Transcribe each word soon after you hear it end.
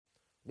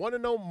Want to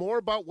know more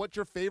about what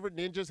your favorite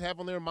ninjas have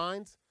on their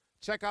minds?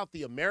 Check out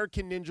the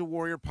American Ninja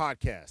Warrior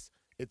podcast.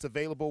 It's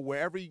available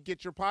wherever you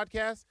get your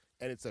podcasts,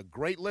 and it's a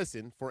great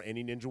listen for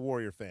any Ninja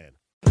Warrior fan.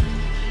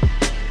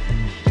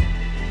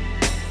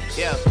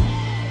 Yeah.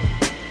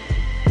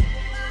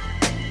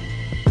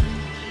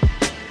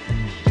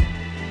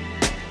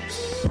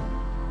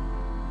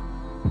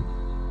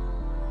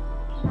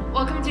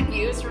 Welcome to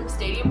Views from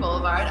Stadium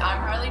Boulevard. I'm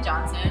Harley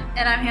Johnson.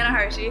 And I'm Hannah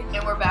Harshey.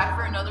 And we're back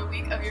for another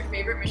week of your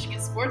favorite Michigan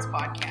sports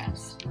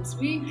podcast. This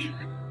week.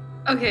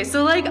 Okay,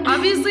 so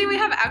obviously we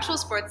have actual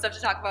sports stuff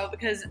to talk about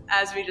because,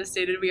 as we just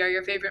stated, we are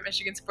your favorite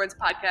Michigan sports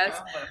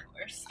podcast. Oh, of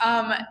course.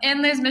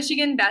 And there's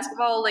Michigan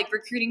basketball,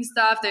 recruiting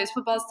stuff. There's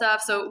football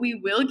stuff. So we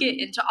will get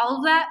into all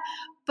of that.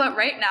 But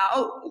right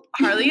now,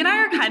 Harley and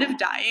I are kind of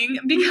dying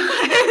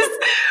because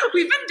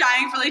we've been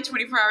dying for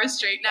 24 hours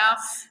straight now.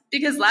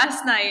 Because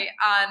last night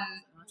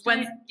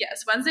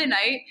Wednesday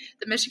night,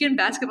 the Michigan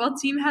basketball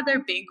team had their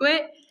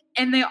banquet,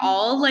 and they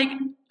all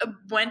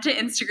went to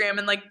Instagram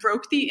and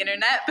broke the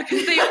internet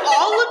because they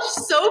all looked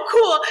so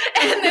cool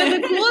and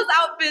they're the coolest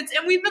outfits.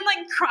 And we've been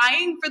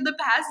crying for the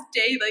past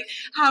day.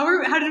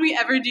 How did we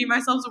ever deem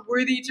ourselves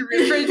worthy to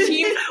root for a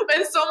team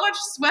with so much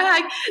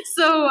swag?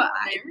 So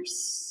they're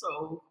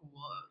so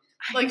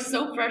cool,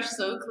 so fresh,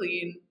 so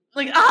clean.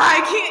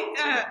 I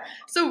can't.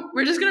 So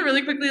we're just gonna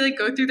really quickly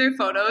go through their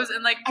photos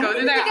and go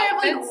through their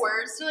outfits. I have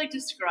words to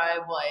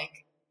describe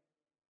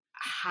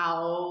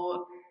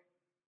how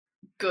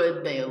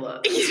good they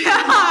look.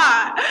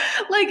 Yeah.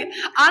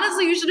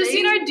 Honestly, you should have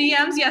seen our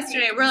DMs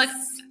yesterday. We're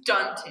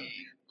stunting.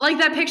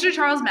 That picture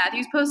Charles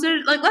Matthews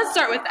posted. Let's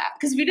start with that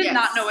because we did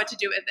not know what to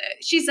do with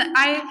it. She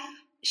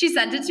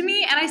sent it to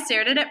me and I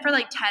stared at it for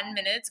 10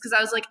 minutes because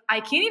I was I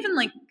can't even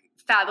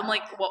fathom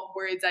what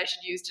words I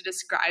should use to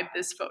describe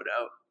this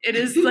photo. It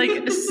is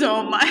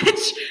so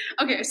much.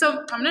 Okay,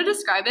 so I'm gonna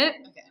describe it.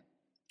 Okay.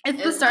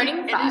 It's the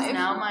starting five. It is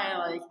now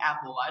my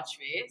Apple Watch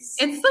face.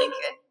 It's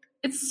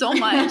it's so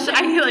much.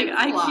 I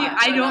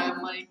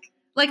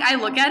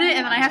look at it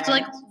and then I have to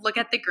look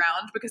at the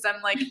ground because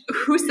I'm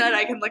who said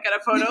I can look at a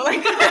photo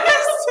like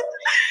this?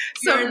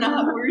 So you're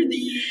not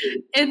worthy.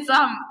 It's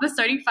the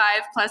starting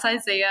five plus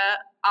Isaiah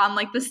on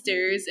the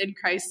stairs in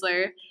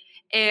Chrysler.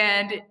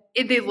 And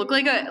they look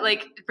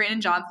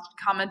Brandon Johns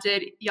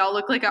commented, y'all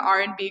look like an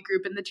R&B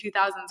group in the 2000s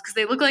because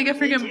they look like a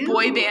freaking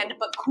boy band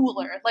but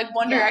cooler.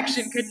 One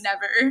Direction could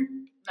never.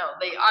 No,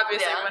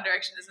 obviously One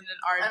Direction isn't an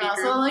R&B group.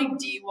 And also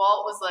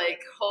D-Walt was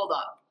hold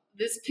up,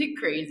 this pic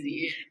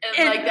crazy,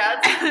 and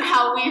that's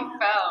how we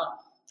felt.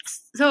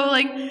 So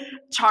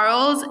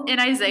Charles and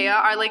Isaiah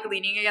are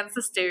leaning against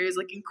the stairs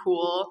looking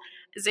cool.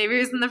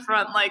 Xavier's in the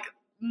front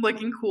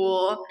looking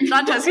cool.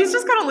 John Teskey's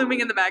just kind of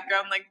looming in the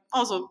background,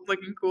 also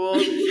looking cool.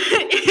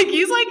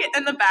 He's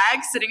in the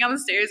back, sitting on the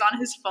stairs on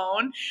his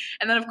phone.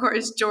 And then, of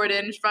course,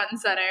 Jordan, front and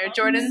center.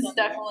 Jordan's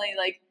definitely,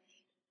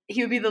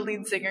 he would be the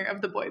lead singer of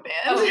the boy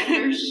band. Oh,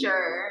 for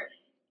sure.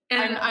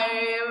 And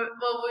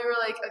we were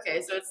okay,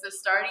 so it's the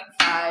starting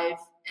five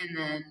and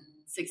then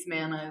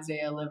 6-man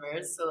Isaiah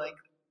Livers. So,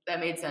 that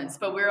made sense.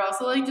 But we were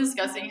also,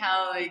 discussing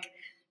how,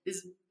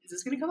 is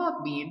this going to come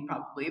off mean?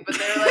 Probably. But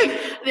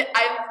they're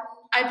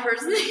I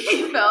personally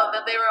felt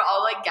that they were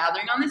all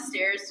gathering on the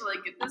stairs to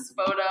get this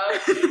photo,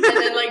 and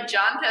then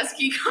John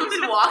Teskey comes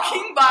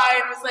walking by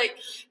and was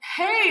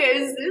 "Hey,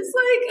 is this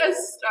a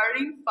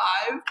starting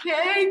five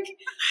pick?"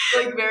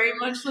 Very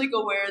much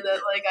aware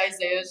that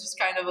Isaiah is just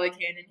kind of hand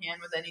in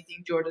hand with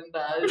anything Jordan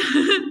does,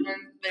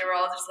 and they were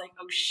all just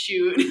 "Oh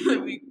shoot,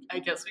 I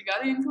guess we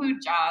got to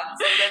include John."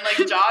 So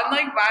then John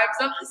vibes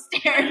up the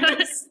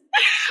stairs,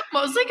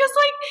 mostly because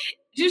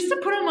just to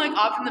put him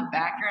off in the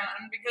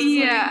background because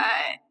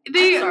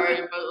I'm sorry,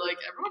 but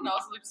everyone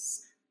else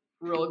looks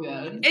real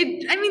good.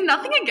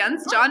 Nothing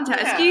against John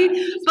Teskey,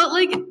 but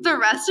the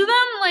rest of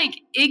them,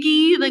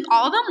 Iggy,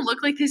 all of them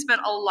look like they spent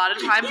a lot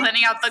of time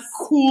planning out the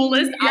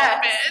coolest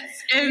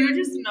outfits. And you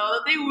just know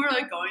that they were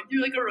going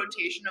through a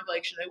rotation of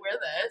should I wear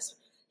this?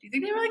 Do you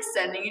think they were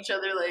sending each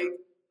other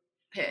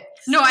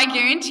pics? No, I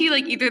guarantee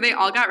either they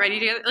all got ready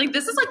together.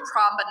 This is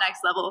prom but next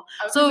level.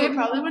 So they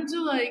probably went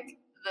to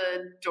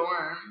the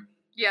dorm.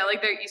 Yeah,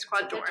 their East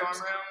Quad dorms. The dorm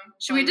room.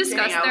 Should we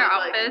discuss their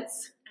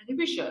outfits? I think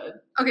we should.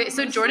 Okay,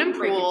 so Jordan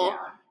Poole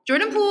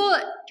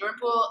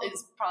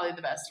is probably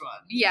the best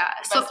one. Yeah.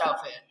 Best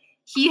outfit.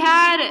 He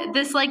had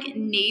this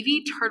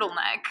navy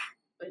turtleneck.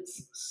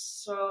 It's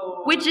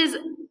so... Which is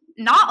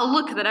not a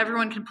look that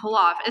everyone can pull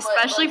off,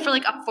 especially for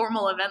a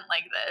formal event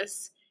like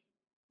this.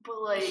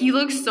 But he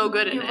looks so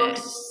good in it. He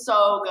looks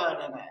so good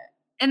in it.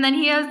 And then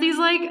he has these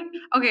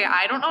okay,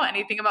 I don't know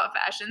anything about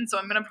fashion, so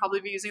I'm going to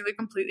probably be using the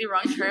completely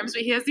wrong terms,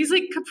 but he has these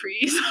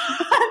capris.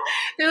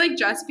 They're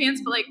dress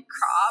pants, but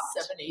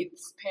cropped. 7/8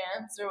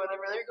 pants or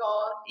whatever they're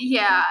called.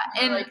 Yeah.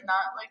 And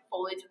not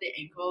fully to the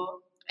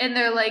ankle. And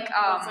they're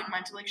it's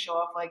meant to show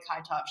off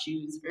high top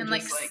shoes. Or and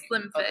just,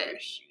 slim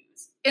fit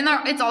shoes. And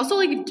it's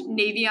also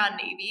navy on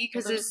navy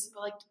because there's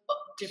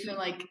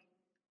different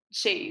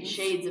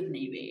shades of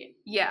navy.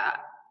 Yeah.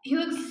 He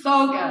looks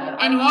so good.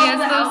 And he has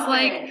those,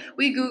 like,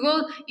 we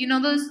Googled, you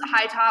know those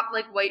high top,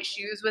 like, white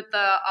shoes with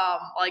the,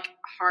 like,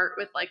 heart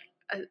with, like,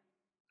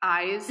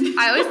 eyes?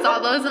 I always saw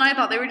those, and I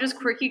thought they were just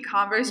quirky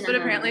Converse, but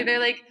apparently they're,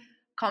 like,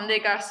 Comme des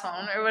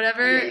Garçons or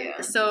whatever.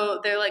 Yeah. So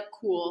they're, like,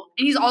 cool.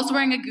 And he's also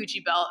wearing a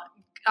Gucci belt.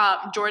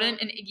 Jordan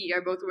and Iggy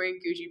are both wearing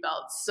Gucci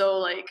belts. So,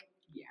 like,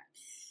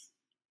 Yes.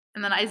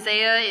 and then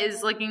Isaiah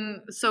is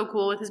looking so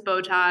cool with his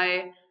bow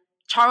tie.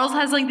 Charles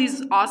has, like,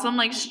 these awesome,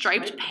 like,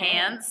 striped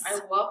pants. I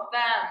love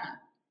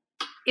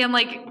them. And,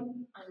 like,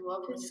 I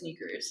love his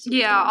sneakers.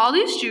 yeah, all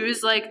these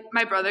shoes, like,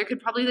 my brother could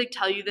probably, like,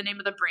 tell you the name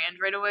of the brand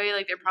right away.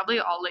 Like, they're probably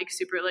all, like,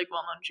 super, like,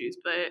 well-known shoes,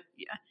 but,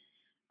 yeah.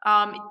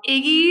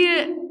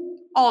 Iggy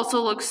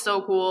also looks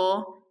so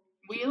cool.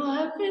 We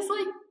love his,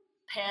 like,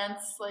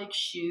 pants, like,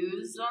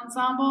 shoes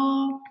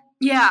ensemble.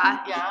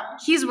 Yeah. Yeah.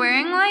 He's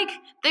wearing, like,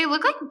 they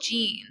look like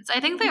jeans. I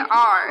think they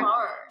are.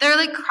 They're,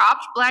 like,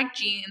 cropped black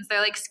jeans. They're,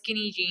 like,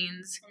 skinny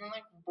jeans. And then,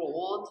 like,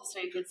 rolled so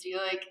you could see,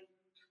 like,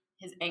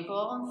 his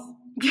ankles.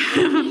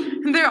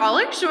 They're all,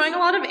 like, showing a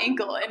lot of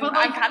ankle, and But,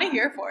 like, I'm kind of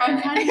here for it.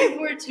 I'm kind of here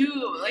for it,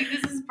 too. Like,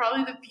 this is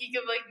probably the peak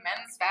of, like,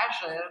 men's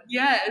fashion.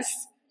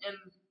 Yes. And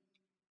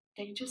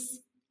they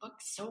just look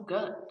so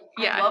good.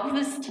 Yeah. I love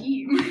this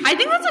team. I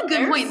think that's a good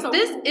They're point. so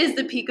This cool. is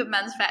the peak of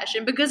men's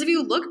fashion, because if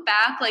you look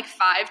back, like,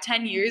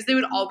 5-10 years, they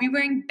would all be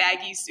wearing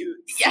baggy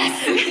suits.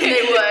 Yes, they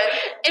would.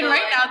 And But,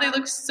 right like, now, they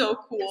look so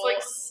cool. it's,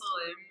 like,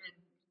 slim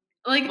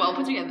like, and well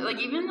put together. Like,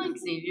 even, like,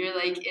 Xavier,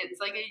 like, it's,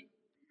 like,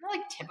 not,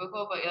 like,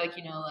 typical, but, like,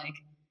 you know, like,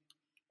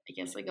 I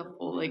guess, like, a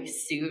full, like,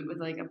 suit with,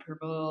 like, a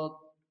purple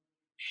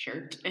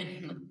shirt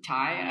and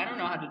tie. I don't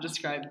know how to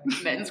describe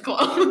men's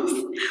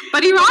clothes.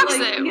 but he rocks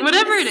Like, it, it's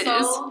whatever it is.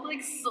 so,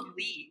 like,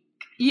 sleek.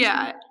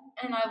 Yeah.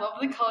 And I love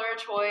the color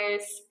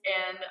choice,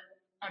 and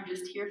I'm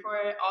just here for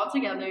it all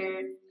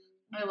together.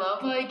 I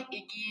love, like,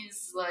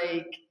 Iggy's,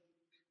 like,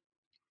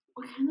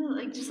 what kind of,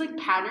 like, just, like,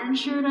 pattern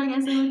shirt, I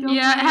guess I would go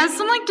Yeah, for. it has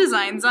some, like,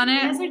 designs on It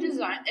it. has, like,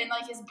 design, and,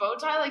 like, his bow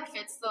tie, like,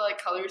 fits the, like,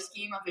 color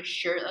scheme of his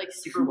shirt, like,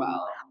 super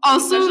well.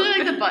 Also,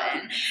 Especially, like, the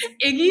button.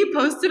 Iggy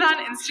posted on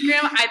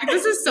Instagram, I think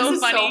this is so This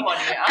is funny. so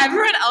funny, yeah.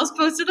 Everyone else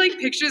posted, like,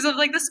 pictures of,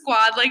 like, the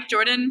squad. Like,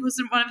 Jordan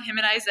posted one of him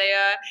and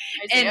Isaiah.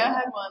 Isaiah and-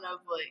 had one of,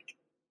 like,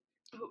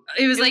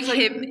 It was, It like, was,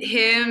 like-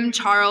 him,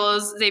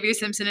 Charles, Xavier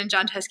Simpson, and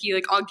John Teskey,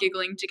 like, all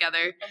giggling together.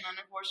 and then,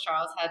 of course,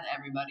 Charles had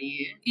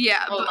everybody.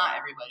 Yeah, Well, but, not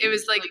everybody. it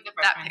was, like, the that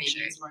freshman picture.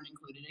 babies weren't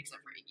included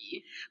except for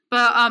Iggy.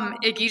 but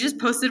Iggy just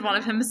posted one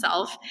of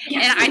himself.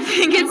 Yes. And I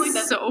think Like, it's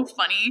that's- so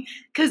funny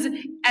because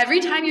every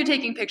time you're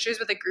taking pictures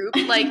with a group,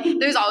 like,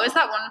 there's always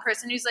that one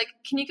person who's like,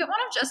 can you get one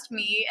of just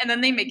me? And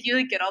then they make you,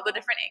 like, get all the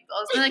different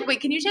angles. And they're like,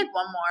 wait, can you take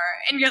one more?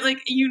 And you're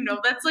like, you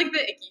know that's, like, the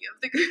Iggy of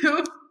the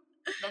group.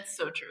 That's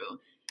so true.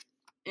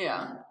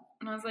 Yeah.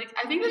 And I was like,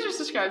 I think that just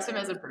describes him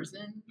as a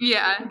person.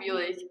 Yeah. And be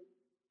like,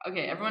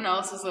 okay, everyone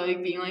else is,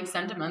 like, being, like,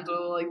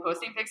 sentimental, like,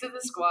 posting pics of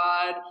the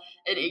squad,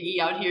 and Iggy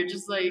out here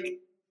just, like,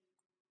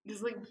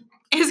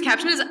 His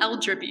caption is El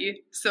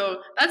Drippy.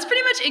 So that's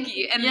pretty much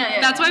Iggy. And Yeah,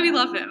 that's why we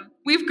love him.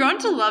 We've grown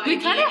to love we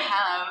Iggy. kind of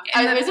have.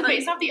 And Is that's, it like-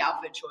 based off the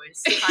outfit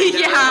choice? Kind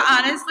of. Yeah,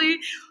 honestly.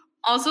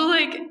 Also,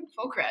 like,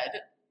 Full cred.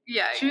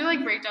 yeah. Should we,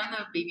 like, break down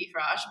the baby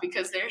frosh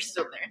because they're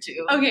still there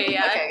too? Okay,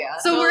 yeah. Okay, yeah.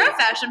 So we're a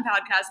fashion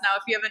podcast now,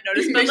 if you haven't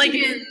noticed. But, like,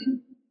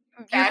 Michigan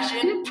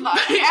fashion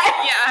podcast.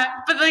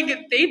 yeah, but, like,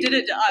 they did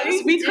it to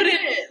us. We did couldn't.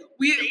 it.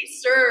 We They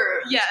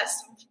served.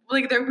 yes,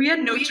 like, we had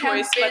no we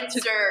choice have but been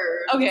to.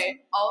 served.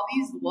 Okay, All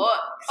these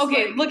looks.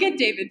 okay. Like, Look at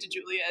David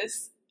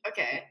DeJulius.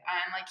 okay,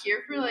 I'm, like,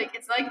 here for, like,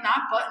 it's, like,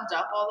 not buttoned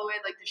up all the way,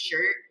 like, the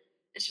shirt.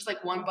 It's just,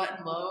 like, one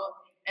button low.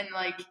 And,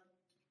 like,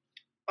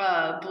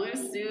 blue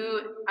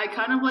suit. I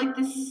kind of like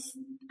this.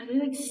 Are they,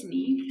 like,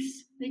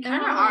 sneaks? They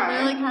kind of are.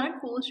 They're, like, kind of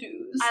cool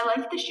shoes. I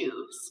like the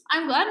shoes.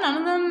 I'm glad none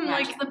of them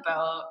Matches like. the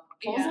belt.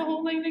 Pulls Yeah. the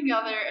whole thing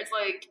together. It's,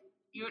 like,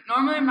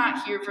 normally I'm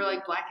not here for,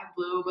 like, black and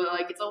blue, but,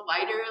 like, it's a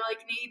lighter, like,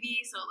 navy,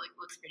 so it, like,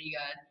 looks pretty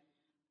good.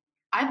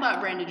 I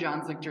thought Brandon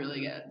Johns looked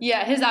really good.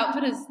 Yeah, his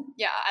outfit is.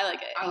 Yeah, I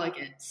like it. I like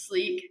it.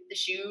 Sleek. The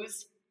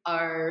shoes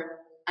are.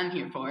 I'm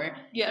here for.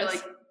 Yes. They're,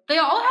 like, they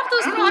all have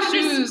those I don't cool know how to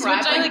shoes, which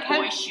describe, I like.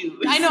 boy Have,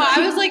 shoes. I know.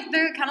 I was like,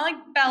 they're kind of like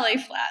ballet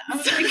I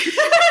was flats.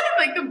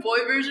 like, like the boy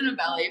version of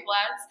ballet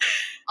flats.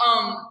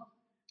 I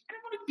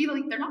don't want to be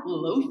like, they're not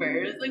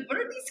loafers. Like, what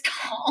are these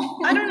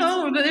called? I don't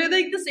know. They're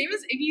like the same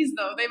as Iggy's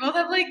though. They both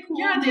have like cool.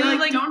 Yeah, they blue,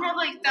 like don't have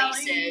like ballet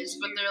laces,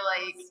 but they're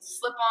like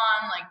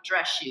slip-on like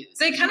dress shoes.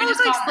 They Should kind we of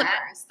just look like call them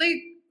that? slippers.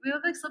 They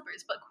look like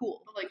slippers, but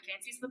cool. But, like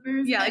fancy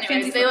slippers. Yeah, like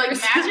Anyways, fancy they like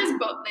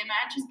slippers. they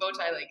match his bow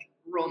tie like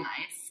real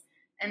nice,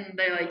 and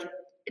they're like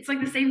it's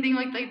like the same thing.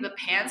 Like the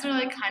pants are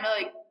like kind of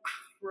like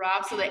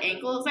cropped so the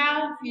ankle is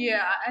out.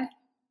 Yeah.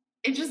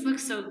 It just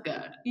looks so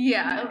good.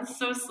 Yeah. It's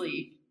so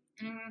sleek.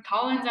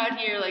 Colin's out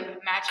here like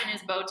matching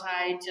his bow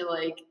tie to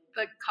like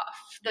The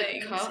cuff the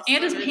things. cuffs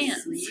And his of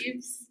pants.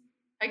 sleeves.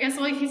 I guess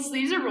like his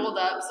sleeves are rolled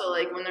up, so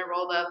like when they're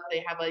rolled up,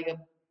 they have like a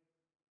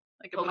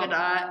Like a polka pop-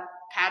 dot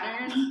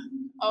pattern.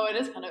 Oh, it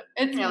is kind of.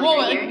 It's Yeah, like well,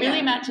 right it here, really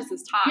yeah. matches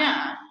his top.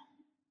 Yeah.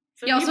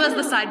 So He also has the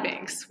people- side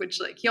bangs, which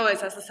like he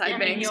always has the side Yeah, I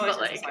mean, bangs, he always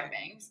but has like the side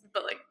bangs.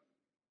 but like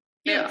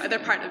Yeah, they're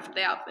part of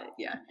the outfit.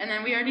 Yeah. And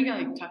then we already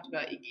talked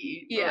about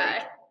Iggy.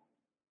 Yeah.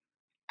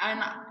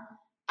 And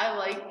I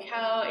like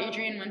how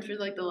Adrian went for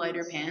the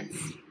lighter pants.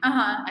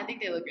 I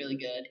think they look really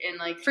good. And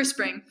for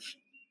spring.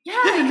 Yeah,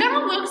 it kind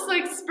of looks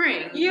like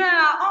spring.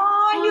 Yeah.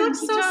 Oh, he looks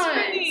so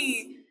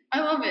springy.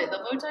 I love it. The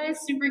bow tie is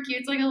super cute.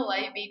 It's like a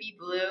light baby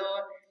blue.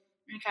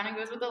 And it kind of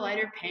goes with the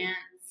lighter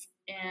pants.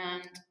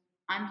 And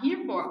I'm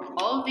here for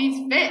all of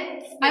these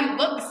fits. They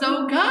look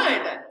so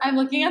good. I'm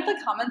looking at the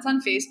comments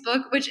on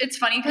Facebook, which it's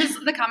funny because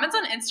the comments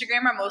on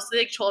Instagram are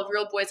mostly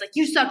 12-year-old boys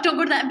you suck, don't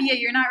go to the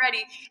NBA, you're not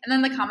ready. And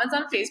then the comments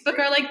on Facebook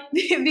are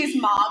these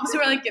moms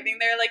who are giving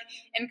their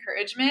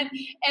encouragement.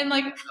 And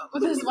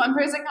this one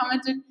person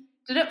commented,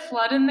 did it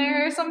flood in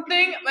there or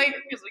something?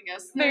 Because I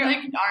guess they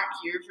aren't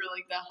here for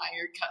the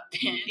higher cut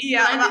pants.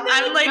 Yeah,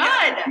 I'm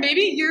good.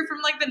 Maybe you're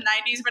from the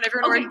 90s when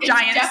everyone wore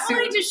giant suits.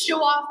 Definitely to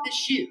show off the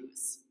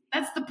shoes.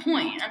 That's the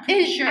point. I'm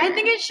pretty sure. I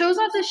think it shows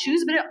off the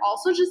shoes, but it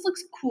also just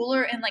looks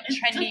cooler and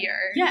trendier.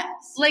 Yes.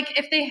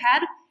 If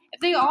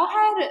they all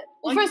had.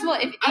 Well, first of all,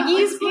 if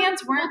Iggy's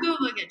pants weren't. We'll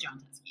go look at John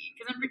Teskey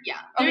because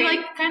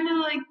they're kind of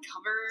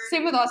covered.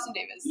 Same with Austin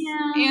Davis.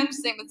 Yeah. And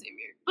same with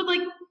Xavier. But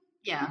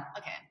yeah,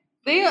 okay.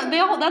 They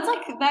all that's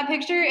that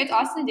picture. It's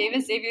Austin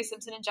Davis, Xavier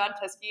Simpson, and John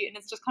Teskey, and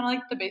it's just kind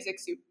of the basic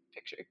suit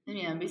picture.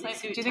 Yeah, basic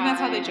suit. Do you think that's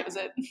how they chose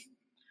it?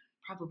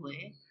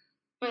 Probably,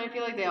 but I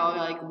feel they all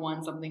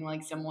want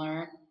something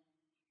similar.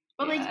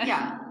 But I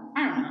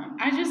don't know.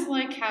 I just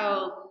like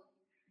how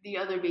the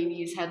other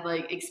babies had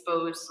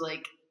exposed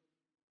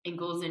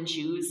ankles and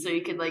shoes, so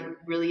you could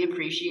really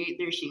appreciate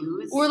their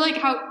shoes. Or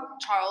how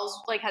Charles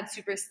had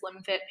super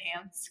slim fit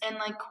pants and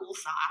cool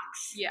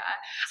socks. Yeah,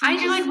 so I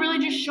just really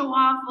just show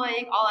off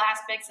all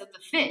aspects of the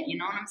fit. You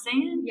know what I'm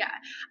saying? Yeah,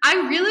 I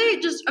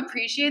really just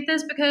appreciate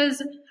this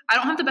because I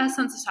don't have the best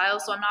sense of style,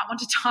 so I'm not one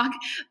to talk.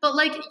 But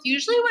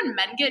usually when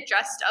men get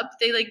dressed up,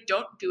 they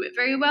don't do it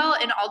very well,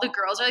 and all the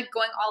girls are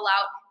going all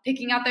out,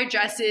 picking out their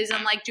dresses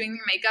and doing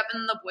their makeup,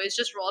 and the boys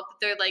just roll up with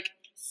their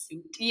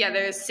suit. Yeah,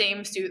 their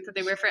same suit that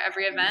they wear for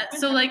every event.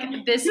 So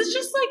this is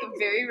just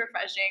very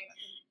refreshing.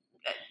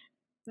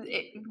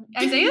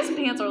 Isaiah's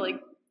pants are really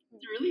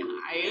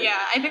high. Yeah,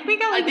 I think they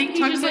got I think he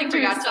just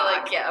forgot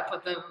to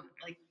put them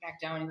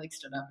back down when he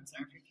stood up and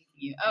started picking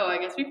you. Oh, I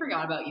guess we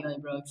forgot about Eli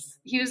Brooks.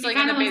 He was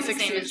in a basic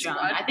same suit as John.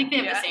 squad. I think they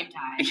have the same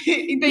tie.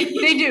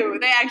 they do.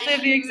 They actually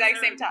have the exact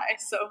same tie.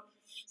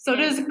 So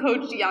does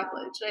Coach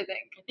Diaklich, I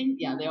think.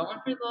 They all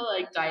went for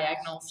the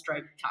diagonal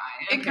striped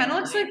tie. It kind of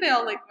looks like they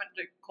all went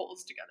to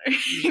Kohl's together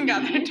and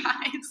got their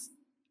ties.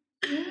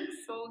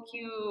 So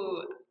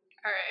cute.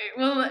 All right.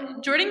 Well,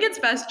 Jordan gets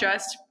best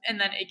dressed, and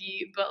then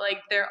Iggy, but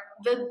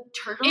the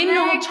turtleneck.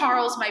 No,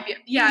 Charles might be.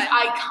 Yeah,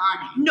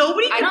 iconic.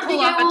 Nobody can pull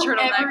off a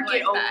turtleneck ever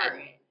like that.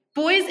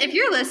 Boys, if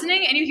you're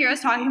listening and you hear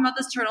us talking about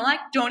this turtleneck,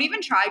 don't even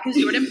try because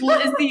Jordan Poole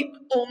is the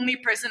only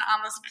person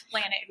on this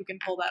planet who can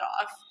pull that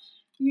off.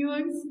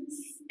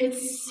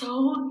 It's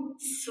so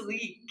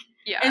sleek.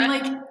 Yeah.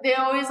 And they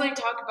always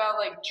talk about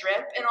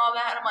drip and all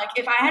that. And I'm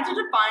if I had to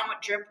define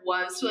what drip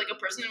was to a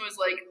person who was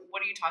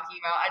what are you talking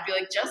about? I'd be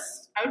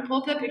I would pull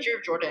up that picture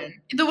of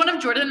Jordan. The one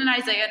of Jordan and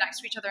Isaiah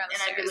next to each other on the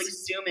stairs. And I'd be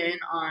zoom in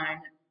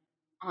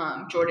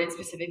on Jordan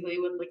specifically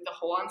with the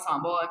whole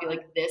ensemble. I'd be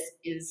this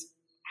is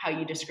how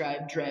you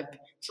describe drip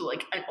to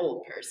an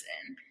old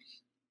person.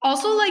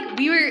 Also,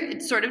 we were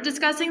sort of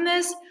discussing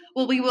this.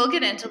 Well, we will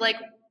get into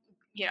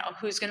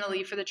who's going to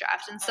leave for the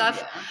draft and stuff.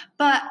 Yeah.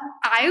 But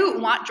I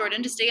want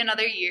Jordan to stay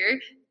another year.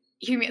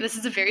 Hear me, this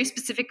is a very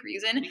specific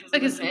reason.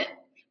 Because of it?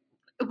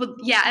 Well,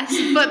 yes,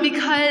 but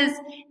because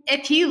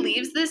if he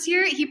leaves this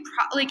year,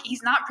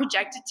 he's not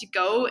projected to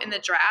go in the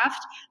draft.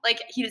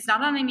 He's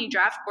not on any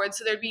draft board,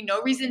 so there'd be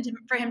no reason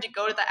for him to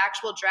go to the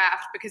actual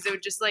draft because it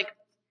would just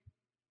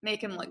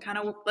make him look kind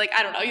of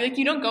I don't know.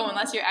 You don't go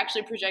unless you're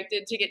actually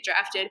projected to get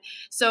drafted.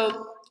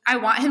 So I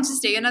want him to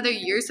stay another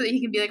year so that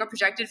he can be a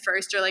projected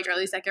first or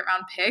early second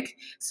round pick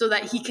so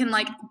that he can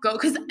go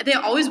because they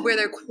always wear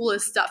their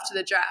coolest stuff to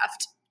the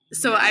draft.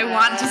 So I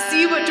want to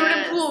see what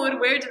Jordan Poole would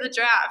wear to the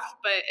draft,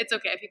 but it's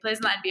okay. If he plays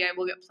in the NBA,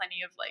 we'll get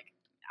plenty of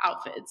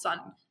outfits on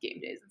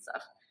game days and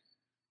stuff.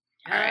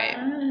 All right.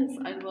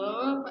 I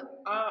love.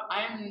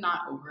 I'm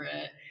not over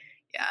it.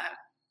 Yeah.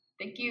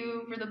 Thank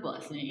you for the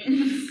blessing.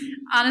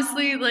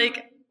 Honestly,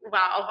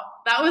 wow,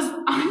 that was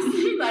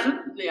honestly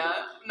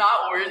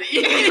not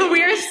worthy.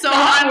 We are so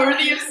not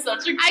worthy of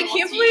such a cool I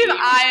can't team. believe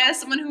I, as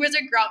someone who wears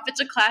a grout fit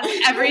to class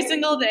every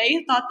single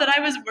day, thought that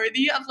I was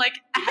worthy of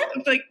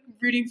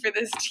rooting for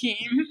this team.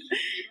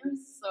 You're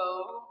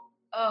so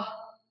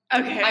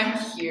okay. I'm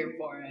here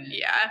for it.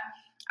 Yeah.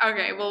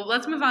 Okay, well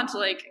let's move on to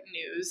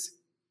news.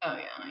 Oh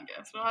yeah, I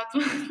guess we'll have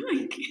to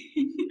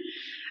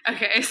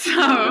Okay,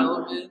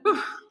 so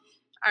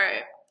all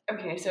right.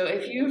 Okay, so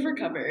if you've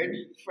recovered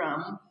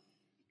from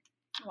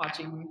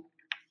watching,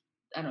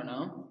 I don't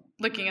know,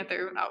 looking at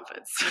their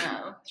outfits.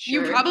 Yeah,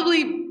 sure. You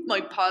probably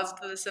paused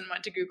this and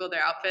went to Google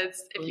their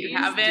outfits. If you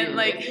haven't,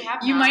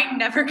 you might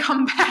never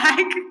come back.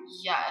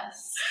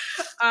 Yes.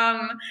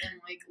 And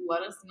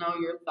let us know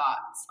your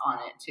thoughts on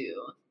it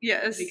too.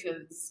 Yes.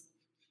 Because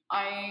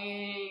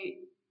I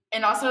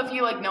And also, if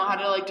you like know how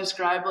to like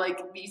describe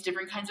like these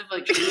different kinds of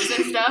like shoes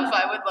and stuff,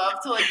 I would love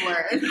to like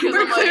learn.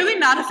 We're clearly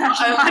not a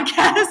fashion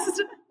podcast.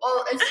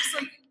 Well, it's just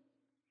like,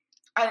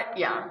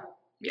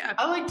 Yeah.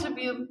 I like to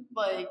be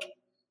like,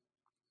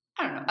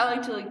 I don't know. I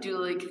like to like do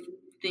like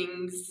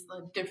things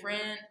like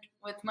different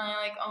with my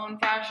like own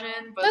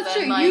fashion. But that's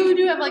then, true. Like,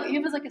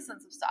 You have like a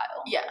sense of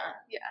style. Yeah.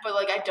 Yeah. But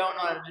like I don't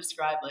know how to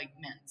describe like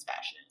men's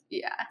fashion.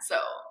 Yeah. So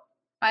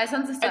my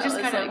sense of style. I just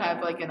kind of like,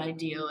 have like an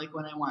idea like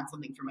when I want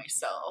something for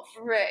myself.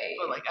 Right.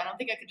 But like I don't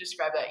think I could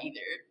describe that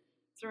either.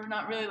 So we're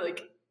not really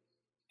like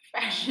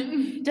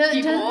fashion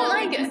Doesn't people.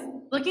 like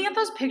looking at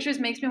those pictures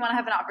makes me want to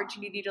have an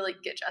opportunity to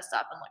like get dressed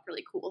up and look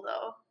really cool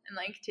though, and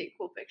like take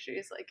cool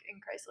pictures like in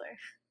Chrysler.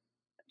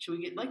 Should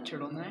we get like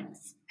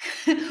turtlenecks?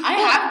 I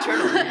have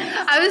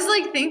turtlenecks. I was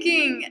like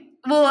thinking,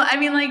 well, I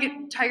mean, like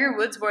Tiger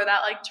Woods wore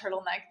that like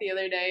turtleneck the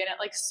other day, and it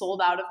like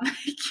sold out of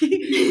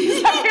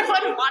Nike.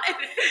 Everyone wanted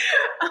it.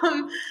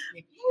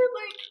 We're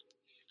like,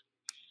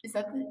 is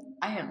that the?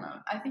 I don't know.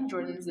 I think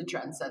Jordan's the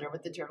trendsetter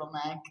with the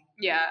turtleneck.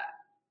 Yeah.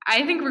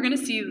 I think we're gonna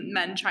see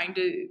men trying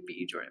to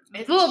be Jordan.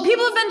 Well,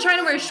 people have been trying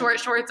to wear short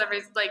shorts ever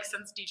like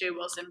since DJ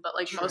Wilson, but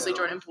like mostly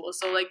Jordan Poole.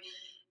 So like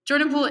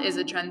Jordan Poole is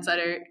a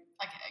trendsetter.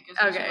 Okay, I guess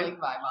we should, like,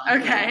 vibe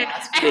on. Okay.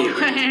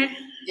 Anyway.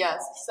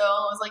 Yes, so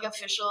it was like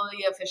official,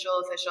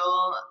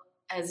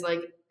 as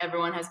like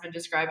everyone has been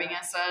describing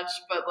as such,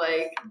 but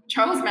like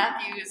Charles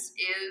Matthews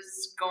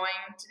is going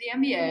to the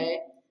NBA.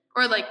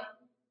 Or like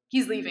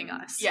he's leaving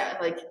us. Yeah,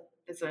 like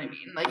that's what I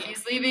mean. Like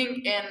he's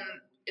leaving and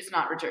is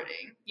not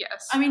returning.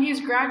 Yes. I mean,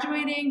 he's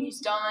graduating, he's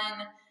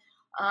done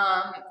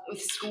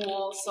with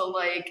school, so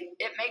like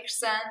it makes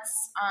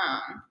sense.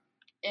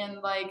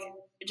 And like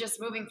just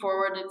moving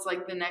forward, it's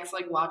like the next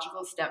like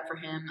logical step for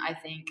him, I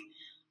think.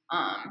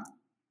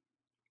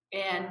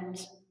 And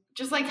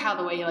just like how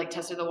the way he like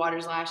tested the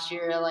waters last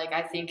year, like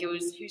I think he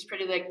was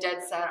pretty like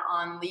dead set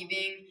on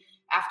leaving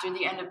after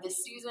the end of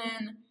this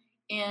season.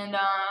 And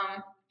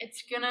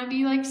it's gonna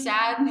be like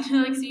sad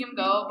to like see him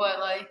go, but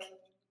like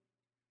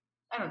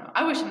I don't know.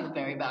 I wish him the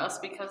very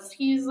best because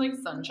he's like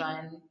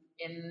sunshine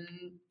in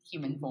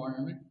human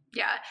form.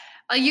 Yeah.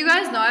 Like you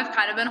guys know, I've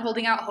kind of been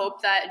holding out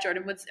hope that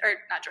Jordan too,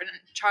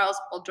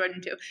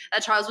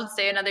 that Charles would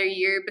stay another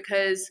year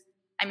because,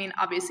 I mean,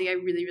 obviously I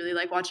really, really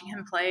like watching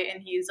him play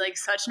and he's like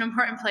such an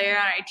important player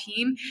on our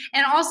team.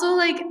 And also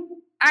like,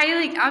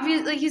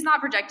 obviously like he's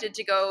not projected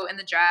to go in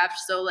the draft.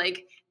 So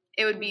like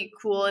it would be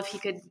cool if he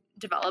could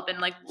develop and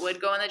like would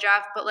go in the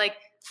draft. But like,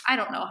 I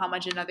don't know how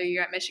much another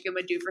year at Michigan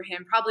would do for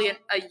him. Probably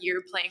a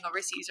year playing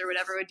overseas or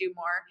whatever would do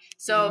more.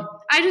 So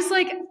I just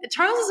like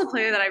Charles is a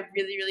player that I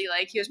really, really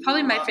like. He was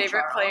probably my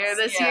favorite player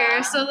this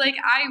year. So like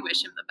I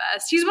wish him the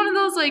best. He's one of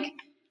those like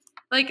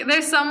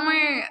there's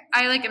somewhere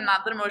I like am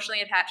not that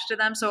emotionally attached to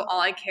them. So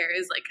all I care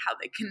is like how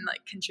they can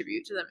like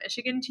contribute to the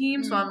Michigan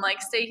team. So I'm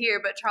like, stay here.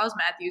 But Charles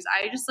Matthews,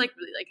 I just like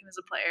really like him as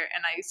a player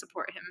and I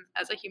support him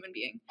as a human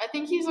being. I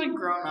think he's like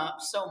grown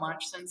up so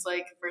much since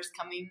like first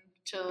coming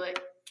to like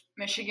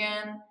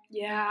Michigan.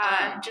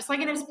 Yeah. Just like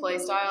in his play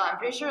style, I'm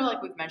pretty sure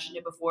like we've mentioned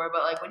it before,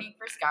 but like when he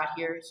first got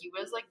here, he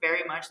was like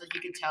very much like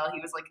you could tell he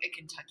was like a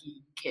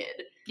Kentucky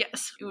kid.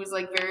 Yes. He was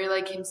like very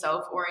like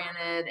himself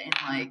oriented and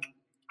like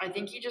I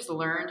think he just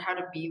learned how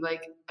to be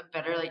like a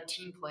better like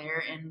team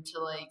player and to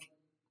like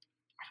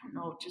I don't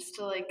know, just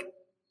to like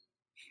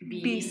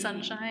be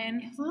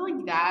sunshine.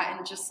 Like that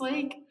and just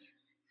like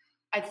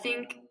I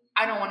think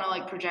I don't want to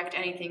like project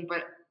anything,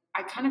 but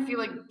I kind of feel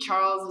like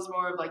Charles is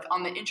more of like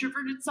on the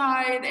introverted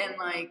side and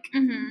like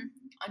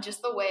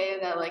just the way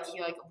that like he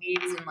like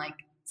leads in like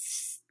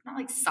not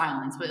like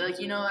silence, but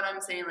like you know what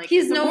I'm saying? Like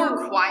he's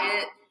more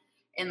quiet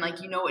and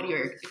like you know what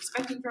you're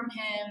expecting from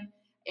him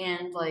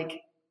and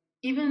like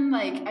even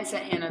like I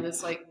sent Hannah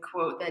this like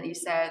quote that he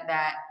said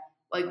that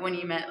like when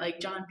he met like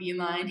John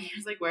Beeline, he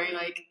was like wearing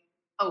like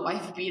a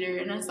wife beater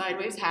and a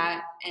sideways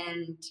hat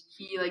and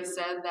he like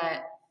said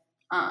that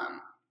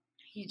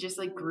he just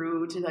like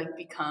grew to like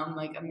become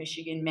like a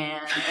Michigan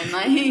man and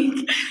like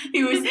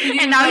he was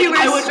and now he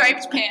wears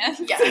striped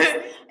pants.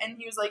 Yes. And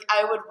he was like,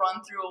 I would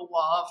run through a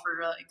wall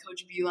for like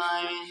Coach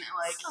Beeline.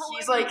 Like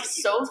he's like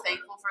so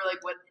thankful for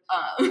like what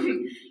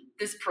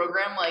this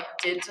program like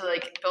did to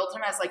like build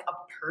him as like a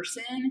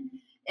person.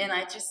 And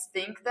I just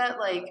think that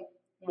like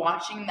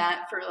watching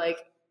that for like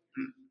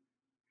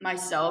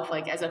myself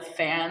like as a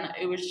fan,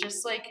 it was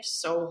just like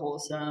so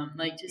wholesome.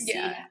 Like to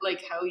see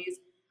like how he's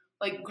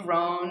like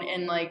grown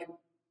and like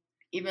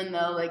even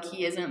though like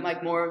he isn't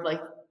like more of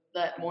like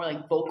that more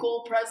like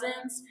vocal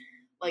presence,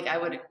 like I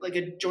would like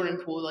a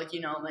Jordan Poole, like you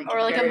know, like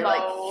or like very, a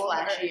like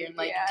flashy and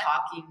like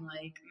talking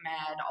like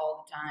mad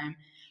all the time,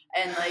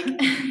 and like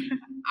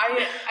I don't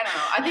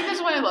know. I think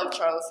that's why I love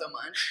Charles so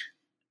much.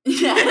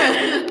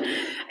 Yeah,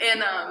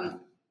 and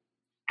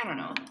I don't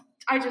know.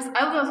 I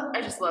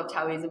just loved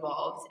how he's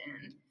evolved,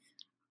 and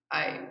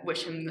I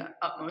wish him the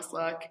utmost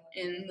luck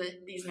in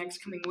these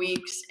next coming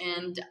weeks,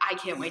 and I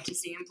can't wait to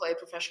see him play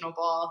professional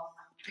ball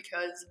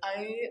because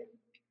I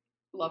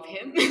love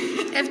him.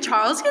 If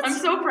Charles gets... I'm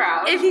so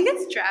proud. If he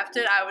gets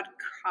drafted, I would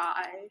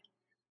cry.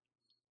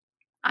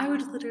 I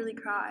would literally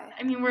cry.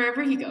 I mean,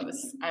 wherever he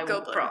goes, I Go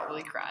would blue.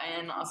 probably cry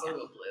and also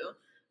go blue.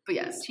 But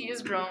yes, he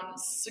has grown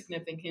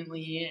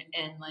significantly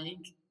and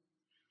like,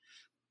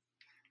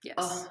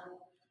 Yes.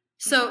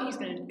 so he's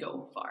gonna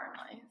go far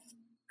in life.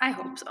 I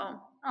hope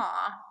so.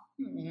 Aw.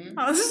 Mhm.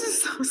 Oh, this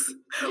is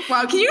so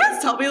wow. Can you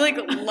guys tell me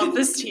love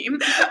this team?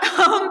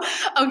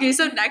 Okay,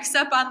 so next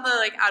up on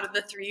the out of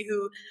the three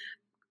who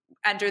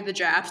entered the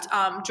draft,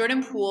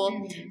 Jordan Poole.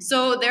 Mhm.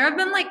 So there have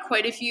been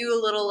quite a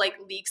few little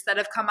leaks that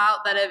have come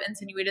out that have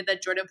insinuated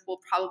that Jordan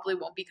Poole probably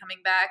won't be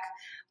coming back,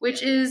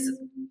 which is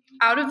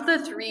out of the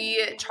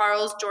three,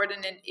 Charles,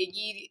 Jordan, and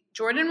Iggy,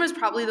 Jordan was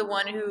probably the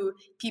one who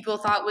people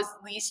thought was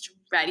least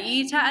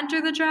ready to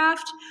enter the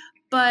draft.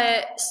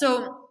 But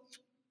so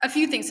a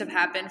few things have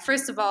happened.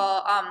 First of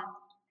all,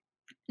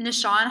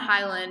 Nishan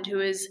Highland, who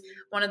is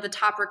one of the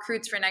top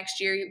recruits for next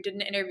year, did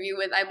an interview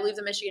with, I believe,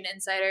 the Michigan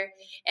Insider,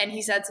 and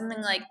he said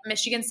something like,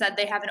 Michigan said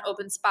they have an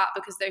open spot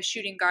because their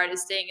shooting guard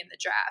is staying in the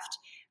draft.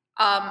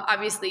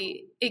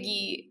 Obviously,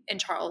 Iggy and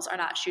Charles are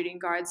not shooting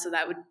guards, so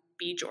that would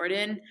be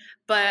Jordan.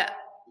 But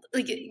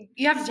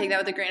you have to take that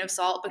with a grain of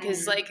salt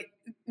because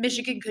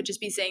Michigan could just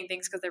be saying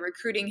things because they're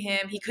recruiting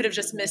him. He could have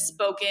just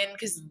misspoken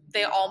because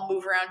they all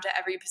move around to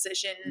every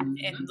position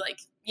and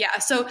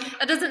so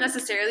that doesn't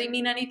necessarily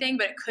mean anything,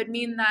 but it could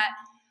mean that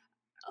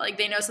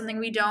they know something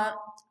we don't.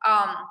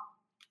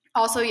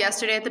 Also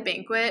yesterday at the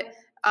banquet,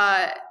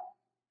 I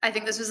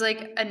think this was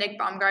a Nick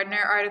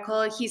Baumgardner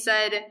article. He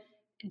said,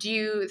 "Do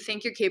you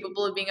think you're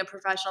capable of being a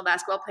professional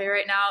basketball player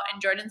right now?"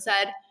 And Jordan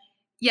said,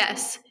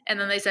 "Yes." And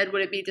then they said,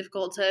 "Would it be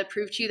difficult to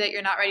prove to you that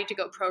you're not ready to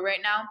go pro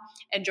right now?"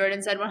 And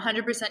Jordan said,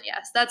 100%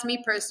 yes. That's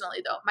me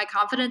personally, though. My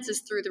confidence is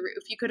through the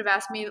roof. You could have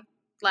asked me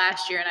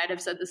last year and I'd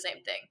have said the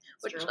same thing,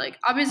 which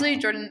obviously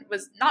Jordan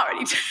was not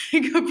ready to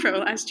go pro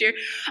last year.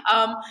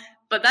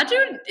 But that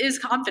dude is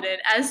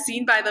confident, as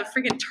seen by the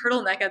freaking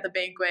turtleneck at the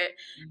banquet.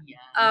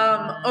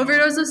 Yeah.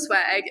 Overdose of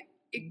swag.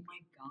 Oh my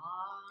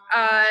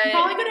god. You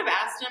probably could have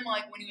asked him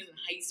when he was in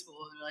high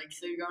school. They're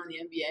so you're going to the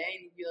NBA,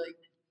 and he'd be like,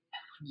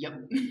 "Yep."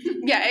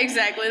 Yeah,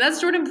 exactly. That's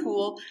Jordan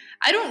Poole.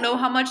 I don't know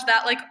how much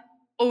that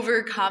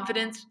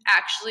overconfidence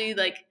actually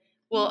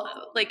will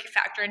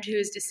factor into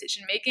his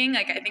decision making.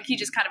 I think he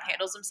just kind of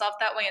handles himself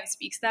that way and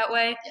speaks that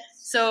way. Yes.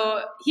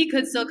 So he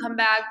could still come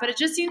back, but it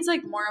just seems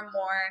more and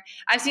more.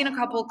 I've seen a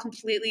couple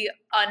completely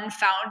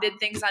unfounded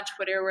things on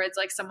Twitter where it's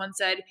someone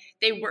said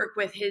they work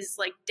with his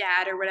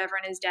dad or whatever,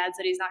 and his dad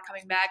said he's not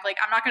coming back.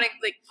 I'm not gonna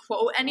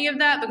quote any of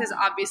that because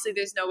obviously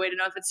there's no way to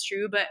know if it's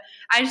true, but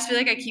I just feel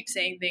I keep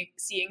seeing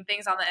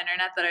things on the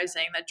internet that are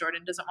saying that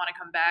Jordan doesn't want to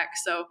come back.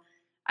 So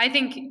I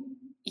think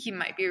he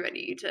might be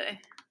ready to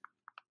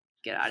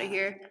get out of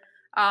here.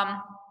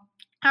 I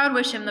would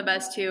wish him the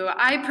best too.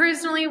 I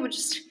personally would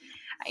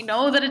I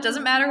know that it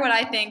doesn't matter what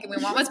I think, and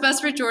we want what's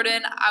best for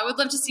Jordan. I would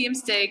love to see him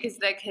stay because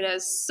that kid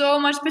has so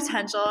much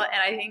potential,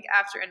 and I think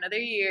after another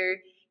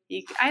year,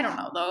 I don't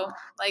know though.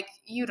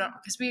 You don't,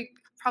 because we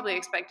probably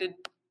expected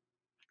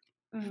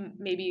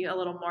maybe a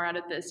little more out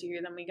of this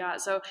year than we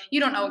got. So you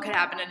don't know what could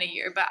happen in a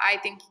year, but I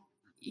think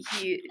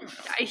he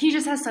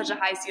just has such a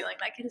high ceiling.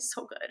 That kid is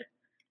so good.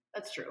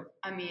 That's true.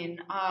 I mean,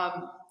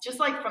 just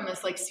from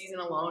this season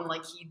alone,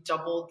 he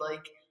doubled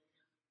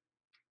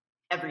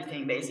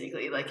everything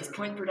basically. His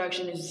point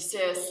production, his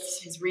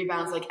assists, his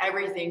rebounds,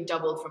 everything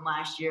doubled from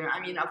last year. I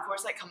mean, of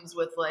course that comes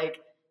with the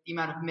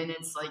amount of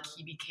minutes.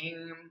 He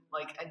became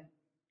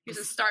he was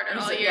a starter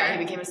all year. Yeah,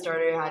 he became a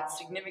starter. Had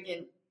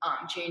significant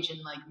change in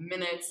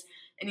minutes,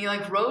 and he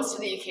rose to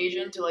the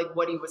occasion to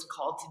what he was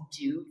called to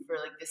do for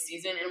this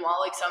season. And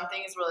while some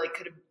things were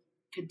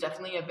could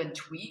definitely have been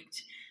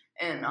tweaked.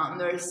 And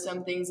there's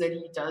some things that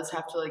he does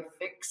have to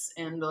fix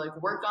and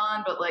work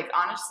on, but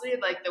honestly,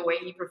 the way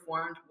he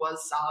performed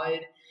was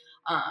solid.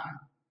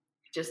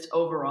 Just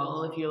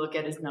overall, if you look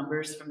at his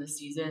numbers from the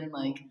season,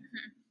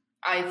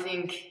 I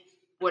think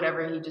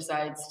whatever he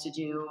decides to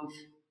do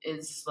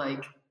is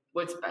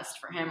what's best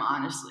for him.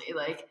 Honestly,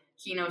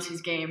 he knows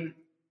his game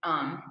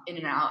in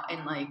and out,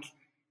 and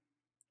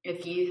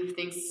if he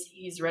thinks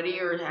he's ready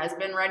or has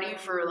been ready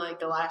for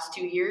the last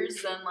 2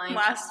 years, then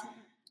last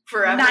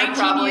forever, 19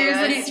 probably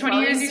years, 20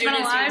 years he's been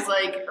alive. He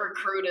was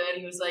recruited.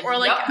 He was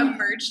or yep.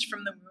 Emerged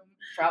from the womb.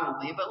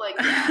 Probably, but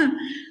yeah.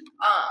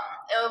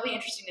 It'll be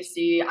interesting to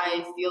see.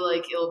 I feel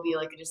it'll be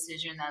a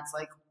decision that's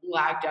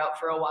lagged out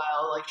for a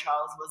while,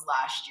 Charles was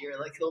last year.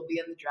 He'll be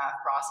in the draft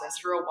process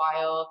for a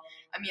while.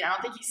 I mean, I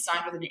don't think he's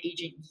signed with an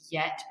agent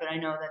yet, but I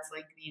know that's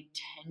the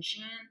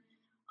intention.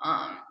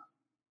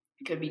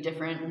 It could be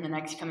different in the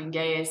next coming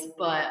days,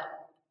 but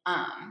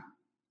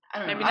I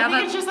don't know. I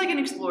think it's just an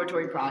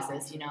exploratory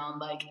process,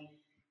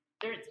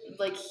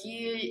 there's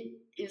he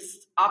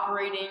is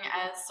operating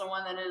as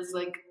someone that is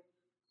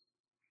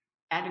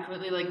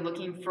adequately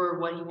looking for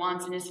what he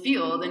wants in his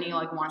field, and he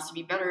wants to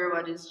be better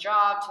at his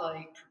job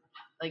to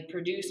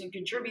produce and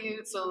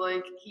contribute.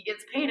 So he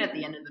gets paid at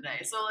the end of the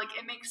day. So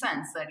it makes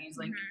sense that he's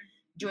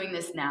doing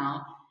this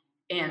now.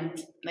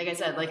 And like I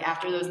said,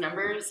 after those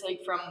numbers,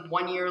 from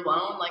 1 year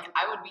alone,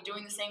 I would be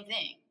doing the same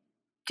thing.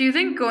 Do you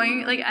think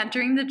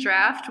entering the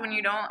draft when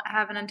you don't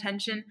have an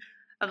intention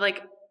of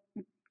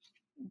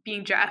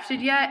being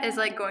drafted yet is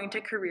like going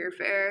to career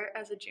fair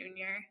as a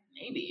junior.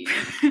 Maybe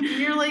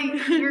you're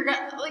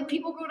like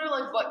people go to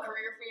like what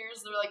career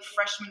fairs? They're like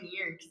freshman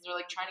year because they're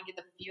like trying to get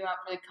the feel out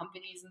for the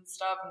companies and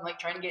stuff and like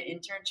trying to get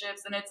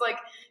internships, and it's like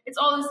it's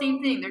all the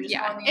same thing. They're just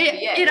on the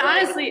NBA. It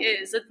honestly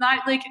is. It's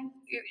not like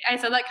I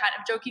said that kind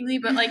of jokingly,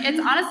 but like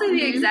it's honestly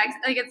the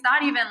exact like it's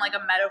not even like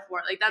a metaphor.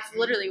 Like that's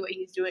literally what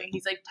he's doing.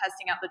 He's like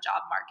testing out the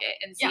job market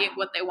and seeing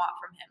what they want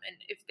from him, and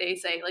if they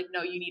say like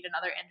no, you need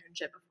another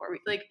internship before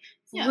we like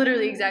it's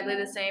literally exactly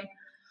the same.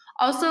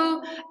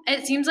 Also,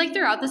 it seems like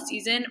throughout the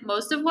season,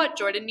 most of what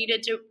Jordan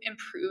needed to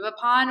improve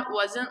upon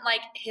wasn't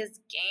like his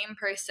game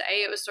per se.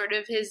 It was sort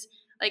of his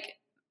like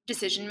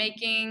decision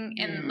making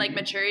and like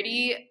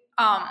maturity.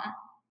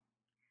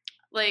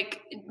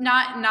 Like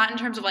not in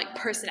terms of like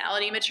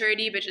personality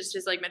maturity, but just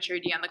his like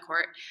maturity on the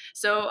court.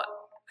 So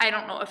I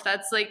don't know if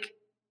that's like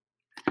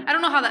I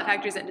don't know how that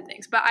factors into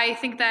things, but I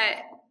think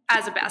that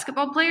as a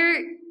basketball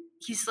player,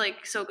 he's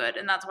like so good,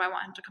 and that's why I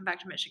want him to come back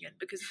to Michigan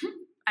because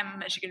I'm a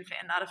Michigan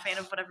fan, not a fan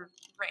of whatever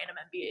random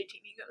NBA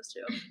team he goes to.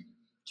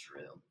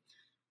 True.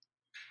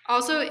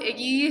 Also,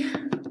 Iggy,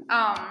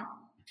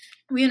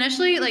 we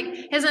initially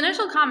like his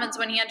initial comments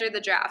when he entered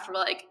the draft were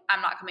like,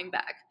 "I'm not coming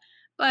back,"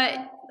 but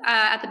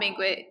at the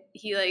banquet,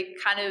 he like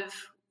kind of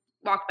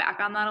walked back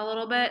on that a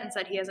little bit and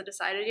said he hasn't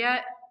decided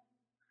yet.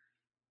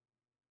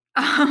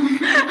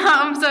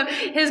 So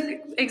his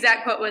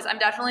exact quote was, "I'm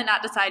definitely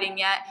not deciding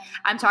yet.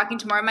 I'm talking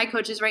to more of my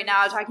coaches right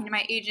now, talking to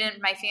my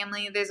agent, my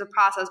family. There's a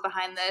process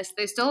behind this.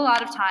 There's still a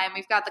lot of time.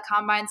 We've got the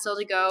combine still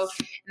to go,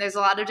 and there's a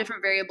lot of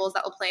different variables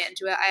that will play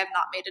into it. I have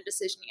not made a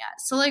decision yet."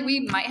 So like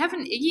we might have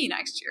an Iggy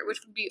next year,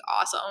 which would be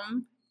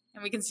awesome,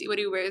 and we can see what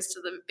he wears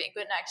to the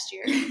banquet next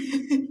year.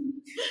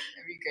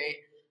 That'd be great.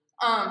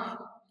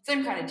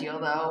 Same kind of deal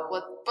though.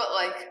 But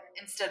like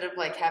instead of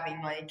like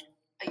having like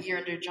a year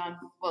under John,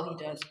 well,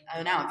 he does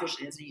now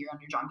officially has a year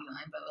under John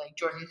Beilein, but like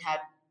Jordan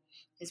had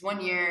his 1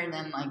 year and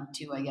then like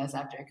 2, I guess,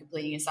 after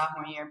completing his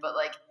sophomore year. But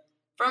like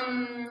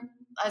from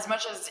as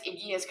much as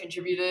Iggy has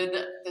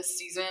contributed this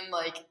season,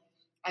 like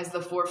as the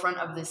forefront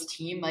of this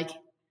team, like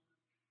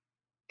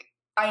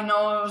I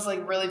know I was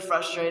like really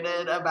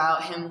frustrated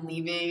about him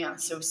leaving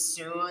so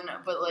soon,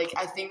 but like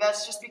I think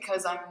that's just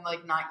because I'm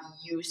like not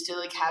used to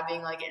like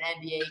having like an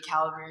NBA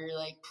caliber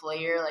like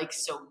player like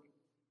so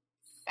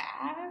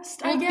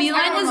fast. Well,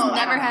 Beilein has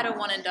never had a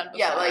one and done before.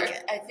 Yeah,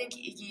 like I think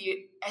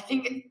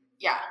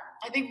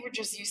we're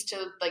just used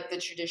to like the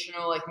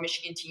traditional like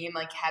Michigan team,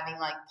 like having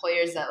like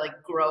players that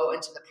like grow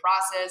into the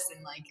process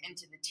and like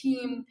into the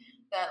team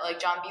that like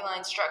John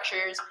Beilein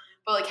structures.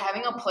 But like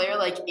having a player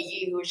like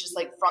Iggy who is just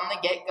like from the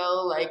get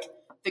go, like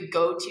the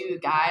go-to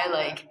guy,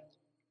 like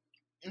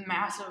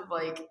massive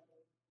like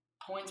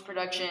points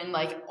production,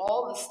 like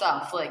all the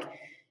stuff, like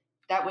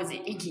that was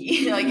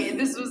Iggy. Like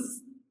this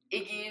was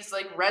Iggy's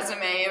like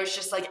resume. It was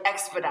just like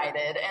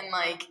expedited, and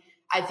like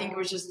I think it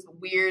was just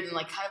weird and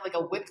like kind of like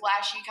a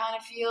whiplashy kind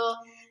of feel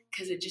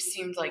because it just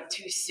seemed like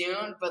too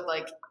soon. But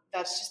like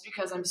that's just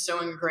because I'm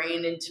so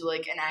ingrained into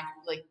like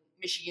like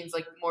Michigan's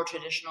like more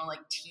traditional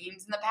like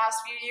teams in the past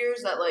few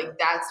years that like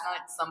that's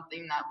not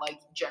something that like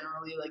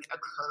generally like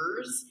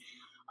occurs.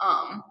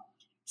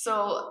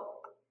 So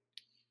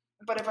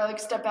but if I like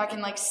step back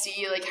and like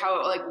see like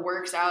how it like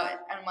works out,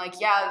 I'm like,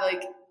 yeah,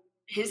 like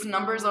his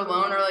numbers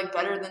alone are like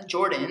better than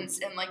Jordan's,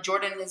 and like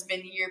Jordan has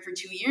been here for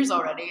 2 years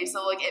already,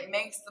 so like it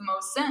makes the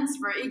most sense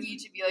for Iggy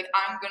to be like,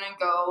 I'm gonna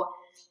go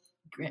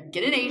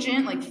get an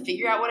agent, like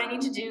figure out what I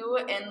need to do,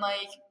 and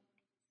like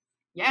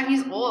yeah,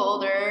 he's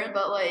older,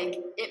 but like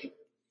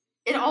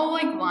it all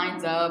like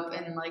lines up,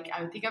 and like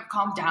I think I've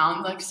calmed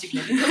down like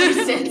significantly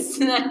since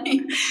tonight.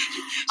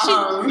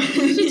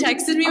 She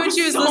texted me when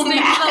she was listening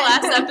to the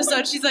last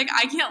episode. She's like,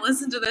 I can't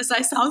listen to this.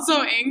 I sound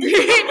so angry.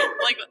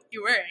 Like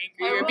you were angry.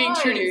 You were being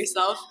true to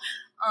yourself.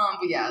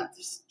 But yeah,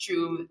 just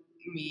true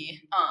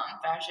me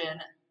fashion.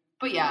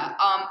 But yeah,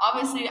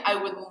 obviously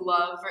I would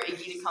love for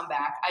Iggy to come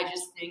back. I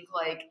just think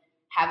like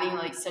having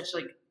like such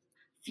like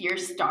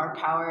fierce star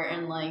power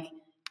and like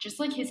just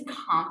like his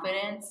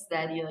confidence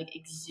that he like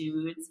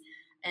exudes,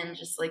 and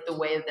just like the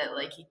way that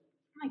like he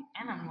like,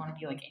 I don't want to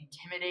be like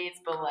intimidates,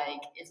 but like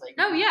is like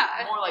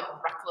more like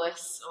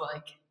reckless,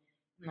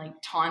 like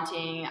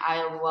taunting.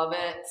 I love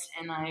it,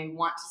 and I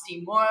want to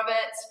see more of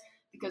it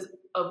because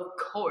of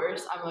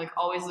course I'm like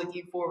always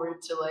looking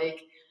forward to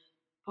like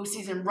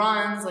postseason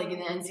runs, like in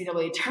the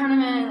NCAA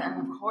tournament,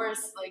 and of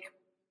course like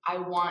I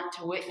want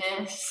to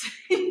witness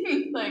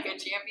like a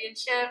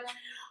championship.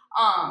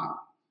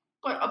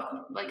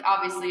 But like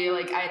obviously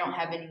like I don't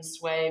have any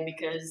sway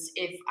because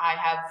if I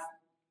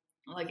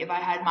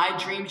had my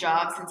dream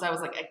job since I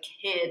was like a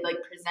kid like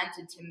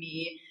presented to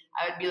me,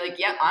 I would be like,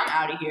 yep, I'm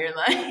out of here.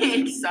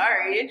 Like,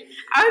 sorry.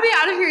 I would be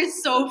out of here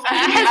so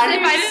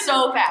fast.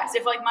 So fast.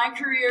 If like my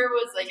career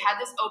was like had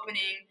this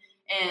opening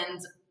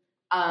and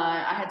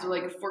I had to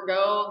like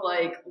forego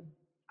like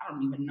I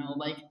don't even know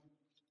like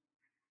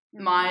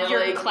my your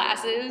like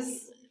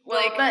classes.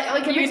 Like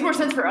it makes more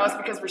sense for us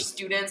because we're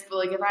students, but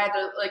like if I had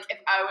to like if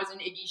I was in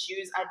Iggy's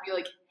shoes, I'd be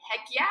like,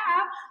 heck yeah,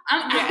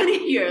 I'm out of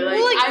here. Like,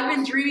 Well, like, I've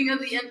been dreaming of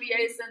the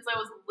NBA since I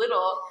was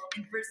little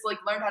and first like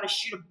learned how to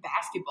shoot a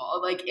basketball.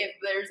 Like, if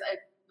there's a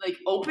like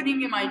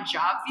opening in my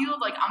job field,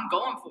 like I'm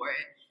going for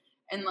it.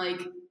 And like,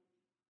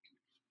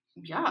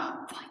 yeah,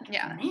 like,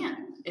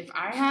 man, if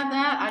I had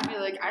that, I'd be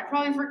like, I'd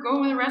probably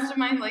forgo the rest of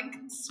my like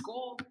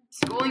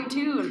schooling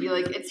too, and be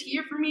like, it's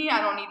here for me.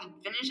 I don't need to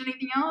finish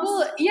anything else.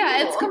 Well, yeah,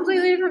 Cool. it's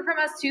completely different from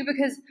us too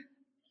because,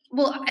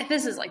 well,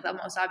 this is like the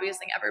most obvious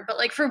thing ever, but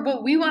like for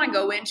what we want to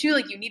go into,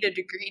 like you need a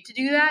degree to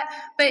do that.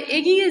 But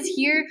Iggy is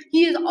here.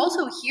 He is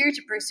also here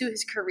to pursue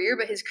his career,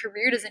 but his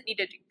career doesn't need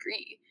a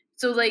degree.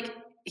 So like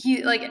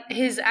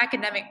his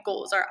academic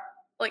goals are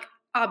like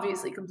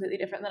obviously completely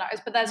different than ours.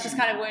 But that's just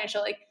kind of going to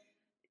show like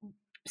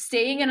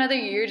staying another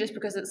year just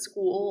because it's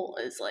school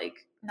is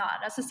like not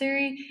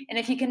necessary. And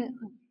if he can,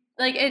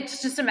 like,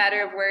 it's just a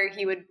matter of where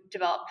he would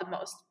develop the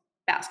most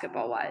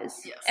basketball wise.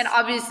 Yes. And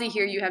obviously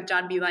here you have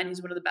John Beilein,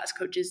 who's one of the best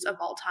coaches of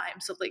all time.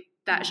 So like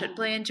that should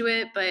play into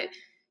it. But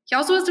he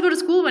also has to go to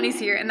school when he's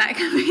here, and that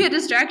can be a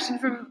distraction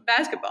from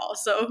basketball.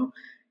 So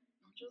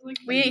Like,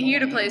 we ain't here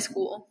to play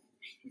school.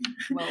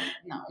 Well,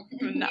 no.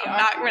 No,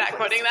 we're not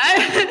quoting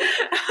that.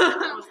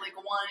 I was like,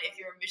 one, if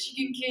you're a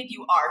Michigan kid,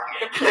 you are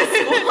here to play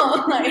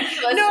school. Like,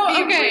 let's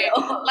be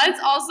real. Let's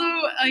also,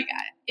 like,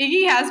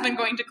 Iggy has been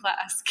going to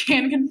class.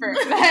 Can confirm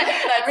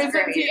that. That's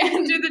Since he great.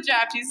 entered the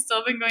draft, he's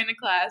still been going to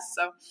class.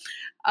 So,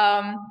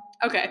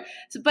 okay.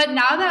 So, but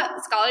now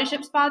that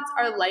scholarship spots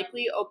are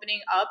likely opening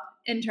up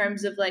in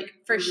terms of, like,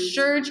 for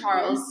sure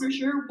Charles. For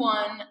sure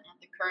one at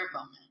the current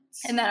moment.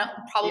 And then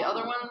probably the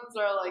other ones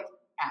are, like,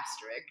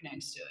 asterisk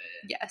next to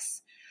it.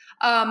 Yes.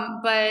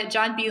 But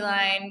John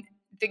Beilein,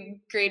 the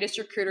greatest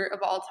recruiter of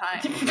all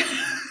time,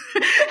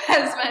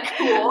 has been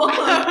Cool.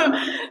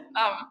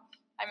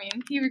 I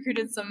mean, he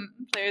recruited some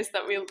players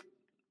that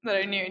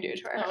are near and dear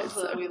to our hearts.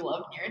 So we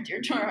love near and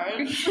dear to our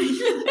hearts.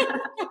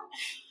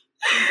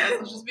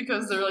 That's just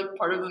because they're like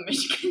part of the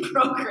Michigan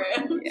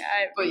program.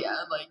 Yeah, but yeah,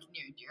 like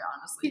near and dear,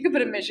 honestly. You could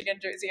put a Michigan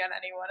jersey on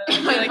anyone, and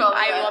I'd be like,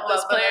 I love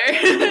this them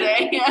player.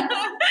 today.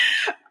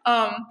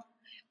 Yeah.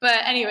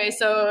 But anyway,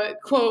 so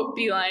quote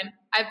Beilein,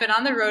 I've been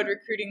on the road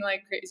recruiting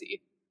like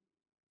crazy.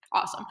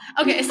 Awesome.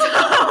 Okay, so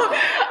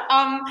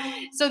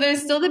so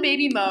there's still the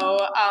Baby Mo,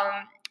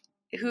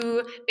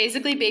 who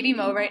basically Baby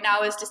Mo right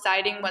now is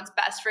deciding what's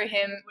best for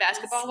him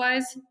basketball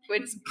wise.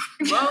 Which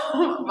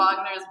Mo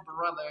Wagner's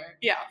brother.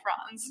 Yeah,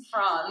 Franz.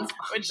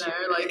 Which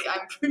they're like,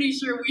 I'm pretty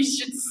sure we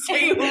should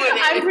say who it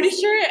is. I'm pretty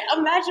sure.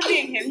 Imagine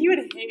being him. He would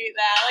hate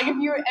that. Like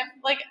if you were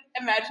like,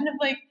 imagine if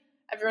like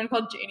everyone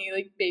called Janie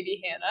like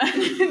Baby Hannah.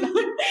 That'd be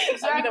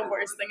the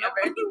worst thing ever.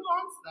 Nobody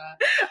wants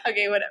that.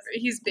 Okay, whatever.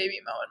 He's Baby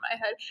Mo in my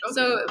head. Okay.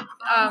 So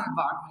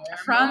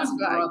Franz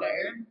Wagner,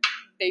 brother,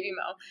 Baby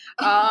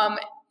Mo,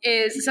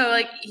 is so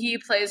like he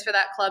plays for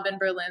that club in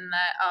Berlin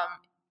that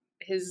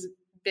his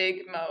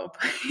Big Mo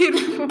played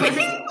for. Big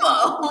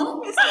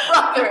Mo,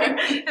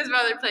 his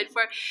brother played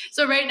for.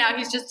 So right now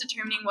he's just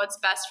determining what's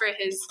best for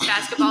his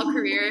basketball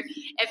career.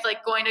 If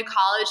like going to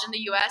college in the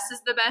U.S.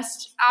 is the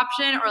best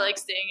option, or like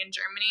staying in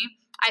Germany.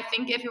 I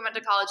think if he went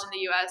to college in the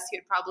U.S., he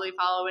would probably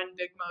follow in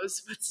Big Mo's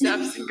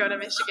footsteps and go to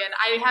Michigan.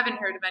 I haven't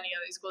heard of any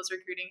other schools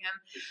recruiting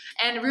him.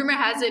 And rumor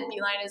has it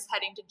Beilein is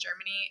heading to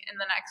Germany in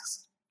the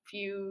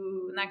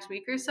next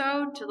week or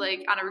so to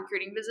like on a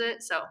recruiting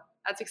visit. So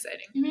that's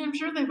exciting. I mean, I'm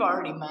sure they've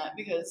already met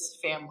because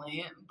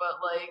family, but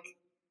like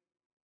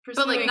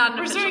not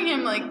pursuing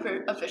him like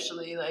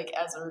officially like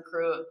as a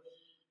recruit.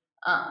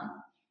 I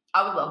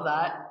would love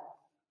that.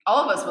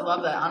 All of us would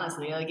love that,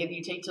 honestly. Like, if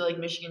you take to, like,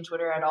 Michigan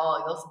Twitter at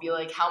all, you'll be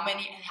like,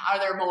 are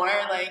there more?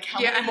 Like, how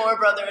many more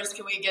brothers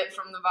can we get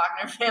from the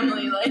Wagner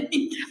family? Like,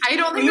 I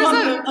don't think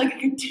there's like a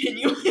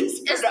continuous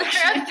production. Is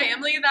there a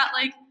family that,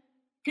 like...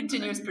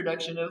 Continuous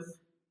production of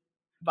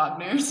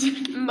Wagners.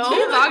 Mo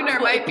Wagner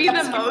might be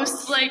the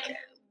most, like,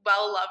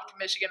 well-loved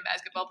Michigan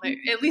basketball player,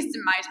 at least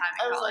in my time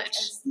in college.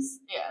 Like,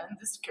 in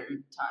this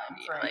current time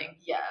frame,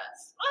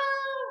 yes.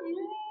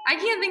 I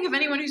can't think of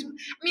anyone who's...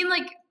 I mean,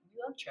 like...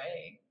 We love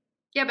Trey.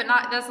 Yeah, but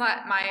that's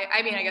not my.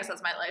 I mean, I guess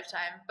that's my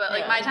lifetime. But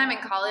like my time in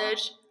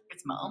college,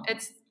 it's Mo.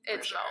 It's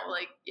sure. Mo.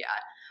 Like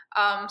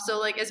so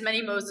like as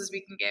many Mo's as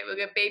we can get. We'll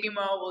get Baby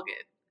Mo. We'll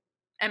get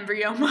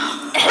Embryo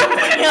Mo.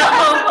 Embryo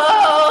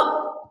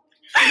Mo.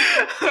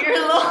 Dear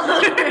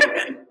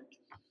Lord.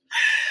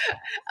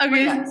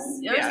 Okay. Yes.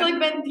 There's like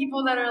been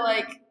people that are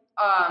like,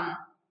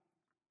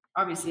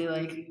 obviously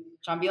like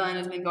John Beilein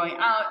has been going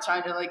out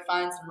trying to like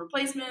find some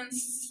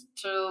replacements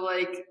to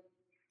like.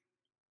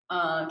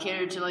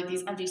 Cater to like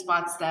these empty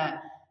spots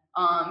that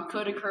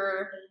could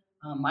occur,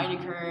 might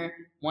occur,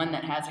 one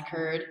that has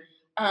occurred,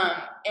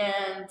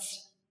 and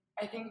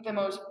I think the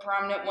most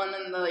prominent one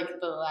in the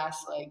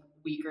last like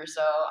week or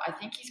so. I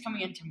think he's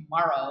coming in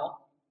tomorrow,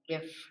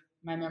 if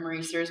my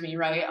memory serves me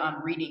right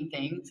on reading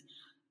things.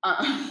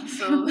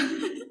 So who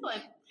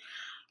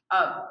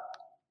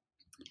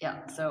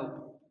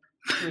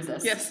is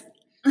this? Yes.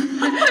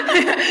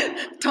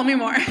 Tell me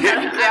more. He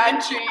got a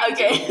grad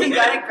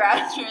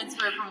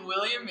transfer from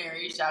William &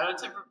 Mary. Shout out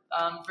to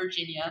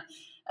Virginia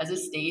as a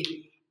state.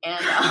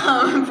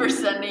 and for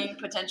sending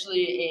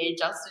potentially a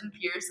Justin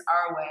Pierce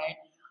our way.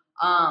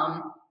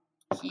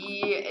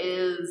 He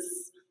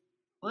is.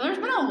 Well, there's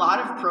been a lot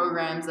of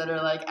programs that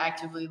are like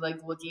actively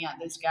like looking at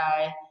this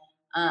guy.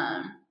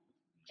 I'm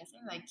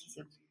guessing like he's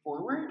a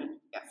forward,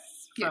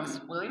 yes,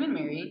 from William and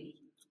Mary,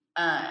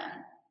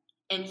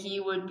 and he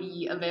would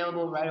be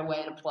available right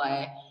away to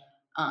play.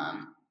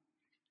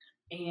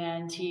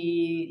 And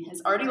he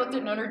has already looked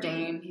at Notre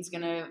Dame. He's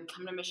gonna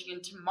come to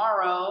Michigan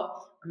tomorrow,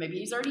 or maybe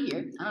he's already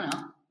here. I don't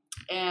know.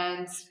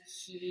 And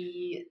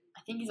I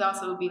think he's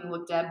also being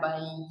looked at by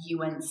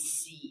UNC,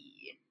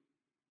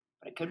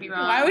 but I could be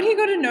wrong. Why would he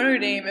go to Notre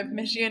Dame if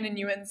Michigan and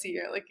UNC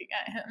are looking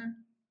at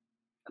him?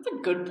 That's a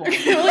good point.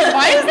 Like,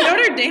 why is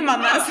Notre Dame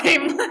on that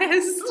same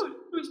list?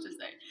 Who's to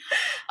say?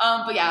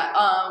 But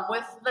yeah,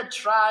 with the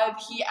Tribe,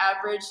 he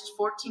averaged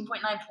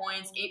 14.9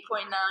 points,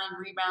 8.9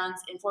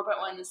 rebounds, and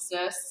 4.1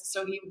 assists.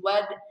 So he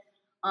led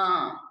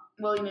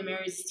William and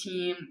Mary's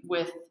team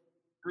with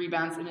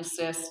rebounds and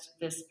assists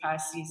this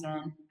past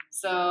season.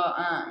 So,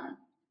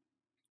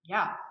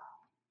 yeah.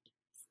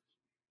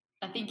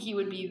 I think he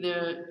would be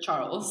the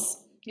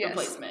Charles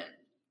replacement.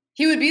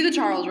 He would be the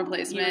Charles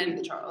replacement. He would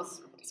be the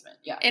Charles replacement,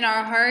 yeah. In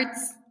our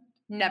hearts,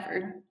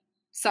 never.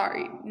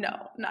 Sorry,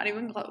 no, not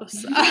even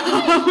close.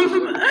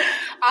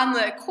 On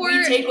the court,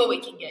 we take what we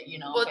can get,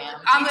 well,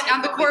 fam.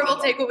 On the court, we'll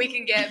take what we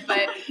can get,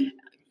 but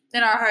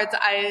in our hearts,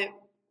 I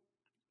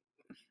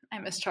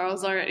miss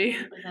Charles already.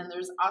 And then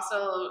there's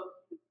also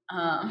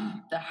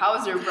the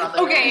Hauser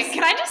brothers. Okay,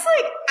 can I just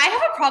I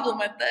have a problem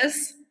with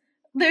this.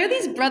 There are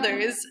these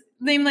brothers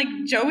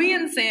named Joey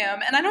and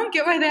Sam, and I don't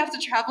get why they have to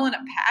travel in a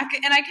pack.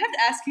 And I kept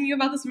asking you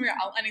about this when we were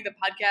outlining the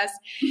podcast,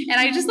 and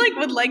I just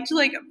would like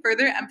to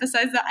further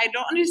emphasize that I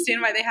don't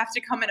understand why they have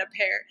to come in a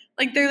pair.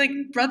 They're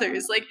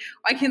brothers.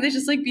 Why can't they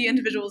just be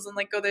individuals and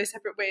go their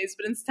separate ways?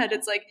 But instead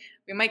it's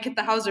we might get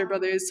the Hauser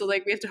brothers, so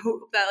we have to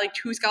hope that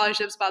 2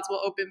 scholarship spots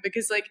will open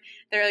because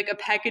they're a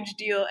package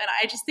deal, and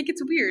I just think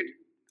it's weird.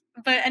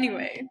 But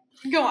anyway,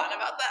 go on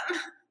about them.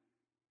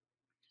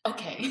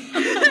 Okay.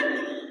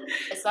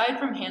 Aside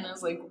from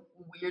Hannah's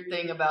weird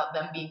thing about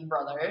them being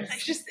brothers,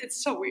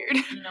 it's so weird.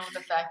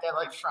 The fact that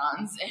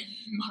Franz and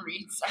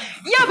Moritz are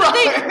yeah, but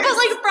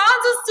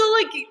Franz is still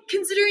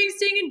considering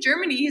staying in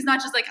Germany. He's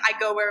not just I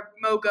go where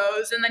Mo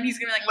goes, and then he's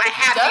gonna be I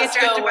have to get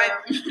drafted by.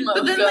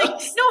 But then no,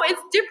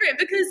 it's different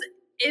because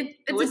it's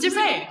a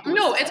different.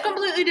 No, it's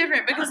completely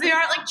different because they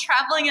aren't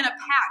traveling in a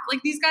pack.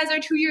 These guys are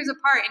 2 years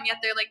apart, and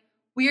yet they're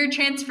we are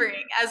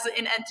transferring as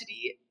an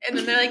entity, and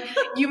then they're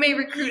you may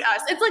recruit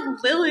us. It's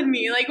Lil and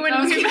me, when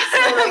I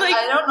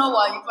don't know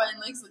why you find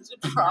such a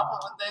problem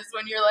with this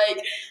when you're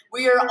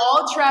we are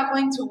all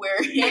traveling to where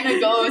Hannah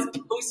goes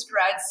post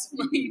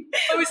graduating.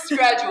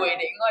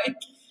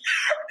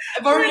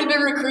 I've already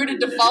been recruited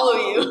to follow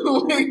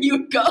you where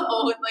you go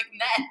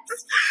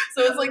next.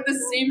 So it's the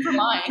same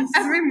premise.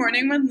 Every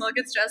morning when Lil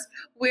gets dressed,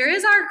 where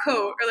is our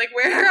coat or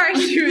where are our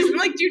shoes?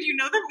 I'm dude, you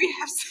know that we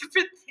have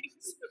separate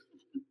things.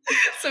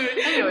 So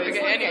anyway,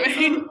 so,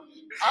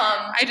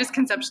 I just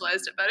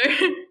conceptualized it better.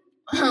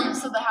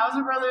 So the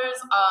Hauser brothers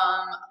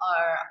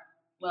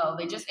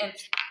they just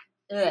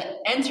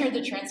entered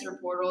the transfer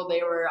portal.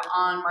 They were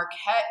on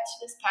Marquette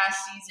this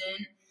past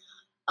season.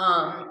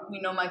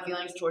 We know my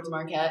feelings towards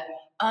Marquette.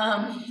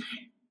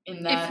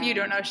 In that if you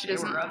don't know, she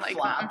doesn't like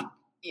them.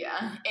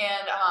 Yeah,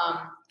 and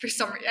for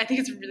some reason, I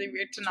think it's really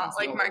weird to not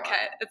like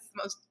Marquette. It's the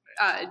most.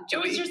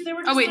 Joey. They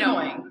were just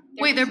annoying.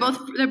 They're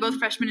both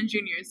freshmen and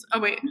juniors. Oh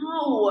wait,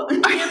 no,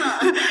 Hannah.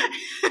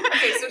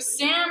 Okay, so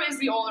Sam is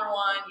the older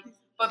one,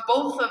 but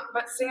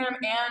Sam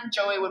and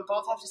Joey would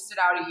both have to sit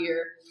out a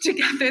year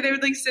together. They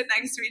would sit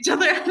next to each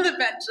other on the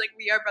bench,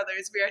 we are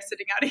brothers. We are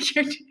sitting out a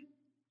year.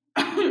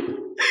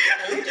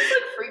 They're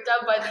just freaked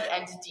out by the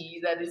entity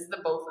that is the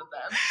both of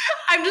them.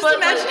 I'm just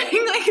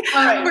imagining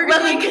all right, we're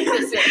let me get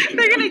this in.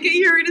 They're gonna get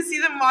here to see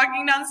them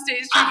walking down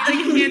stage,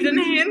 hand in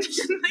hand,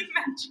 and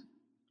match.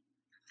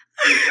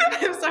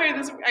 I'm sorry.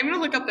 I'm gonna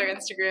look up their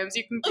Instagrams.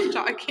 You can keep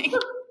talking.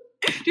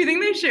 Do you think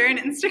they share an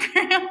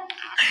Instagram?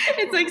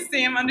 It's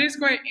Sam _and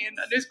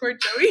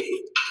 _Joey.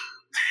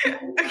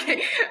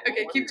 Okay.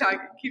 Keep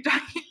talking.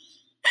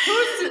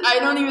 I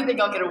don't even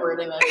think I'll get a word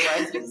in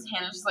edgewise because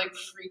Hannah's just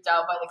freaked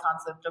out by the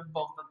concept of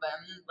both of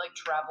them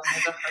traveling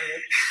as a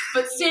herd.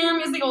 But Sam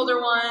is the older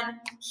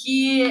one.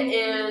 He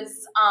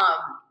is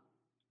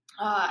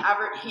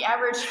he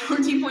averaged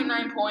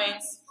 14.9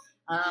 points.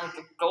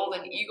 The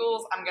Golden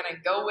Eagles, I'm going to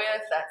go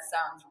with. That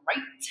sounds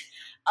right.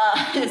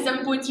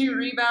 7.2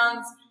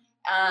 rebounds.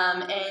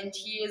 And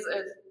he is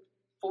a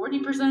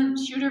 40%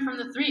 shooter from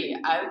the 3.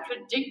 I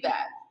could dig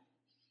that.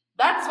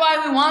 That's why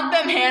we want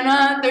them,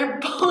 Hannah. They're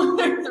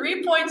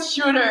 3-point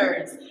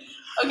shooters.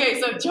 Okay,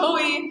 so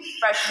Joey,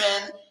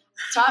 freshman,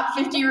 top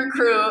 50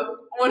 recruit.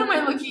 What am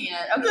I looking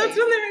at? Okay. That's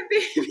when they were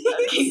babies.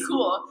 Okay,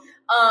 cool.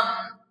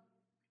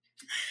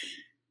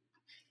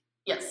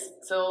 Yes,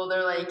 so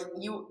they're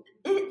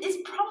it's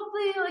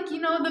probably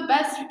the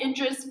best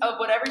interest of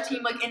whatever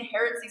team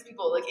inherits these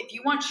people. If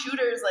you want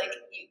shooters,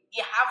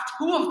 you have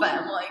 2 of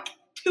them,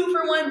 2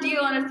 for 1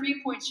 deal on a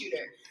 3-point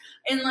shooter.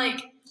 And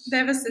They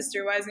have a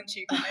sister. Why isn't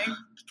she coming?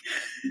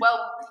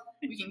 Well,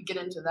 we can get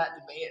into that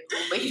debate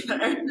later.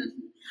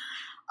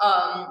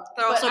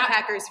 They're also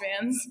Packers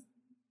fans.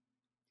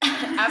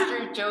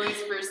 After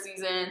Joey's first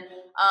season,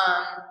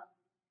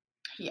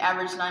 he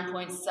averaged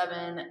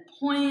 9.7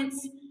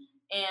 points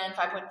and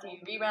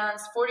 5.3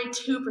 rebounds,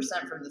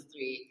 42% from the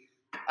three.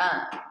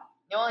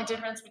 The only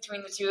difference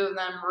between the two of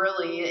them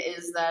really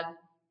is that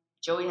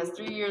Joey has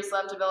 3 years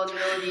left of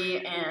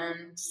eligibility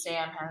and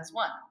Sam has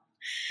 1.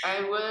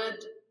 I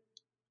would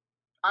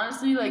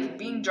honestly, like,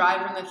 being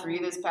dry from the three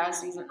this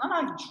past season,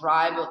 not like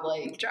dry, but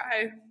like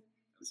dry.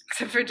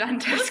 Except for Jon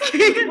Teske.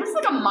 It's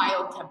like a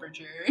mild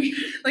temperature.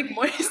 Like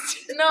moist?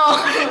 No.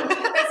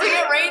 It's like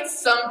it rains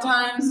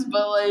sometimes,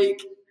 but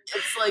like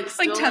it's like It's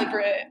still like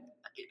temperate.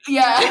 Like,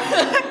 yeah.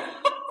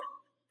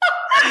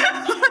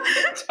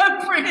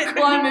 Temperate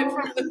climate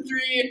from the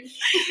three.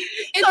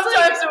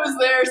 Sometimes it was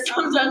there,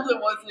 sometimes it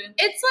wasn't.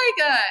 It's like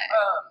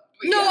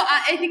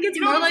I think it's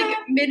more like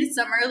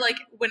midsummer, like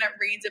when it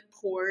rains, it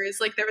pours.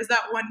 Like there was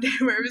that one day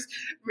where it was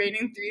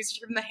raining threes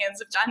from the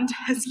hands of Jon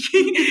Teske,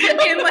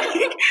 and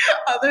like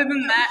other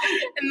than that,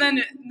 and then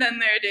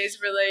there are days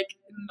where like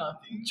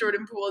nothing.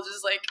 Jordan Poole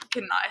just like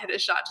cannot hit a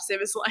shot to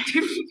save his life.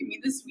 Give me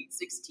the Sweet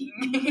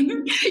 16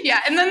 game. Yeah,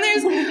 and then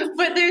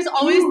there's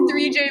always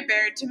 3J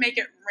Baird to make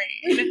it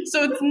rain,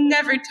 so it's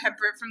never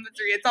temperate from the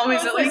three. It's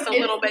always at least a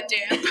little bit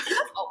damp.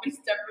 It's always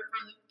temperate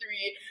from the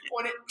three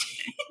when it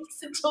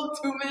takes until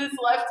 2 minutes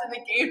left in the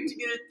game to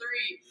get a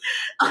three.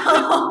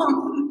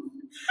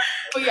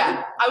 But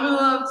yeah, I would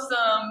love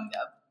some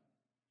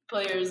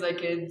players that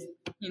could,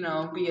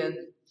 be a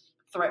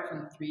threat from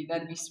the three.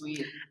 That'd be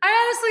sweet.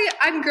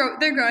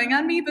 They're growing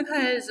on me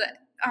because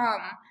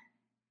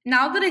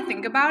now that I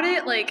think about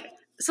it, like,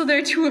 so there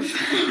are two of them.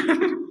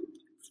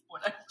 That's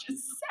what I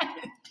just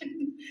said.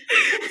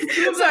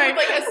 Sorry,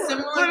 like a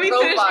similar let me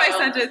profile. finish my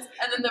sentence.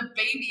 And then the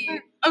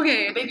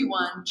baby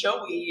one,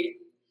 Joey,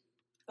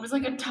 was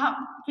like a top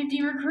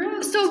 50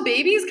 recruit. So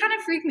babies kind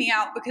of freak me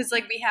out because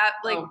like we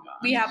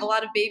have a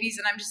lot of babies,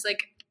 and I'm just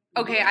like,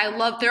 okay,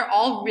 they're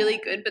all really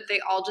good, but they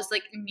all just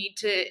like need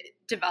to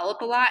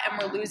develop a lot, and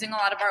we're losing a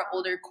lot of our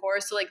older core,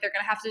 so like they're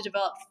gonna have to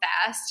develop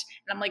fast,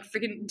 and I'm like,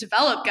 freaking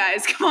develop,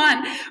 guys, come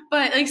on.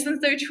 But like since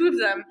there are two of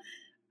them,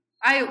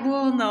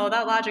 no,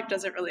 that logic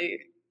doesn't really.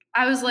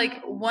 I was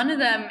like, one of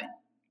them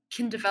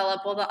can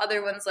develop while the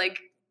other one's like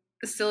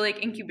still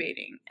like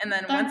incubating, and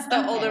then once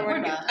the older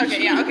one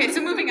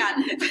so moving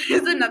on.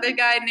 There's another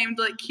guy named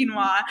like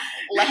Quinoa.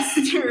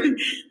 Lester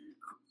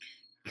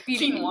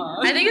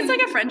Quinoa. I think it's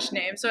like a French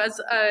name, so as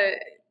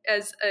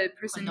a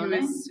person who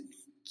is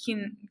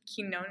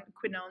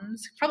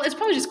quinones, it's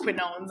probably just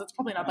quinones. It's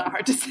probably not that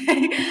hard to say.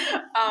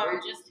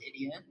 We're just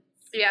idiots.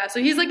 Yeah, so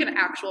he's like an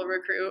actual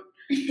recruit.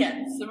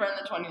 Yes, so we're in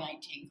the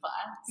 2019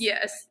 class.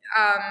 Yes.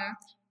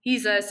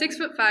 He's a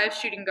 6'5"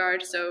 shooting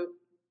guard, so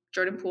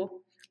Jordan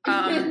Poole.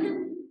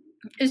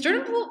 Is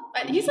Jordan Poole?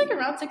 He's like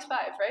around 6'5",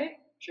 right?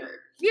 Sure.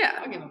 Yeah.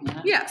 I'll give him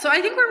that. Yeah. So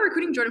I think we're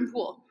recruiting Jordan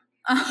Poole.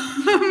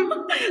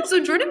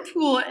 So Jordan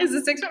Poole is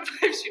a 6'5"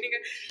 shooting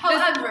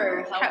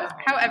guard.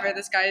 However,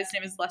 this guy's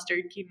name is Lester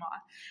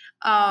Quinoa.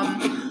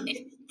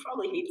 He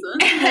probably hates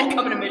us.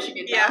 Coming to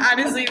Michigan. Yeah, now.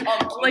 honestly,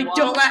 like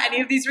don't let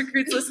any of these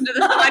recruits listen to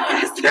this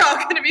podcast. They're all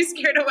going to be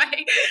scared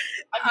away.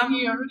 I mean,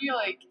 he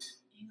already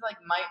he's like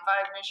might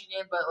vibe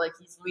Michigan, but like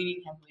he's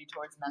leaning heavily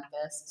towards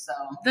Memphis. So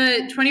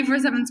the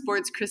 24/7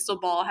 Sports crystal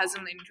ball has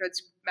him leaning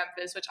towards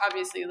Memphis, which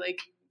obviously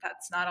like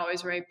that's not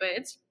always right, but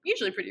it's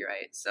usually pretty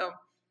right. So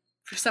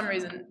for some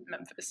reason,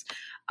 Memphis.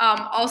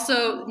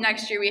 Also,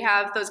 next year we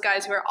have those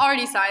guys who are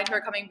already signed who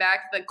are coming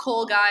back. The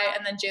Cole guy,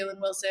 and then Jalen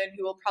Wilson,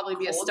 who will probably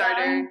be a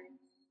starter.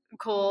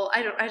 Cole,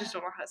 I just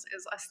don't know how to say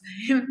his last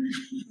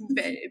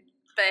name.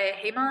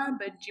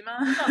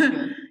 Bajima. Sounds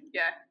good.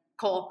 Yeah,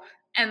 Cole.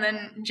 And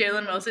then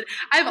Jalen Wilson.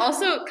 I've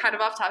also, kind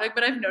of off topic,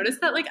 but I've noticed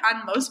that like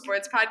on most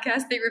sports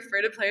podcasts, they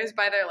refer to players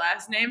by their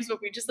last names, but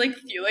we just like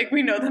feel like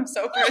we know them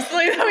so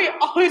personally that we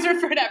always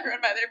refer to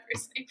everyone by their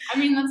first name. I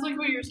mean, that's like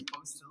what you're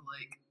supposed to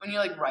like when you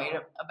like write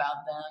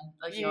about them.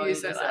 Like you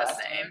use their last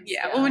name.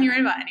 Yeah. Yeah. Well, when you write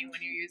about anyone,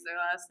 you use their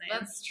last name.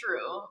 That's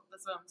true.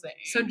 That's what I'm saying.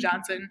 So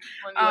Johnson.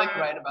 When you like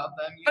write about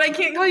them. But I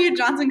can't call you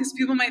Johnson because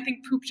people might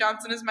think Poop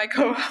Johnson is my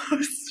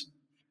co-host.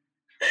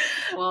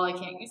 Well, I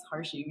can't use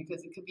Hershey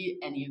because it could be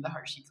any of the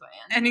Hershey clan.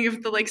 Any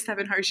of the like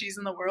 7 Hersheys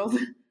in the world.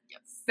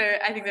 Yes.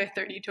 I think there are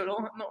 30 total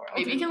in the world.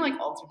 Maybe you can like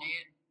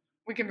alternate.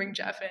 We can bring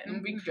Jeff in.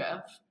 And bring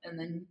Jeff, and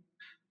then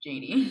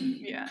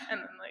Janie. Yeah, and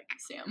then like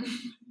Sam.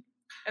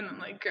 And then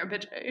like Grandpa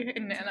Jay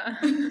and Nana.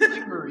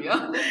 Like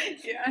Maria.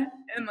 Yeah,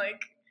 and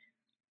like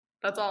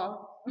that's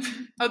all.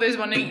 Oh, there's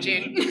one named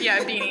Jane. Yeah,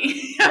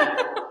 Beanie.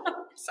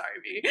 Sorry,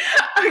 Beanie.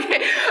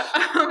 Okay.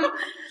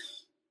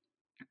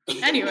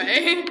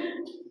 Anyway.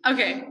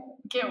 Okay.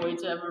 Can't wait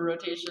to have a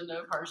rotation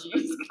of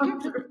Hershey's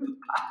come through.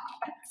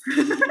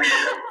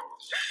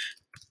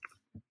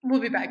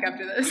 We'll be back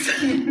after this.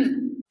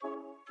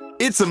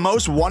 It's the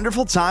most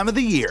wonderful time of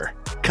the year.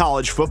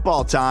 College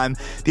football time.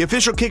 The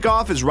official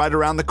kickoff is right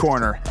around the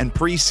corner, and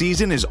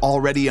preseason is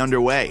already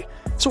underway.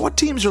 So what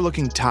teams are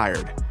looking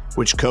tired?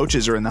 Which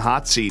coaches are in the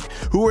hot seat?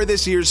 Who are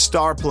this year's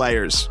star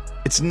players?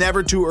 It's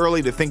never too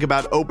early to think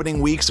about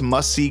opening week's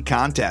must-see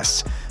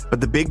contests.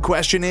 But the big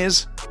question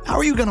is, how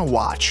are you going to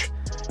watch?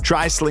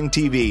 Try Sling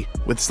TV.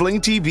 With Sling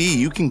TV,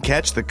 you can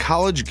catch the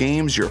college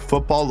games your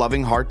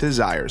football-loving heart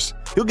desires.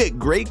 You'll get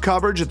great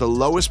coverage at the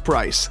lowest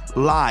price,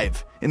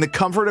 live, in the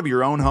comfort of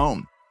your own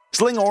home.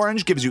 Sling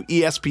Orange gives you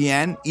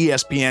ESPN,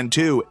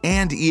 ESPN2,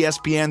 and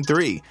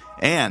ESPN3.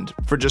 And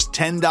for just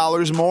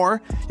 $10 more,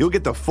 you'll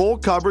get the full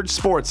coverage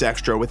Sports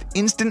Extra with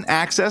instant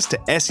access to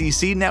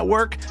SEC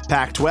Network,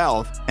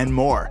 Pac-12, and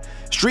more.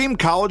 Stream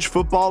college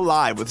football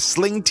live with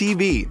Sling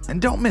TV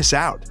and don't miss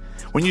out.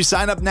 When you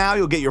sign up now,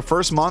 you'll get your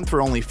first month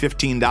for only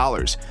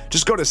 $15.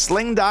 Just go to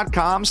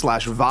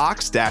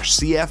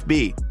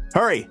sling.com/vox-CFB.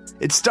 Hurry,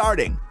 it's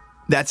starting.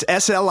 That's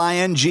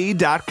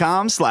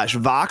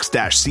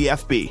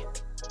sling.com/vox-CFB.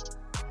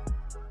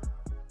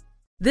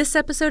 This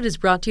episode is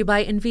brought to you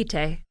by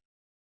Invitae.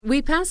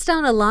 We pass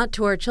down a lot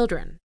to our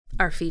children,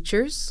 our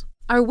features,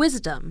 our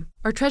wisdom,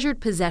 our treasured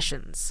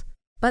possessions.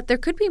 But there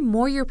could be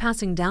more you're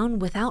passing down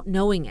without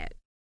knowing it.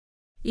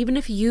 Even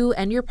if you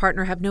and your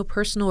partner have no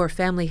personal or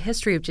family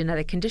history of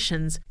genetic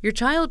conditions, your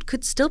child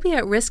could still be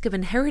at risk of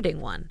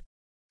inheriting one.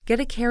 Get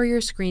a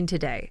carrier screen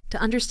today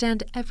to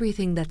understand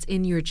everything that's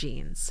in your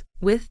genes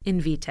with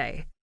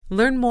Invitae.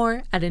 Learn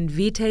more at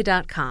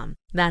Invitae.com.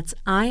 That's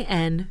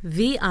INVITAE.com.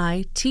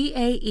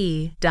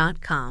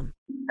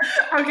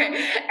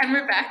 Okay, and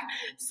we're back.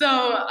 So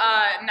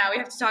now we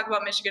have to talk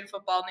about Michigan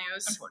football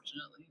news.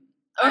 Unfortunately.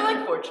 Or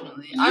like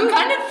fortunately. I'm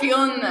kind of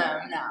feeling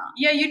them now.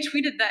 Yeah, you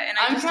tweeted that and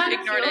I just ignored it.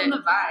 I'm kind of feeling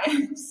the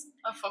vibes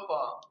of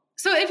football.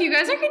 So if you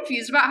guys are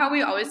confused about how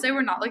we always say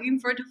we're not looking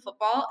forward to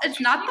football, it's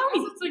not that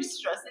we... It's like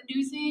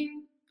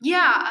stress-inducing.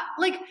 Yeah,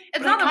 like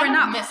it's not that we're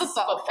not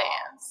football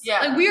fans. Yeah.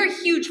 Like we are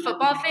huge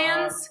football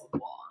fans.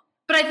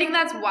 But I think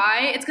that's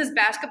why. It's because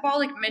basketball,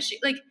 like Michigan,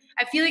 like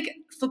I feel like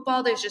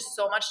football, there's just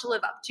so much to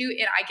live up to,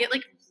 and I get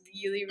like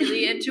really,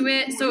 really into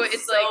it. So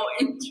it's so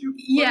like,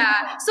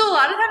 yeah. So a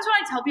lot of times when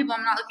I tell people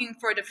I'm not looking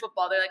forward to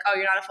football, they're like, "Oh,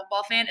 you're not a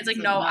football fan." It's like,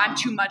 no, I'm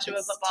too much of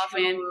a football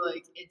fan.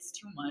 Like it's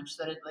too much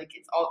that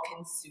it's all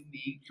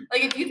consuming.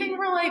 Like if you think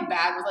we're like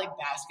bad with like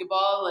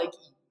basketball, like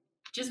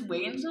just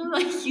wait until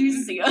like you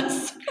see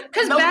us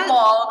because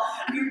ball,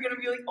 you're gonna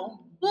be like, oh.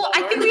 Well,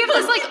 I think we have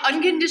this like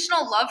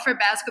unconditional love for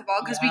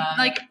basketball because we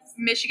like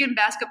Michigan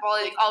basketball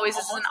like always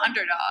is an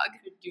underdog.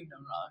 Could do no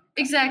wrong.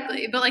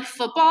 Exactly, but like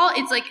football,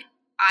 it's like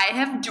I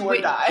have do or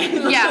die.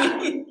 Yeah,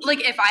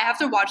 like if I have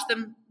to watch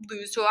them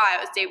lose to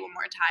Ohio State one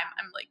more time,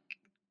 I'm like,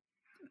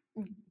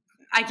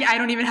 I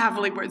don't even have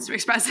like words to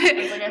express it.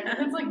 It's like I think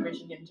it's like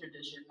Michigan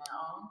tradition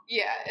now.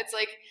 Yeah, it's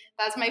like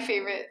that's my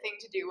favorite thing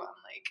to do on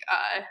like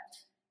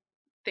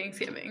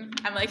Thanksgiving.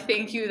 I'm like,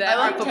 thank you that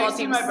our football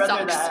team my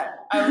brother sucks.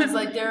 That. I was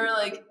like, there are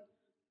like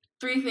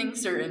 3 things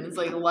certain. It's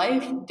like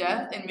life,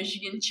 death, and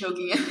Michigan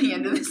choking at the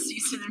end of the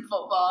season in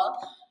football.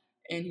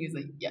 And he was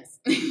like, yes.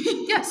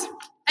 Yes.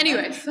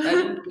 Anyways.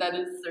 that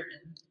is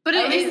certain. But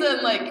at least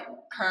in like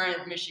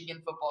current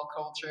Michigan football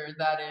culture,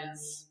 that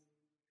is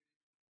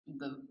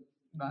the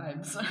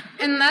vibes.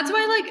 And that's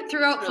why like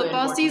throughout really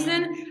football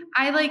season,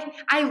 I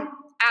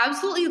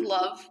absolutely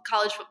love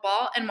college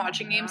football and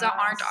watching games that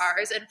aren't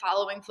ours and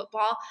following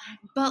football.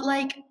 But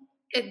like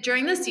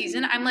during the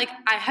season, I'm like,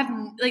 I have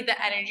like the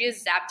energy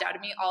is zapped out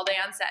of me all day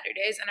on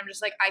Saturdays. And I'm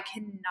just like, I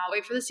cannot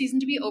wait for the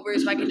season to be over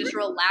so I can just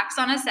relax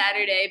on a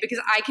Saturday because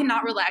I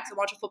cannot relax and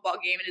watch a football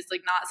game. It is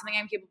like not something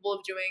I'm capable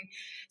of doing.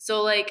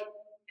 So like,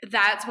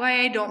 that's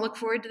why I don't look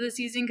forward to the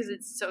season because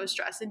it's so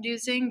stress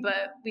inducing,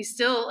 but we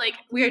still like,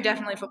 we are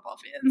definitely football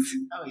fans.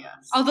 Oh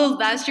yes. Although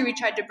last year we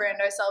tried to brand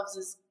ourselves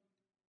as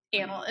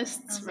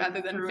analysts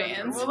rather than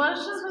fans. Well, that's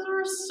just because we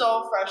were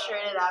so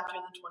frustrated after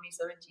the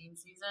 2017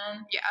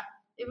 season. Yeah.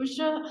 It was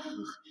just,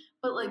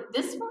 but like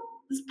this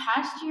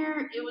past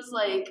year, it was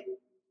like,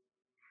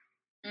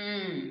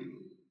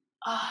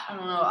 I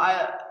don't know.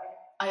 I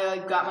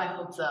like got my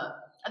hopes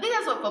up. I think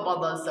that's what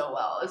football does so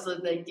well. Is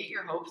like they get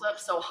your hopes up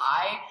so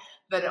high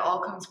that it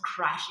all comes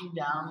crashing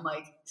down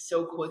like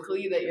so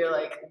quickly that you're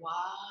like,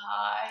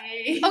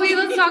 why? Okay,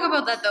 let's talk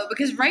about that though,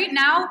 because right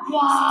now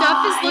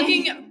stuff is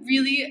looking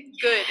really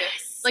good,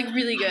 like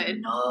really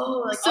good.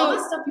 No, like so, all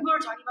the stuff people are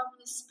talking about for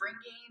the spring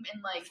game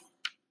and like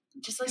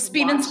just like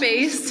Speed and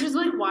Space. Just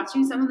like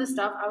watching some of the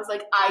stuff, I was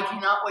like, I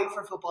cannot wait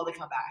for football to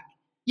come back.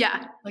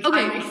 Yeah. Like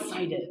I'm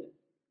excited.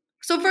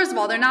 So first of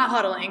all, they're not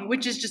huddling,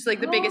 which is just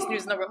like the biggest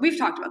news in the world. We've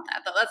talked about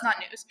that though. That's not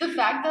news. The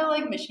fact that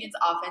like Michigan's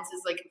offense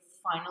is like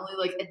finally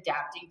like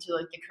adapting to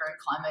like the current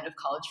climate of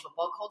college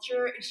football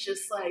culture is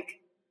just like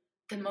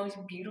the most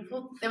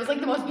beautiful. It was like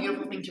the most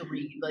beautiful thing to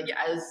read. Like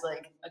as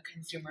like a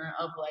consumer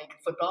of like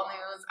football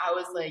news, I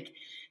was like,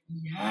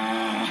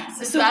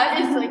 yes. So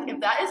that is like if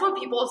that is what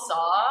people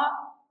saw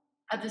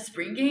at the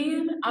spring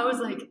game, I was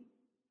like,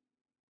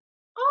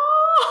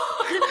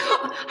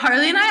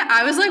 Harley and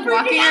I was like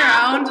walking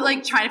around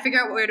like trying to figure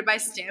out where to buy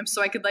stamps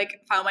so I could like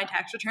file my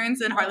tax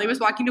returns, and Harley was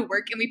walking to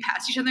work and we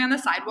passed each other on the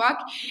sidewalk,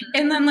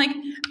 and then like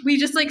we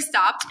just like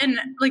stopped and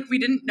like we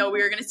didn't know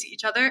we were gonna see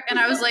each other, and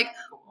I was like,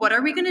 what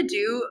are we gonna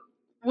do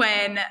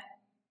when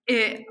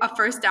a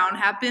first down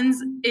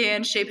happens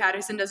and Shea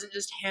Patterson doesn't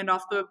just hand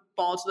off the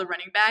ball to the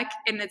running back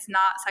and it's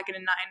not 2nd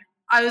and 9.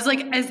 I was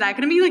like, is that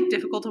going to be like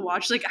difficult to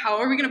watch? Like, how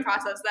are we going to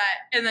process that?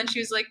 And then she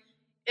was like,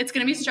 it's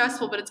going to be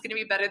stressful, but it's going to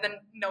be better than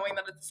knowing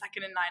that it's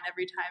 2nd and 9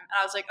 every time. And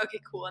I was like, okay,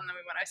 cool. And then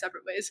we went our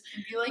separate ways.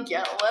 And be like,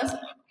 yeah,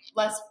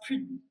 less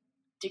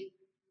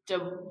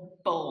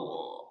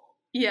predictable.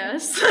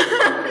 Yes.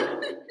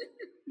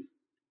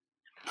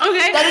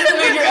 Okay. That is a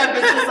major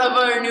emphasis of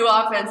our new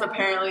offense,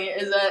 apparently,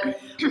 is that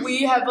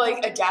we have,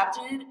 like,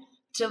 adapted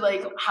to,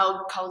 like,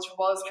 how college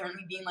football is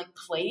currently being, like,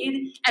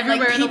 played.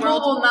 Everywhere and, like, in the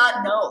world. people will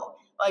not know,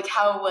 like,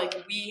 how,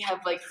 like, we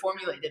have, like,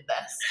 formulated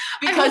this.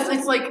 Because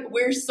it's, like,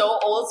 we're so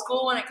old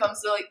school when it comes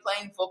to, like,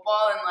 playing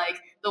football and, like,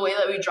 the way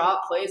that we draw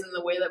up plays and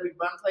the way that we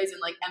run plays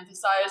and, like,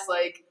 emphasize,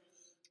 like,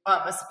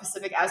 a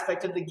specific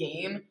aspect of the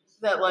game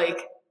that,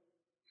 like,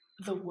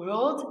 the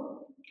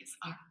world is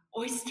our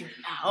oyster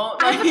now.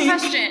 I have a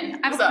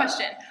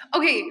question.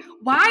 Okay,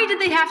 why did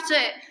they have to?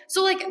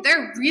 So like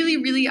they're really,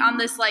 really on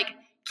this like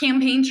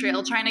campaign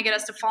trail trying to get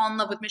us to fall in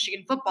love with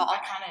Michigan football. I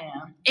kind of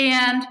am.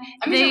 And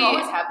I mean, they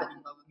always have been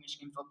in love with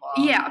Michigan football.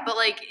 Yeah, but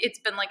like it's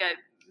been like a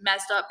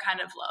messed up kind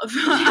of love.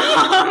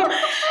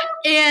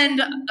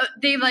 And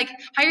they've like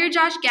hired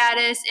Josh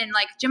Gaddis and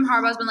like Jim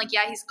Harbaugh's been like,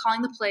 yeah, he's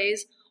calling the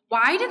plays.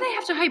 Why did they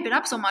have to hype it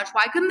up so much?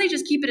 Why couldn't they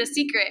just keep it a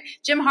secret?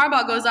 Jim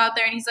Harbaugh goes out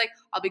there and he's like,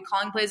 I'll be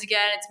calling plays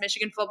again. It's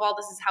Michigan football.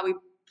 This is how we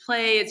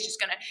play. It's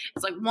just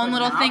it's like one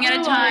little thing at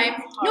a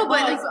time. No,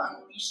 but like,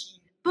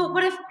 but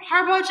what if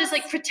Harbaugh just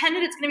like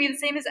pretended it's going to be the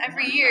same as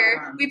every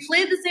year? We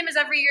played the same as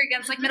every year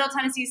against like Middle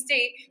Tennessee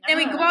State. Then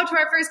we go out to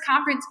our first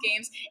conference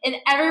games and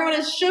everyone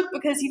is shook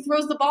because he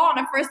throws the ball on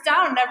a first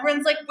down and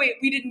everyone's like, wait,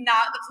 we did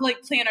not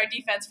like plan our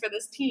defense for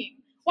this team.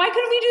 Why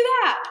couldn't we do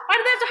that? Why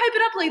did they have to hype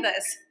it up like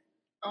this?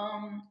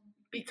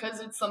 Because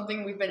it's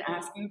something we've been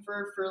asking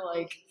for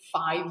like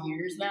 5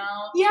 years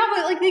now. Yeah,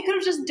 but like they could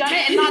have just done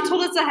it and not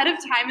told us ahead of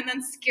time and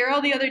then scare all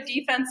the other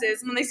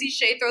defenses. And when they see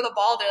Shea throw the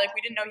ball, they're like,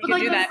 we didn't know he could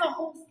do that. But that's the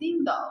whole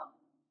thing, though.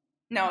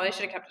 No, they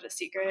should have kept it a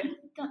secret.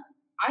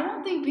 I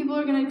don't think people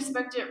are going to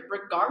expect it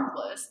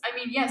regardless. I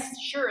mean, yes,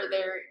 sure,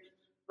 they're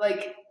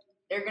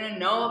going to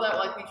know that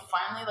like we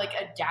finally like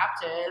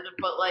adapted,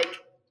 but like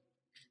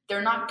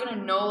they're not going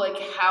to know like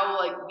how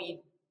like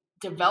we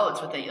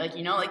developed with it, like,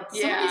 you know, like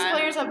some of these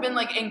players have been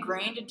like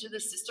ingrained into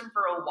the system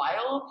for a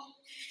while,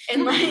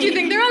 and like, do you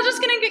think they're all just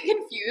gonna get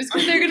confused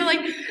because they're gonna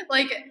like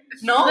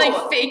no,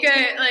 like fake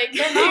it, like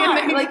they're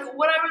not. Like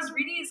what I was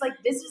reading is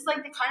like this is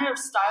like the kind of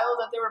style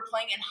that they were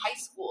playing in high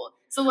school,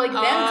 so like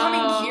them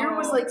coming here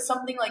was like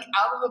something like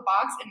out of the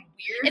box and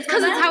weird. It's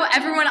because it's how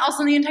everyone else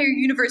in the entire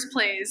universe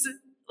plays,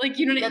 like,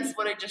 you know what I mean? That's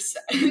what I just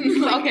said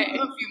like, okay,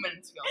 a few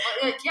minutes ago,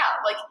 but like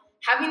like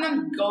having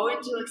them go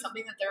into like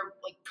something that they're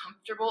like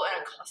comfortable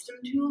and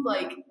accustomed to,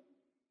 like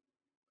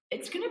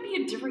it's gonna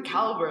be a different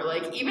caliber.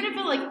 Like even if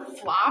it like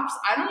flops,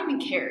 I don't even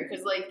care,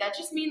 because like that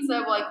just means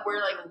that like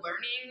we're like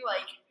learning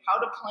like how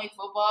to play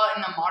football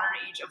in the modern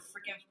age of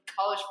freaking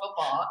college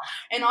football.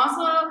 And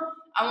also,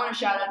 I want to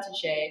shout out to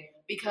Shea,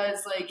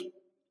 because like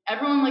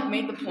everyone like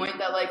made the point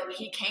that like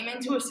he came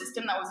into a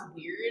system that was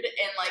weird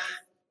and like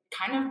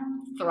kind of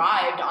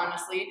thrived,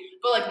 honestly,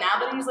 but like now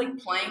that he's like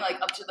playing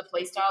like up to the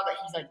play style that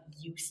he's like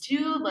used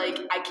to, like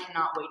I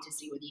cannot wait to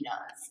see what he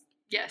does.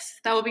 Yes,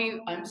 that will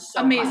be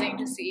so amazing hyped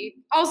to see.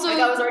 Also, like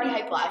I was already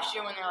hyped last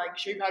year when they're like,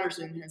 Shea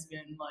Patterson has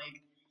been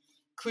like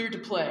cleared to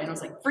play, and I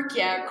was like, frick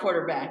yeah,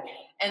 quarterback.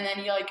 And then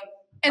he like,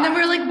 and then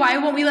we're like, why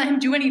won't we let him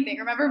do anything?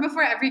 Remember,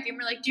 before every game,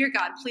 we're like, dear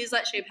God, please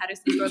let Shea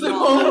Patterson throw the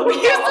ball. We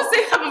used to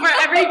say that before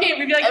every game.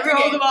 We'd be like,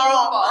 throw the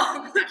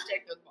ball.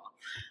 Hashtag throw the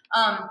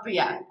ball. But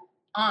yeah,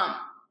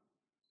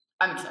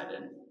 I'm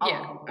excited.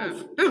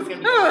 It's gonna be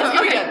good.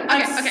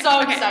 I'm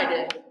so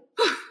excited.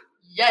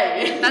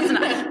 Yay.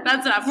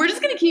 That's enough. We're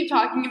just gonna keep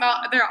talking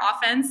about their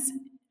offense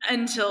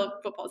until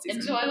football season.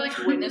 Until I like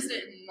witness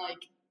it in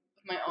like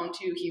my own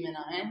two human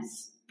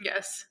eyes.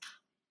 Yes.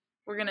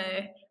 We're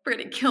gonna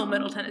kill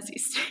Middle Tennessee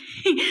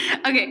State.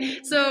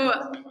 Okay,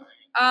 so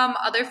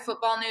other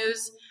football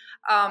news.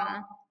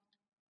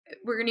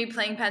 We're gonna be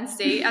playing Penn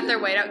State at their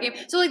whiteout game.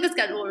 So like the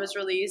schedule was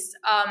released.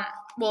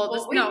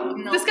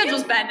 The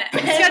schedule's been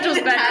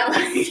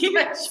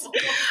released.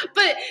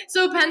 But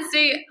so Penn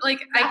State, like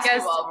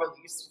basketball I guess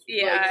released,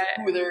 yeah,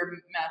 like, who their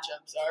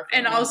matchups are,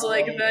 and also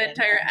like the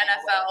entire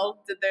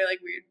NFL did their like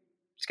weird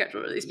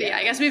schedule release. But yeah,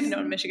 I guess we've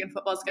known Michigan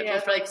football schedule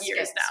for like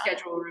years now.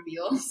 Schedule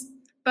reveals.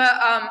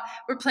 But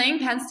we're playing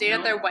Penn State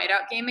at their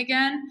whiteout game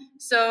again.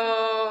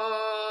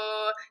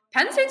 So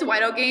Penn State's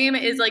whiteout game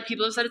is like,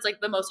 people have said it's like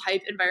the most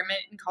hyped environment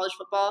in college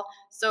football.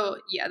 So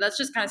yeah, that's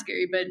just kind of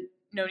scary, but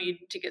no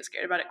need to get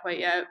scared about it quite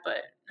yet. But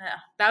yeah,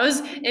 that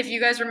was, if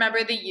you guys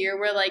remember the year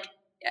where like,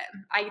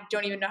 I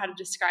don't even know how to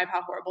describe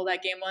how horrible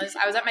that game was.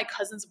 I was at my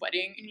cousin's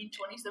wedding. You mean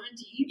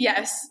 2017?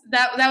 Yes,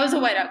 that was a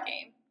whiteout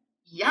game.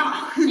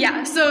 Yeah.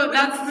 Yeah, so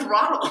that's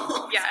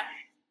throttle. Yeah.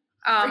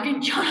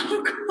 Freaking John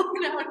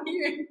O'Connor out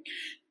here.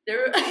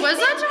 Was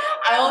that John?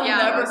 I'll Yeah,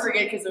 never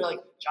forget because they're like,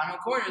 John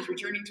O'Corn is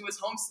returning to his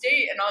home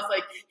state. And I was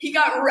like, he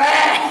got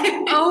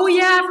wrecked. Oh,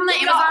 yeah, from the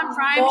He Amazon got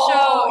Prime mauled.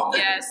 show.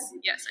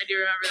 Yes, I do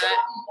remember He that.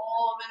 got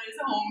mauled in his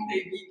home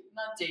debut.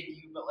 Not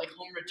debut, but like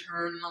home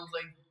return. And I was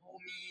like,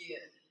 homie,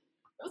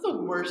 that was the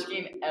worst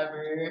game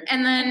ever.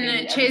 And then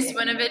Okay, Chase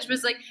everything. Winovich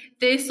was like,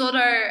 they stole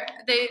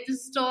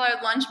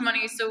our lunch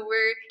money, so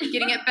we're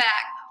getting it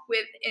back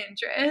with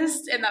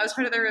interest. And that was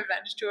part of their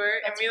revenge tour.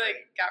 And That's we great.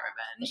 got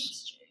revenge.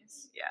 Thanks, Chase.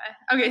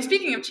 Yeah. Okay,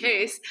 speaking of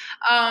Chase,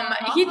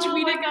 He he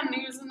tweeted got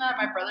news in that.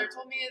 My brother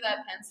told me that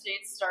Penn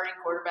State's starting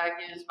quarterback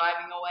is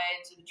vibing away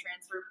to the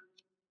transfer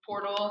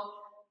portal.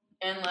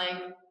 And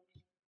like,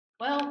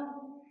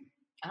 well,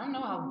 I don't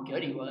know how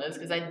good he was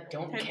because I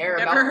don't I've care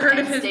never about heard Penn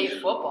of his- State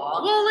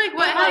football. well, like,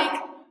 what,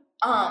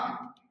 But, like,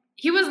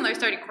 he wasn't their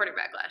starting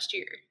quarterback last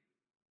year.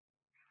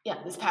 yeah,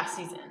 this past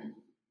season,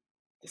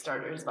 the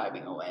starter is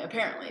vibing away.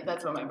 Apparently,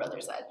 that's what my brother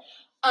said.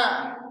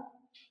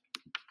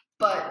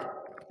 But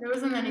there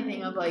wasn't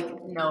anything of like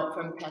note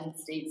from Penn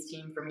State's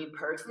team for me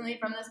personally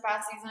from this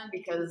past season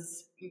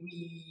because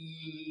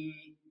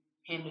we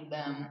handed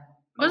them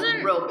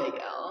Wasn't- a real big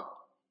L.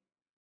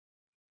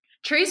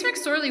 Trace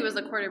McSorley was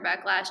the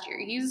quarterback last year.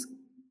 He's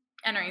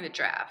entering the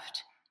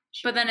draft.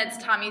 But then it's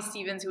Tommy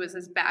Stevens, who was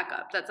his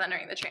backup, that's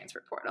entering the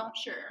transfer portal.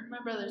 Sure, my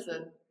brother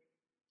said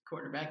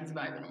quarterback is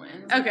vibing away.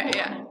 And I was Okay, like,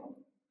 yeah. cool.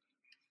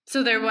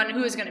 So they're one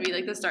who is going to be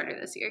like the starter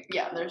this year.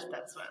 Yeah, that's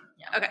one.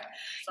 Yeah. Okay,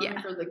 Sorry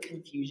yeah. for the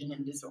confusion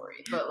and disorder,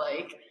 but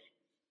like,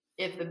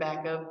 if the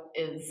backup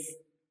is,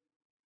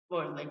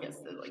 well, I guess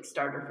the like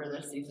starter for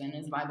this season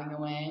is vibing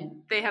away.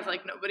 They have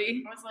like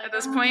nobody I was like, at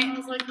this I point.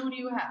 was like, who do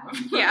you have?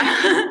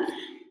 Yeah.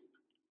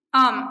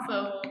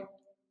 So,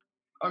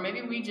 or maybe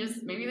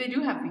they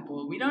do have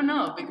people. We don't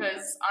know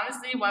because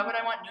honestly, why would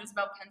I want news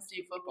about Penn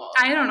State football?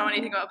 I don't know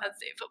anything about Penn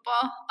State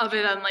football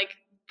other than like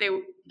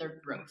They're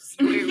gross.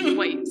 they're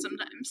white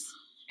sometimes.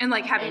 And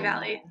like Happy And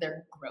Valley.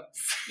 They're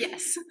gross.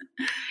 Yes.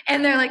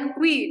 And they're like,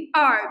 we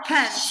are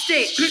Penn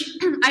State.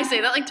 I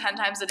say that like 10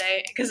 times a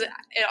day because it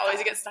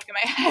always gets stuck in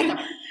my head.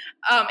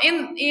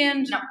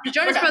 And No, the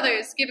Jonas we're done.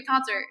 Brothers gave a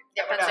concert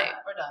Yeah, at we're Penn done. State.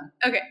 We're done.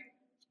 Okay.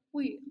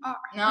 We are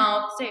No.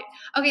 Penn State.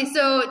 Okay,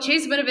 so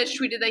Chase Winovich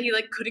tweeted that he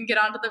like couldn't get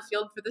onto the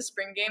field for the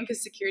spring game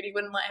because security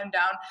wouldn't let him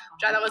down,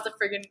 which I thought was the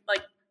friggin'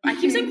 like I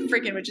keep saying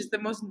friggin', which is the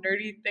most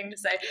nerdy thing to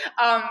say.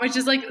 Which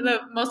is like the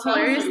most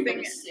hilarious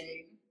thing.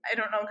 I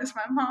don't know because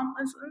my mom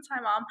listens. Hi,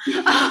 mom.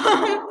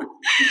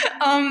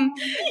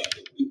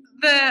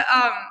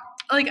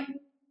 Like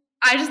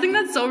I just think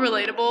that's so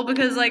relatable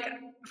because like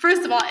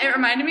first of all, it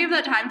reminded me of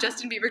that time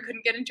Justin Bieber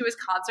couldn't get into his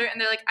concert and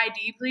they're like,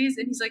 ID please,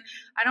 and he's like,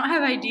 I don't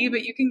have ID,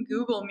 but you can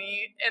Google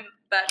me, and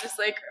that just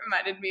like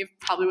reminded me of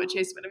probably what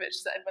Chase Winovich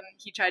said when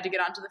he tried to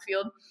get onto the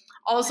field.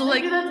 Also,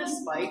 like do that to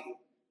Spike.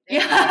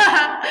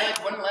 yeah. They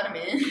like wouldn't let him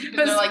in.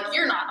 But- They're like,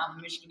 you're not on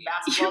the Michigan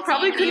basketball You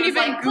probably team. And he couldn't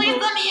was even like, please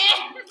Google- let me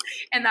in.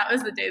 And that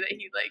was the day that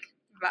he like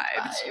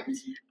vibed.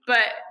 But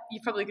you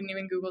probably couldn't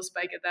even Google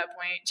Spike at that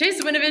point.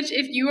 Chase Winovich,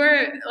 if you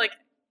are like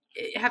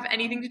have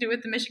anything to do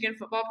with the Michigan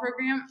football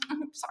program,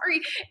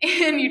 sorry,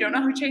 and you don't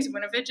know who Chase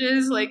Winovich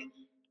is, like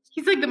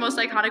he's like the most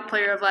iconic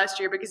player of last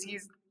year because he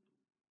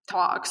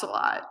talks a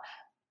lot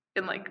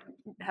and like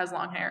has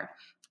long hair.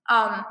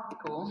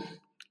 Cool.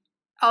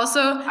 Also,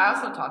 I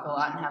also talk a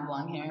lot and have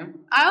long hair.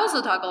 I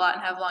also talk a lot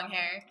and have long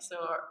hair. So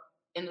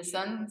in a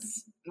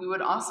sense, we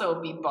would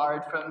also be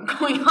barred from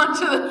going on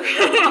to the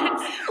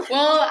field.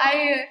 Well,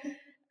 I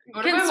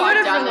What can if I sort walked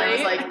of down there and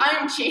was relate. like,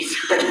 I'm Chase.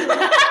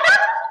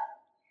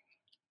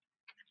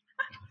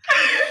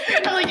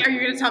 like, are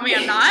you gonna tell me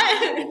I'm not?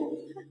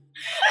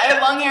 I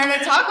have long hair and I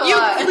talk a You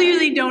lot.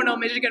 clearly don't know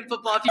Michigan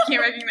football if you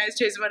can't recognize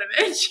Chase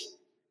Winovich.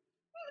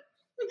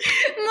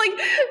 And,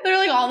 like, they're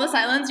like all in the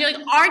silence. You're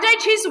like, aren't I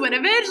Chase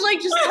Winovich? Like,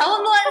 just tell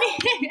him to let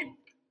me in.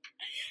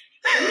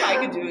 I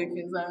could do it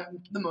because I'm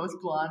the most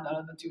blonde out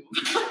of the two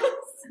of us.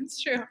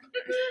 It's true.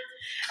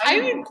 I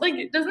mean,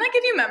 like, doesn't that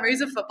give you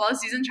memories of football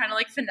season trying to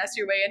like finesse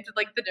your way into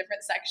like the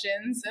different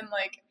sections and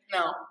like?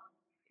 No.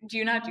 Do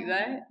you not do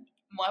that?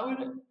 Why would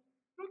I'm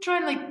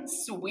trying to like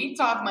sweet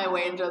talk my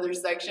way into other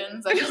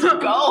sections? I just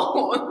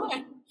go.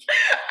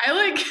 I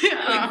like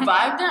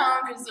Vibe down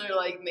because they're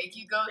like make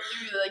you go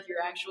through like your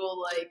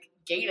actual like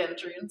gate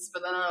entrance,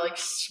 but then I like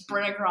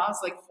sprint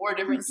across like 4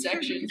 different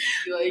sections.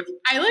 Be like,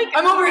 I like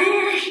I'm over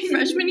here.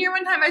 freshman year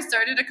one time I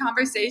started a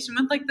conversation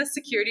with like the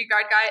security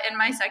guard guy in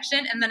my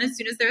section, and then as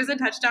soon as there was a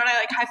touchdown I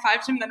like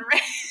high-fived him, then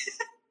ran.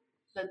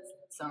 That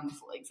sounds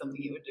like something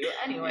you would do.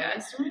 Anyway, Yeah. I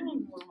still want to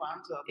move on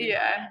to other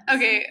Yeah. topics.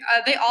 Okay.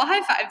 They all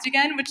high-fived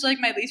again, which like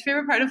my least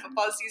favorite part of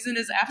football season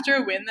is after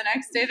a win the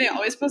next day they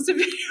always post a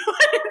video on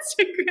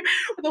Instagram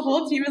where the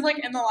whole team is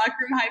like in the locker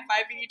room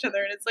high-fiving each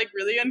other, and it's like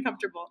really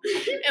uncomfortable.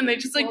 And they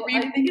just like Well,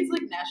 I think it's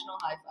like National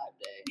High Five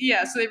Day.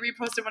 yeah, so they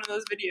reposted one of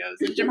those videos,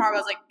 and Jim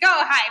Harbaugh's like, "Go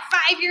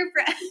high-five your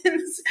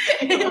friends."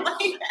 And,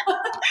 like,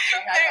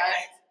 High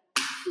five.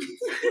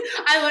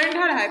 I learned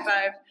how to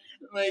high-five.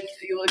 Like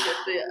you look at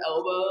the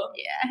elbow.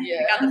 Yeah.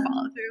 Yeah. I got the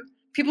follow-through.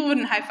 people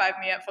wouldn't high five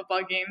me at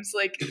football games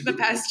like the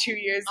past 2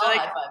 years. I'll Like,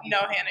 high-five you. no,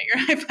 Hannah, your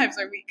high fives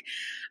are weak.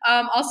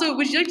 Also,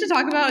 would you like to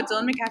talk about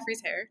Dylan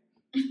McCaffrey's hair?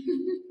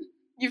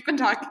 You've been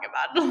talking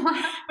about it a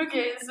lot.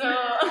 Okay, so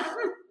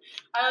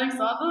I like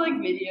saw the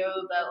like video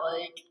that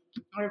like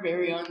our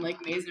very own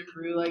like Mason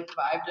Brew like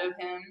vibed of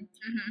him,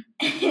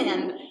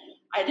 and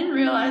I didn't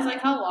realize like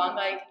how long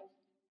like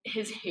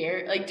his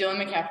hair, like Dylan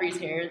McCaffrey's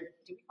hair.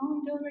 Did we call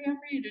him Dylan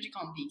McCaffrey or did you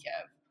call him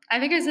Decaf? I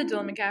think I said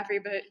Dylan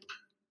McCaffrey, but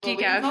Well,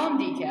 we Decaf. call him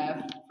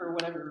Decaf for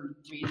whatever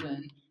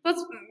reason, What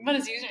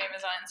his username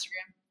is on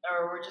Instagram.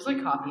 or we're just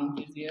like coffee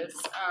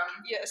enthusiasts.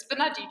 Yes, but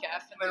not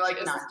decaf. We're like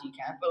not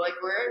decaf, but like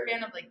we're a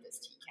fan of like this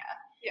decaf.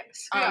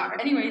 Yes, we are.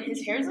 Anyway,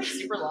 his hair is like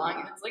super long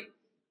and it's like,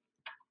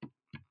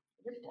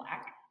 is it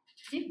black?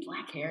 Does he have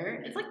black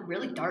hair? It's like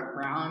really dark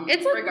brown.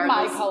 It's like my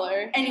regardless.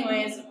 color.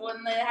 Anyways,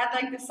 when they had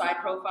like the side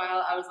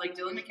profile, I was like,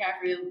 Dylan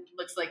McCaffrey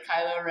looks like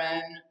Kylo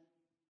Ren,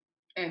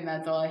 and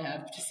that's all I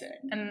have to say.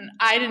 And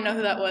I didn't know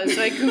who that was,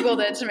 so I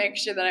googled it to make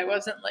sure that it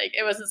wasn't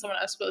someone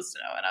I was supposed to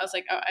know. And I was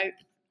like, oh, I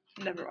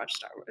never watched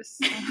Star Wars.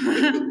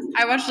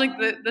 I watched like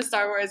the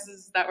Star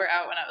Warses that were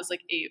out when I was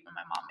like 8, when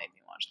my mom made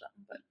me watch them.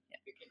 But yeah,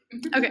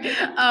 okay.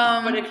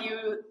 But if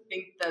you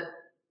think that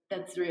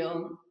that's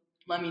real,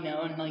 let me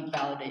know and like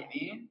validate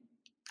me.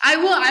 I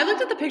will. I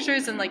looked at the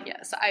pictures and like,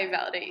 yes, I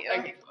validate you.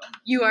 Okay, cool.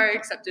 You are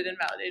accepted and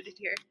validated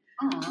here.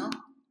 Aww.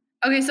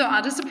 Okay, so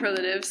on to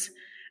superlatives.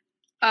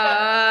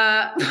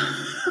 What the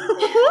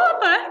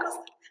heck was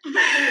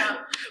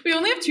that? We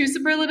only have 2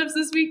 superlatives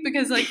this week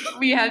because like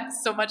we had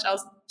so much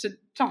else to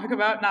talk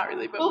about. Not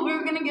really, but Well, we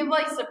were gonna give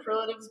like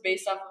superlatives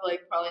based off of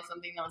like probably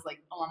something that was like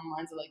along the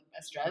lines of like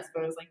best dress,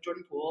 but it was like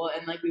Jordan Poole,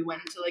 and like we went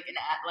into like an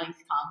at-length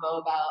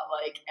convo about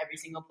like every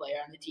single player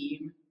on the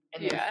team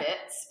and their Yeah.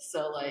 fits.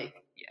 So like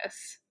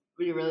yes.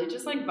 we really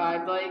just like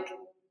vibed like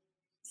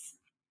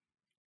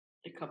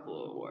a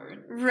couple of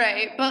awards.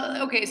 Right,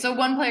 but okay, so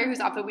one player who's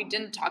off that we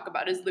didn't talk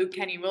about is Luke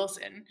Kenny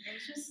Wilson.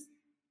 It's just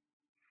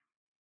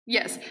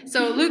Yes,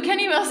 so Luke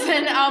Kenny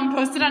Wilson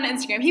posted on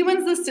Instagram. He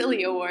wins the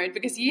Silly Award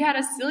because he had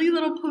a silly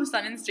little post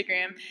on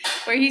Instagram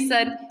where he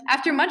said,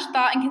 after much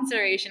thought and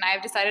consideration, I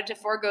have decided to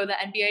forego the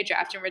NBA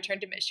draft and return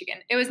to Michigan.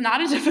 It was not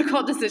a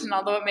difficult decision,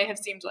 although it may have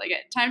seemed like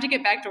it. Time to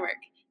get back to work.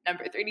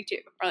 Number 32,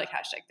 or like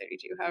hashtag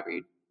 32, however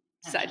you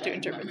decide to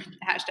interpret it.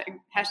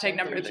 Hashtag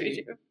number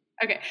 32.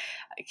 Okay,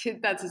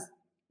 that's his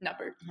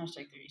number.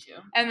 hashtag 32.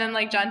 And then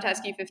like John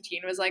Teskey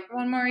 15 was like,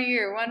 one more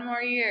year.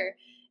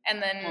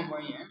 And then One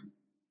more year.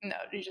 no,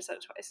 you just said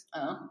it twice.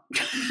 Oh.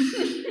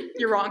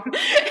 You're wrong.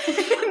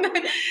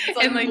 It's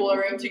like, and like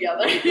blurring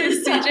together.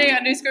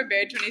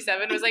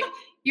 CJ_Bear27 was like,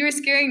 you were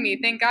scaring me.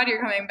 Thank God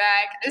you're coming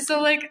back.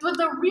 So like, But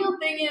the real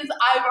thing is,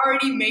 I've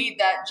already made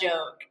that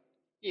joke.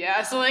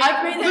 yeah. So like,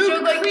 I've made that Luke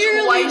joke, like,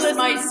 clearly twice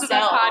listens to the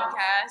myself.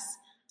 podcast.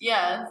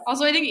 Yes.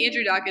 Also, I think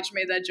Andrew Dockich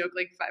made that joke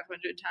like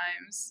 500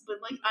 times. But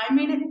like, I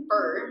made it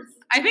first.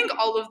 I think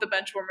all of the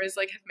bench warmers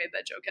like have made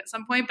that joke at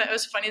some point, but it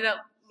was funny that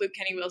Luke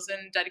Kenny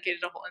Wilson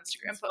dedicated a whole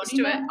Instagram post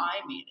to it. I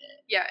made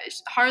it. Yeah,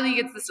 Harley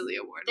gets the Silly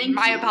Award. Thank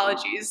My you.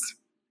 apologies.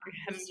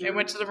 I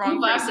went to the wrong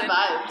Who vibed person. the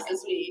vibes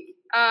this week?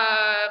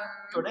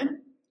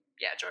 Jordan?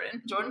 Yeah,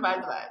 Jordan. Jordan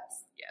vibed the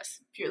vibes.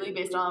 Yes. Purely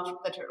based off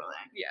the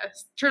turtleneck.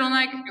 Yes.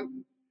 Turtleneck,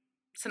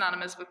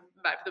 synonymous with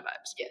vibe the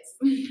vibes. Yes.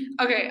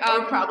 Okay.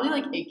 Or probably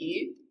like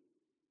Iggy.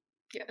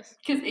 Yes.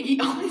 Because Iggy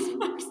always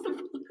vibes the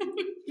vibes.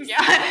 Yeah.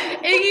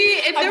 Iggy,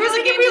 if I there feel was a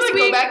like game if we this like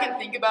week. go back and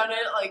think about it,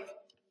 like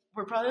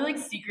we're probably like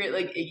secret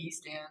like Iggy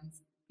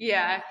stans.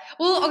 Yeah.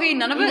 Well, okay,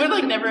 none of We it. would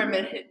like never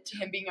admit it to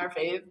him being our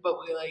fave, but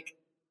we like.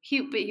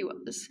 He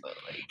was. But,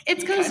 like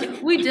It's he because kind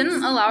of we was.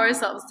 didn't allow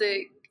ourselves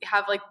to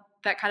have like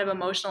that kind of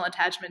emotional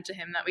attachment to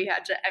him that we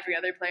had to every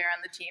other player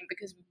on the team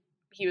because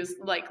he was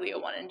likely a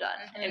one and done,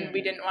 and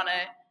we didn't want to.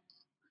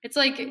 It's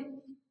like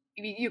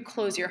you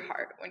close your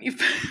heart when you.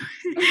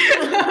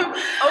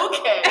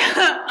 Okay.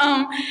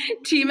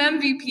 Team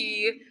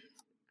MVP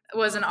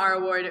was an R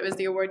award. It was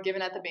the award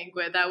given at the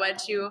banquet that went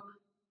to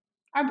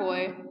our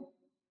boy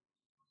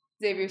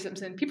Xavier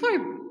Simpson. People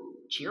are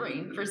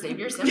Cheering for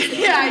Xavier Simpson.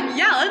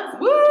 let's.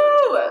 Woo!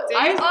 I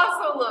Xavier-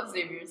 also love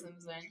Xavier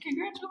Simpson.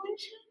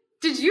 Congratulations.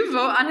 Did you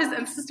vote on his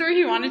Insta story?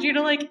 He wanted you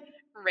to like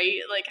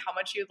rate like how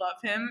much you love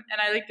him, and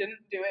I like didn't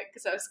do it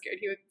because I was scared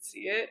he would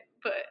see it.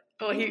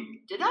 But he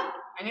Did I?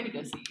 I'm gonna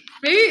go see.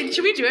 maybe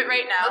should we do it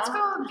right now? Let's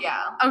go.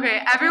 Yeah.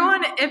 Okay,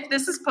 everyone, if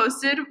this is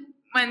posted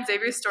when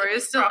Xavier's story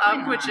is still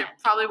Probably up, which it not.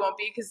 probably won't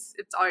be because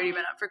it's already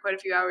been up for quite a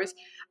few hours.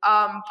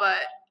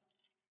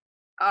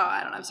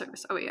 I don't have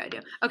service. Oh wait, yeah, I do.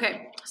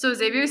 Okay, so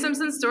Xavier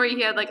Simpson's story,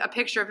 he had like a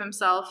picture of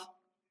himself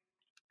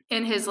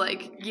in his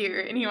like gear,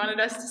 and he wanted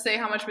us to say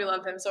how much we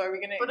love him. So are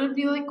we gonna? But it'd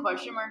be like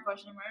question mark.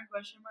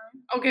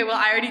 Okay, well,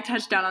 I already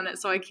touched down on it,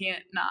 so I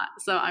can't not.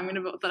 So I'm going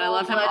to vote that I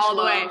love him Full-fledged all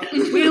the way.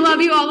 love. We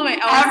love you all the way.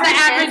 Oh, Average it's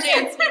the average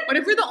answer. answer. What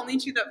if we're the only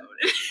two that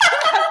voted?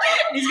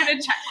 And he's going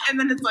to check, and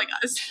then it's like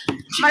us.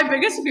 My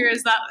biggest fear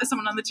is that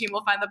someone on the team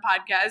will find the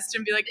podcast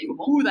and be like,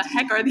 who the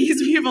heck are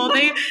these people?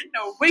 They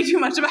know way too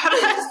much about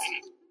us.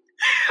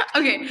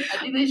 Okay. I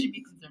think they should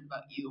be concerned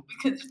about you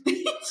because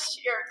they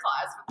share a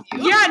class with you.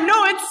 Yeah,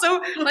 no, it's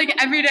so, like,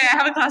 every day I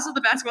have a class with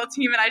the basketball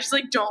team and I just,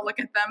 like, don't look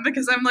at them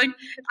because I'm like,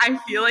 I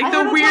feel like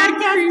the weird, I'm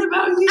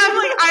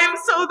like, I am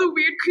so the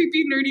weird,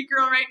 creepy, nerdy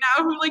girl right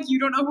now who, like, you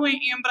don't know who I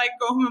am, but I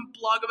go home and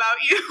blog about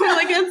you.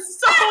 Like, it's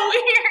so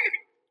weird.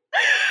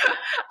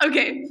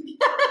 Okay.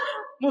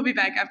 We'll be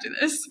back after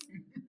this.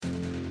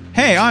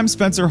 Hey, I'm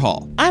Spencer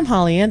Hall. I'm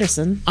Holly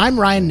Anderson. I'm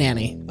Ryan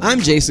Nanny. I'm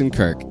Jason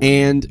Kirk,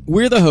 and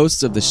we're the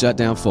hosts of the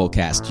Shutdown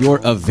Fullcast,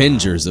 your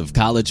Avengers of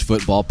College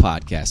Football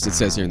podcast. It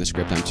says here in the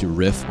script I'm to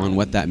riff on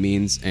what that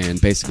means, and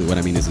basically what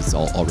I mean is it's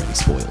all already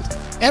spoiled.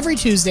 Every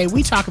Tuesday,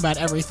 we talk about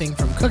everything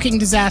from cooking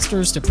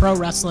disasters to pro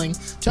wrestling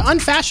to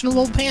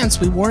unfashionable pants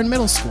we wore in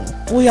middle school.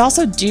 We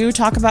also do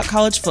talk about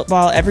college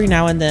football every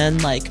now and then,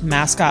 like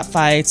mascot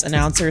fights,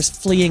 announcers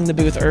fleeing the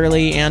booth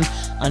early, and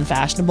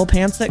unfashionable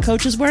pants that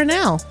coaches wear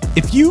now.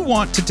 If you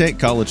want to take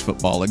college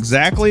football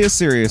exactly as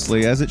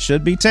seriously as it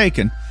should be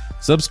taken,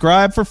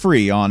 subscribe for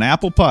free on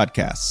Apple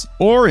Podcasts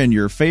or in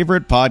your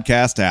favorite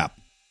podcast app.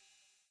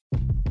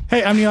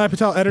 Hey, I'm Nilay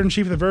Patel,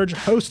 editor-in-chief of The Verge,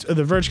 host of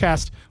The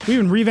Vergecast. We've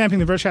been revamping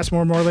The Vergecast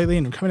more and more lately,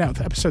 and we're coming out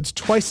with episodes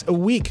twice a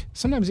week,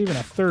 sometimes even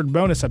a third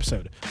bonus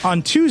episode.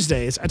 On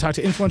Tuesdays, I talk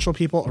to influential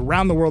people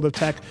around the world of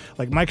tech,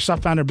 like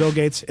Microsoft founder Bill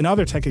Gates and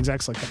other tech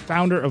execs like the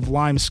founder of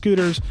Lime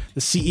Scooters,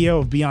 the CEO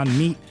of Beyond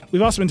Meat.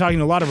 We've also been talking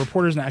to a lot of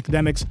reporters and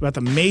academics about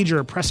the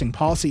major pressing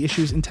policy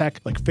issues in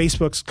tech, like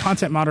Facebook's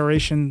content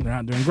moderation, they're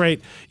not doing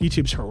great,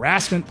 YouTube's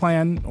harassment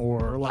plan,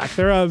 or lack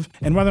thereof,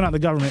 and whether or not the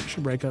government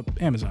should break up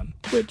Amazon,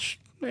 which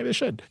maybe they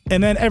should.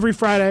 And then every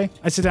Friday,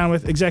 I sit down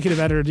with executive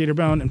editor Dieter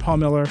Bohn and Paul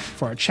Miller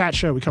for our chat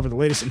show. We cover the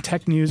latest in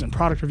tech news and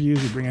product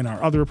reviews. We bring in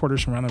our other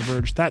reporters from around The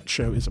Verge. That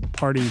show is a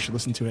party. You should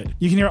listen to it.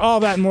 You can hear all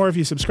that and more if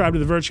you subscribe to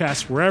The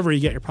Vergecast wherever you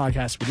get your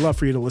podcast. We'd love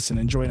for you to listen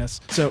and join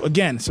us. So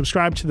again,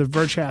 subscribe to The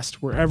Vergecast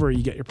wherever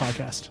you get your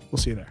podcast. We'll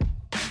see you there.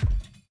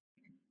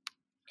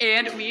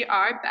 And we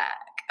are back.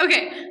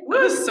 Okay, that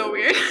was so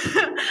weird.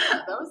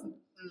 That was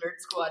Nerd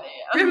Squad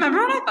AF. Remember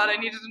when I thought I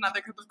needed another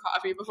cup of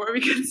coffee before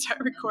we could start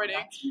recording?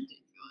 That's ridiculous.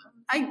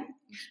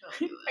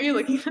 Are you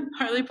looking?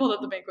 Harley pulled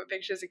up the banquet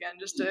pictures again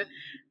just to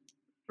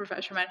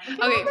refresh her mind. Look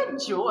at all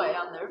the joy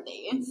on their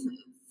faces.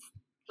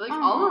 Like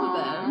all of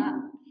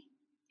them.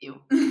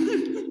 Ew.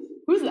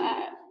 Who's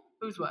that?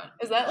 Who's what?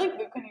 Is that like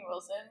Luke Kenny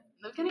Wilson?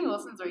 Luke Kenny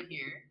Wilson's right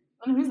here.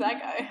 And who's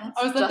that guy?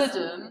 That's is that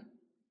Justin.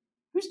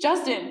 Who's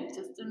Justin?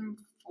 Justin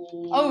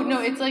Fools. Oh no,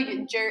 it's like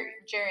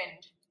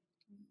Gerund.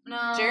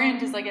 No.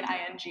 Gerund is like an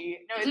ING.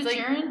 No, Is it's it like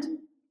Gerund?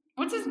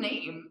 What's his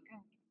name?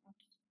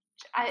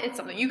 It's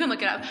something. You can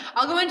look it up.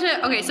 I'll go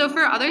into, okay, so for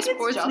other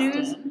sports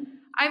news,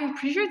 I'm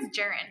pretty sure it's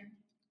Jaron.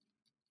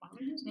 Why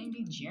would his name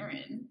be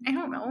Jaron? I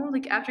don't know,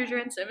 like after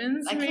Jaron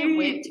Simmons. I maybe? can't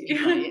wait to be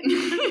right.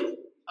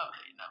 Oh,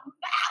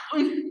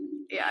 no.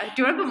 Yeah,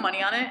 do you want to put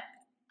money on it?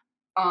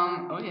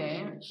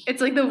 Okay. It's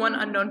like the one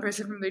unknown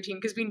person from their team,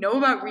 because we know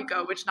about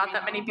Rico, which not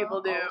that many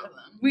people do.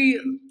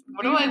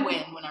 What do I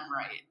win when I'm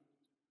right?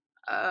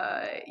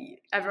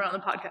 Everyone on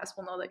the podcast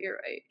will know that you're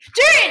right.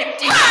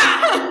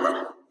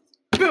 Jaron!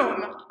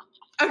 Boom.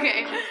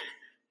 Okay.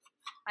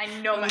 I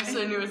know my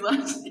I knew his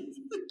last name.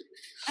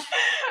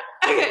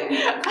 Okay.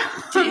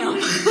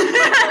 Damn.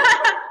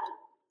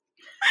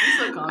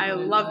 I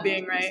love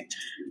being right.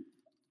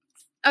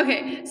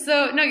 Okay,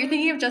 so no, you're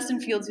thinking of Justin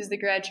Fields, who's the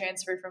grad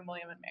transfer from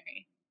William and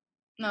Mary.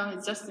 No,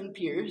 it's Justin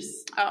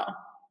Pierce. Oh.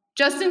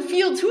 Justin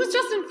Fields. Who's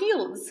Justin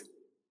Fields?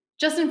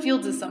 Justin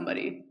Fields is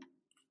somebody.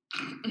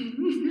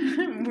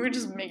 We're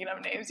just making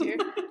up names here.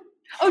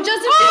 Oh,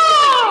 Justin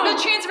Fields, the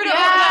transfer to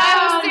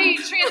Iowa State,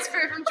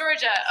 transfer from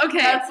Georgia. Okay.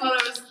 That's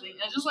what I was thinking.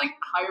 I just like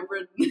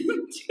hybrid.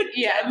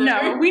 Yeah,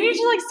 no. We need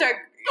to like start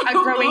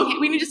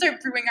we need to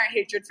start brewing our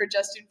hatred for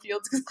Justin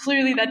Fields, because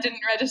clearly that didn't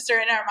register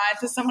in our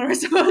minds as someone we're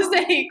supposed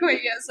to hate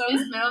quite yet. So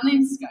his middle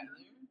name's Skyler.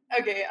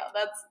 Okay, yeah,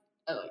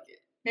 I like it.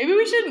 Maybe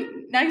we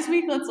should next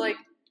week. Let's like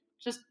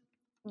just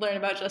learn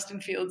about Justin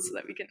Fields so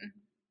that we can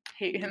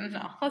hate him.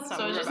 No, that's not.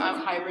 So what it's just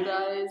about. like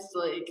hybridized,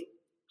 like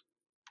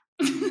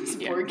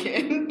poor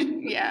kid.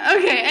 Yeah.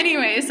 Okay.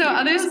 Anyway, so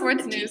other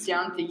sports news.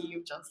 Down thinking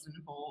of Justin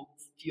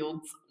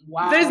Fields.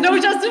 Wow. There's no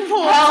Justin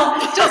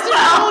Fields. Justin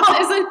Fields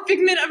is a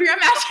figment of your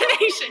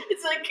imagination.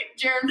 It's like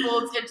Jaron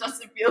Fields and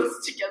Justin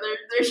Fields together.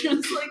 They're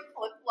just like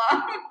flip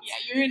flops. Yeah,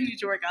 you're gonna need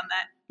to work on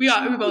that. We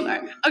both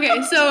are.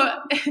 Okay, so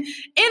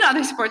in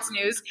other sports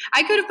news,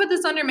 I could have put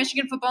this under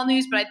Michigan football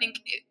news, but I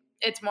think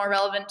it's more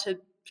relevant to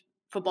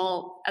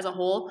football as a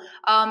whole.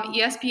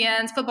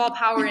 ESPN's Football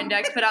Power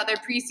Index put out their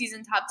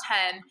preseason top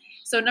 10.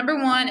 So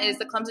number 1 is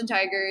the Clemson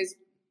Tigers,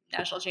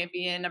 national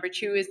champion. Number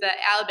 2 is the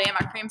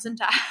Alabama Crimson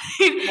Tide.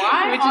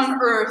 Why on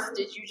earth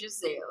did you just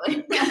say it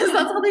like that? Because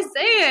that's how they say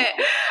it.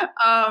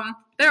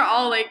 They're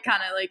all like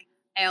kind of like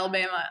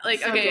Alabama.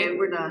 Like, okay,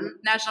 we're done.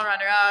 National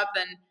runner-up,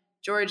 then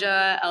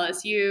Georgia,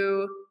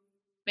 LSU,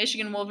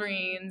 Michigan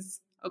Wolverines,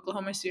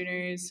 Oklahoma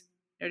Sooners,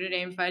 Notre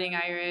Dame Fighting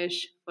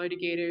Irish, Florida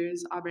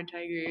Gators, Auburn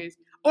Tigers,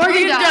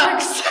 Oregon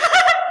Ducks.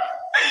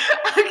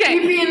 Okay.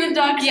 PP and the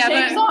Ducks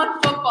takes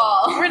on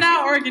football. We're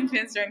not Oregon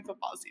fans during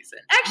football season.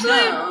 Actually,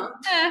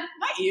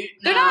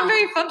 they're not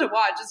very fun to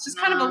watch. It's just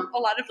kind of a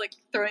lot of like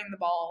throwing the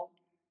ball,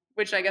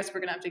 which I guess we're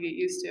gonna have to get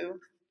used to.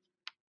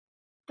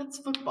 That's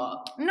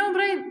football. No,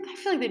 but I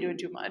feel like they do it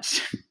too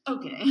much.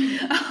 Okay.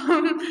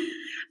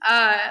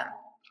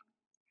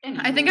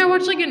 I think I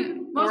watched like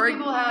most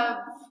people have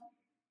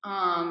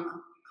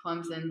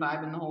Clemson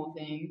vibing the whole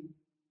thing.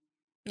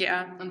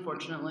 Yeah.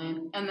 Unfortunately.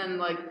 And then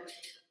like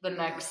the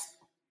next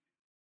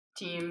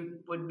team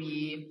would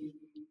be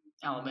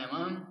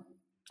Alabama.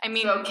 I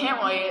mean, so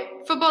can't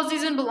wait. Football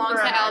season belongs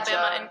to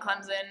Alabama and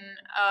Clemson.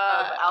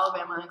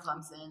 Alabama and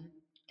Clemson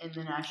in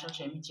the national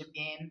championship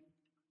game.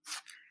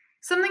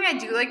 Something I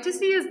do like to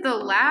see is the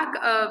lack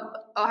of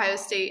Ohio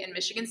State and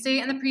Michigan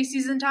State in the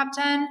preseason top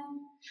 10.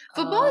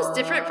 Football is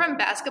different from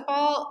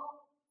basketball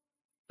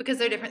because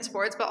they're different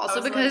sports, but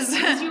also because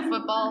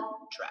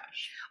football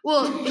trash.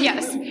 Well,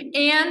 yes,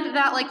 and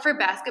that like for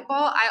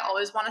basketball, I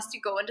always want us to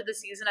go into the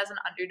season as an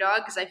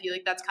underdog because I feel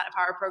like that's kind of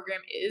how our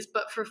program is.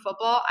 But for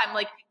football, I'm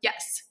like,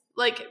 yes,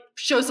 like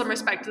show some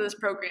respect to this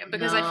program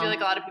because I feel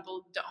like a lot of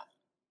people don't.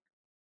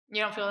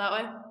 You don't feel that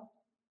way?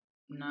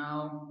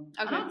 No,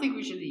 okay. I don't think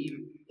we should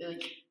even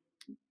like.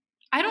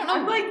 I don't know.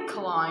 I'm like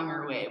clawing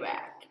our way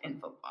back in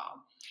football.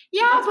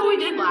 Yeah, that's what we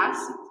did last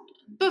season.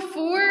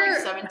 Before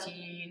like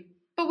 17.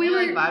 But we were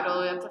like vibed all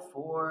the way up to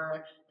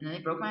 4, and then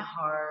they broke my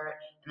heart,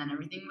 and then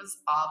everything was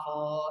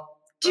awful.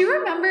 Do you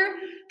remember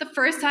the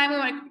first time we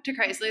went to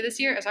Chrysler this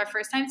year? It was our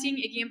first time seeing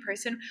Iggy in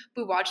person.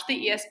 We watched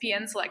the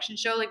ESPN selection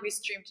show, like we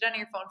streamed it on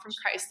your phone from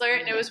Chrysler,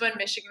 and it was when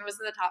Michigan was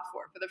in the top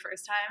 4 for the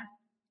first time.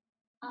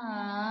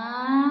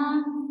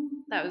 Aww.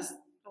 That was,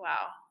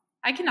 wow.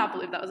 I cannot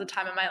believe that was a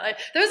time in my life.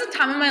 There was a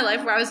time in my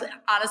life where I was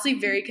honestly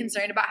very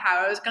concerned about how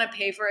I was going to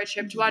pay for a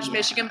trip to watch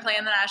Michigan play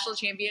in the national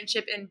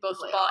championship in both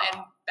football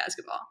and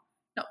basketball.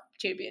 No,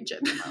 championship.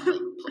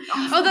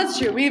 Oh, that's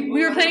true. We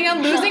were planning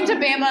on losing to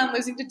Bama and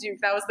losing to Duke.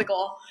 That was the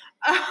goal.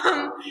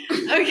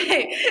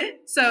 Okay,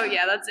 so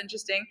yeah, that's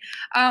interesting.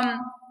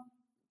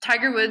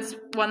 Tiger Woods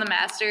won the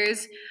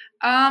Masters.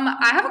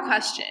 I have a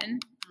question,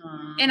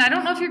 and I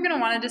don't know if you're going to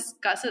want to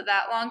discuss it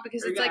that long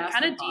because it's like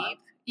kind of deep.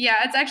 Yeah,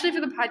 it's actually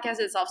for the podcast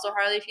itself. So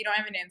Harley, if you don't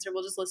have an answer,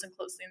 we'll just listen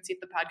closely and see if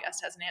the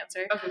podcast has an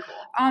answer. Okay,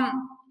 cool.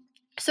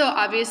 So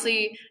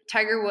obviously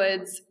Tiger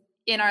Woods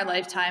in our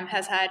lifetime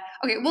has had,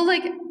 okay, well,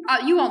 like,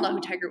 you all know who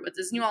Tiger Woods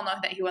is, and you all know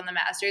that he won the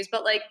Masters,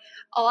 but, like,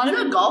 a lot He's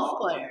a golf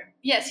player.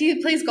 Yes,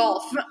 he plays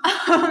golf. So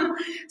that's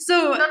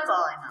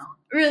all I know.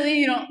 Really?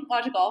 You don't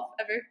watch golf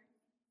ever?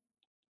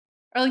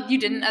 Or, like, you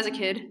didn't as a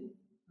kid?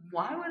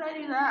 Why would I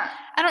do that?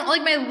 I don't,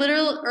 like, my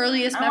literal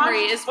earliest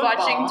memory is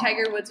watching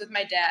Tiger Woods with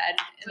my dad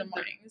in the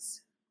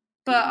mornings.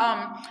 But,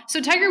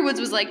 so Tiger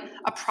Woods was, like,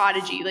 a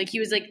prodigy. Like, he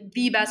was, like,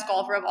 the best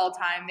golfer of all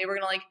time. They were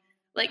going to,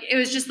 like, it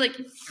was just, like...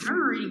 I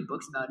remember reading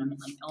books about him in,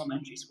 like,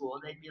 elementary school.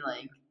 They'd be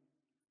like,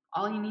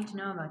 all you need to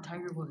know about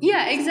Tiger Woods.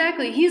 Yeah,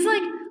 exactly. He's,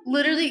 like,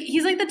 literally...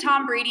 He's, like, the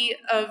Tom Brady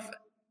of...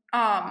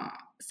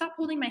 Stop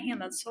holding my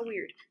hand. That's so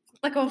weird.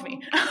 Let go of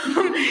me.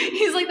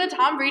 He's, like, the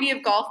Tom Brady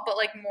of golf, but,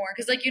 like, more.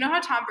 Because, like, you know how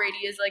Tom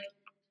Brady is, like,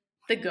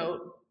 the GOAT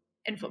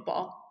in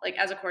football, like,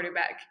 as a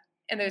quarterback.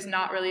 And there's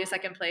not really a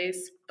second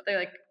place. But they're,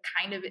 like,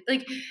 kind of...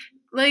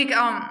 Like,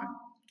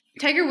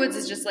 Tiger Woods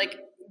is just, like...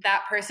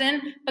 that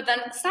person, but then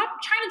stop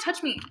trying to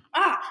touch me.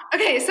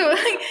 Okay, so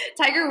like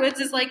Tiger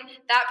Woods is like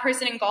that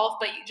person in golf,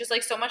 but just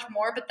like so much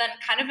more. But then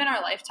kind of in our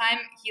lifetime,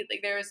 he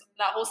like there was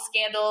that whole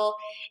scandal,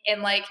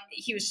 and like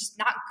he was just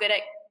not good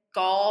at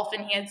golf,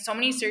 and he had so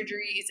many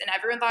surgeries, and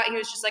everyone thought he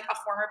was just like a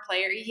former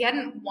player. He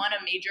hadn't won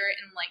a major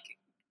in like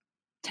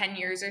 10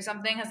 years or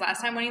something. His last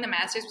time winning the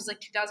Masters was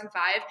like 2005.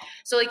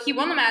 So like he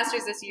won the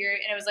Masters this year,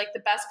 and it was like the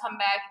best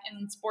comeback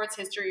in sports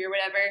history or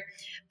whatever.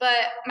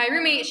 But my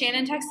roommate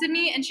Shannon texted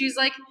me, and she was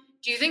like,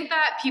 do you think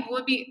that people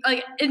would be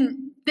like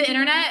in the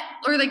internet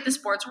or like the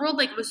sports world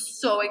like was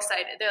so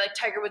excited? They're like,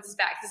 Tiger Woods is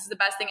back. This is the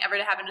best thing ever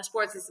to happen to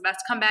sports. This is the best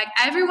comeback.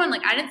 Everyone,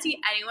 like I didn't see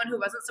anyone who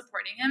wasn't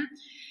supporting him.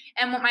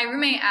 And what my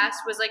roommate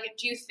asked was like,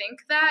 do you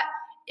think that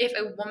if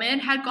a woman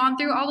had gone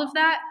through all of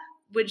that,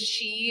 would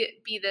she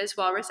be this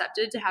well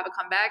received to have a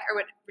comeback,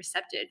 or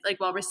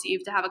well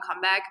received to have a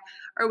comeback,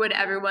 or would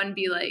everyone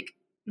be like,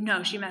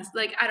 no, she messed?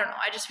 Like, I don't know.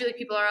 I just feel like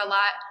people are a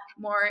lot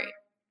more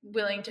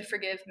willing to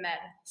forgive men.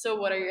 So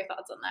what are your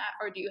thoughts on that,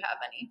 or do you have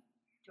any?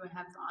 Do I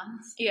have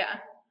thoughts? Yeah.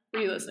 Were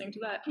you listening to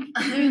that?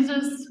 There's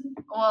just,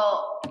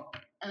 well,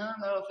 I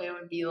don't know if it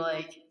would be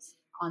like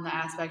on the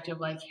aspect of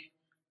like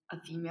a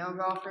female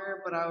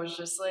golfer, but I was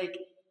just like,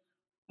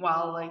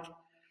 wow, like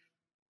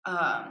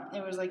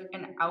it was like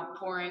an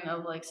outpouring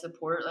of like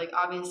support. Like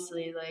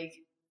obviously like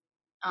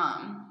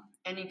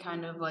any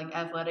kind of like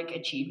athletic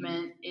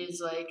achievement is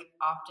like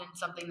often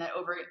something that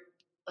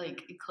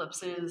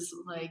eclipses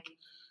like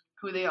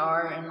who they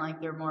are in like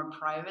their more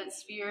private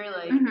sphere.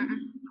 Like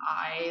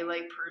I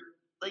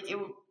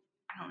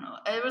I don't know.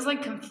 It was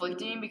like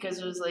conflicting because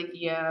it was like,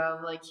 yeah,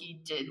 like he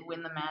did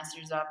win the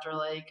Masters after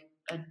like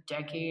a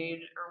decade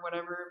or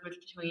whatever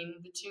between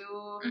the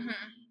two.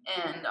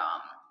 And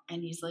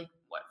and he's like,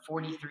 what,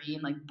 43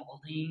 and like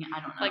balding? I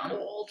don't know. Like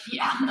old.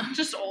 Yeah.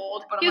 Just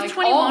old. But He I'm was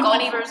like, 21 all when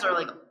he- golfers are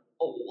like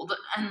old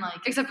and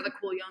like. Except for the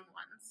cool young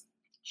ones.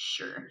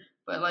 Sure.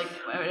 But like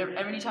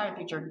every time I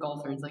picture a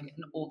golfer, it's like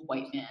an old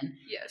white man.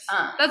 Yes.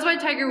 That's why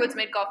Tiger Woods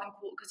made golfing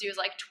cool, because he was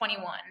like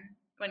 21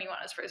 when he won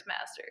his first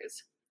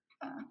Masters.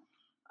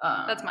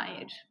 That's my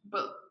age.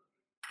 But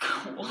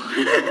cool.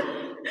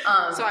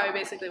 So I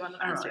basically won the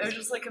I don't know. Masters. It was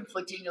just like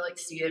conflicting to like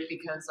see it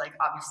because like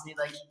obviously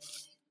like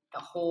the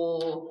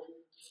whole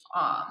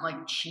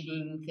like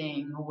cheating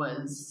thing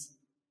was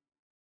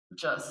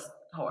just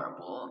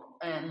horrible,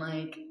 and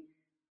like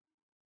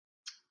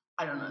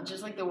I don't know,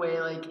 just like the way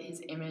like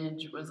his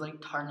image was like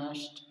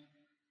tarnished.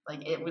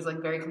 Like it was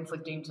like very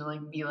conflicting to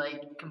like be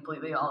like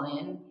completely all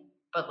in,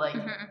 but like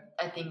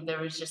I think there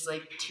was just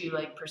like two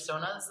like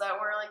personas that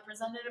were like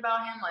presented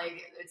about him.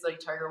 Like it's like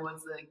Tiger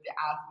Woods, like the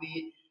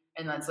athlete,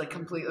 and that's like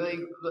completely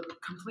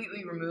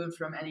removed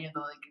from any of the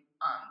like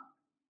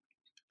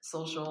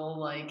social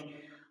like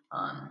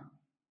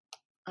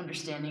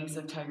understandings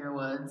of Tiger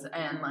Woods,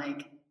 and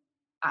like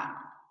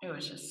it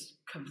was just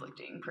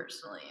conflicting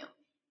personally.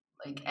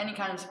 Like any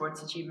kind of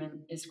sports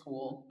achievement is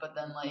cool, but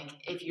then like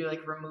if you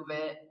like remove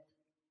it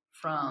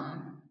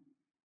from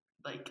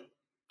like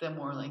the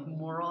more like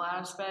moral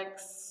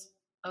aspects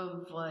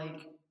of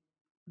like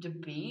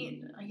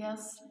debate, I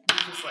guess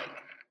it's just like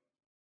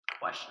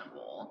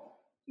questionable.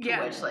 To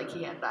which like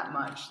he had that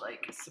much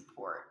like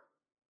support.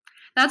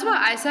 That's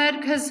what I said,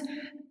 because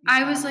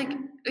I was like,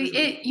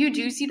 you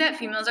do see that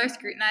females are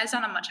scrutinized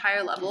on a much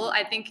higher level.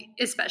 I think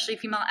especially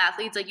female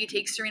athletes, like you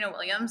take Serena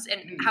Williams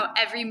and how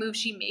every move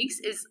she makes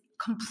is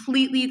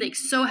completely like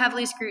so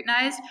heavily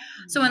scrutinized.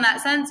 So in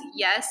that sense,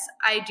 yes,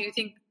 I do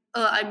think,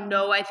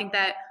 I think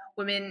that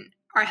women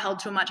are held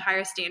to a much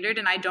higher standard.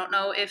 And I don't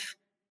know if,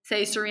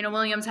 say, Serena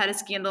Williams had a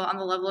scandal on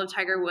the level of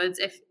Tiger Woods,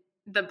 if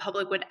the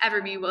public would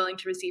ever be willing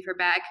to receive her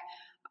back.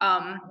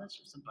 That's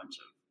just a bunch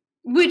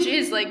of, which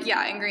is like,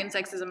 yeah, ingrained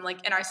sexism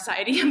like in our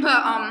society,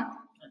 but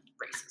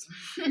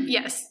racism.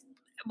 Yes,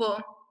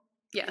 well,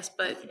 yes,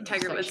 but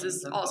Tiger Woods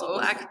is also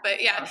both. Black,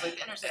 but yeah, Like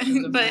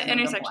but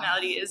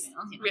intersectionality is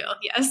real,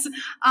 yes.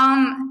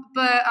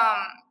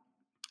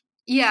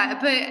 Yeah,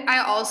 but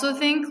I also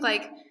think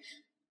like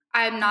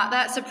I'm not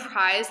that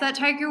surprised that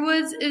Tiger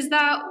Woods is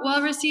that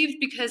well received,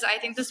 because I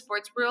think the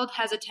sports world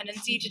has a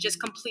tendency to just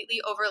completely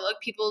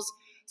overlook people's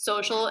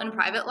social and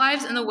private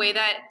lives in the way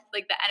that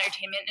like the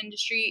entertainment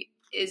industry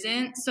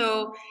isn't.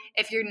 So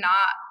if you're not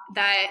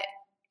that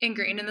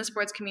ingrained in the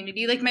sports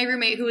community, like my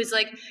roommate who was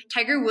like,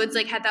 Tiger Woods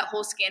like had that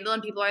whole scandal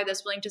and people are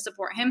this willing to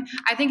support him.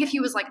 I think if he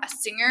was like a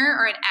singer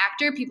or an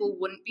actor, people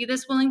wouldn't be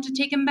this willing to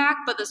take him back,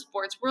 but the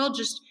sports world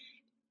just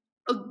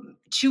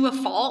to a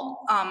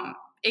fault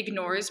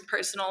ignores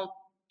personal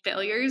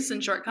failures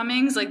and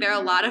shortcomings. Like there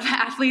are a lot of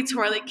athletes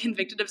who are like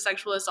convicted of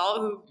sexual assault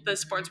who the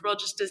sports world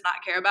just does not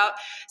care about.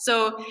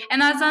 So in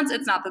that sense,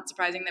 it's not that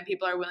surprising that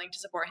people are willing to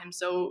support him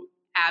so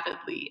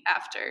avidly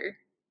after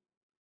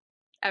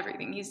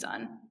everything he's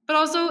done. But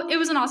also it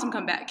was an awesome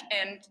comeback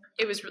and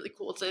it was really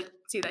cool to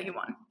see that he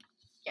won.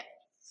 Yeah.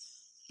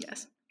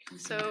 Yes.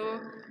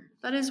 So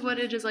that is what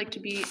it is like to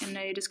be in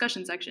a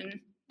discussion section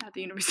at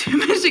the University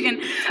of Michigan.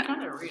 It's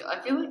kind of real. I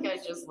feel like I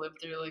just lived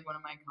through like one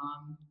of my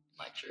comm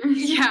lectures.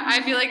 Yeah,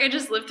 I feel like I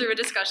just lived through a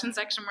discussion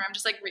section where I'm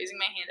just like raising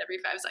my hand every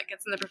 5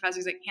 seconds and the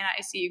professor's like, Hannah,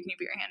 I see you. Can you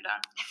put your hand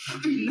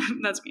down?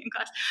 That's me in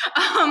class.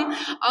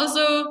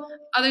 Also,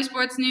 other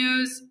sports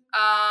news.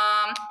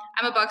 I'm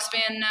a Bucks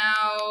fan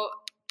now.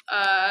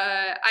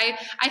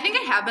 I think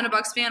I have been a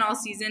Bucks fan all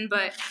season,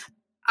 but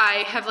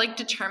I have like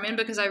determined,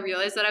 because I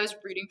realized that I was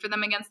rooting for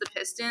them against the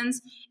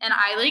Pistons, and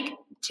I like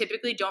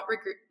typically don't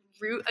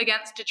root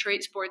against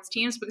Detroit sports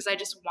teams because I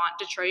just want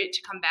Detroit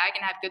to come back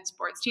and have good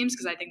sports teams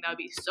because I think that would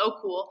be so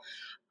cool.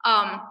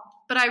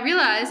 But I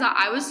realized that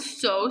I was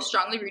so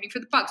strongly rooting for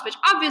the Bucks, which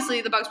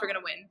obviously the Bucks were going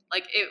to win.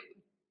 Like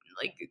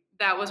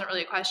that wasn't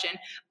really a question.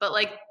 But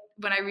like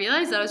when I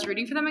realized that I was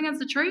rooting for them against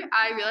Detroit,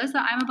 I realized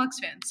that I'm a Bucks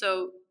fan.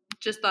 So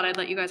just thought I'd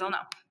let you guys all know.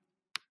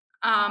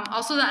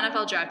 Also, the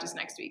NFL draft is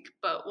next week,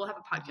 but we'll have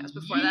a podcast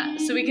before that.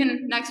 So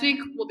next week,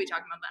 we'll be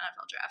talking about the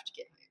NFL draft.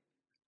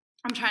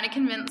 I'm trying to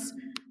convince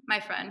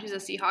my friend who's a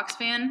Seahawks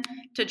fan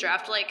to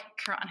draft like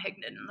Karan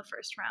Higdon in the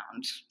first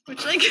round,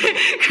 which like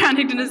Karan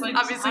Higdon is like,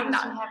 obviously not.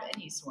 Doesn't have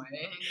any sway.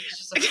 He's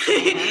just a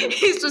fan.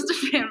 He's just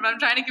a fan, but I'm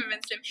trying to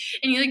convince him.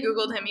 And he like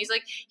Googled him. He's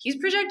like, he's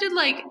projected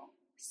like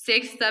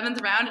 6th,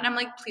 7th round, and I'm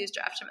like, please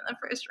draft him in the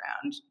first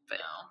round. But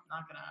no,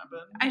 not gonna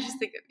happen. I just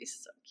think it'd be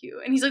so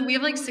cute. And he's like, we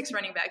have like 6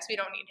 running backs, we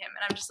don't need him.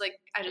 And I'm just like,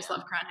 I just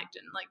love Karan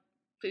Higdon. Like,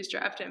 please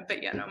draft him.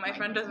 But yeah, no, my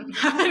friend doesn't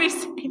have any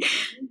say.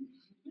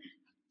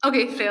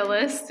 Okay, fail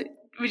list.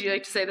 Would you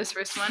like to say this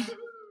first one?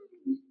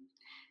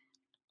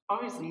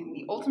 Obviously,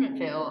 the ultimate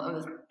fail of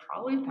this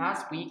probably the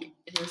past week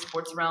in the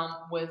sports realm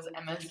was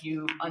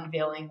MSU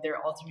unveiling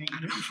their alternate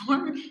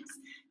uniforms.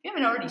 If you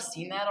haven't already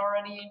seen that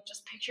already,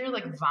 just picture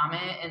like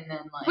vomit and then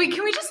like... Wait,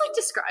 can we just like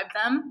describe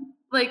them?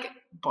 Like...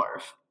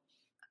 Barf.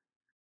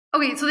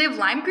 Okay, so they have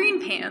lime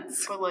green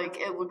pants. But like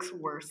it looks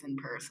worse in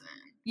person.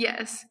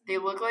 Yes. They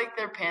look like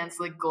their pants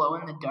like glow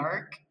in the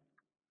dark.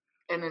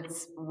 and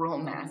it's real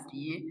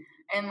nasty,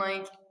 and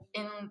like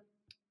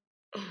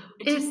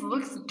it just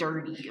looks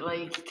dirty,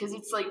 like because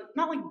it's like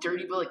not like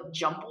dirty but like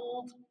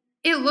jumbled.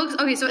 It looks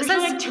okay. So it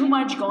There's says like too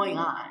much going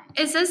on.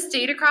 It says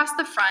state across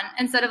the front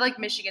instead of like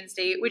Michigan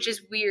State, which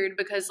is weird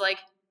because like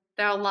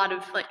there are a lot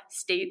of like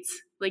states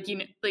like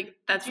like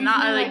that's Usually,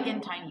 not like in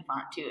tiny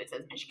font too. It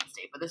says Michigan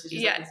State, but this is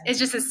just like it's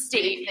just a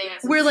state thing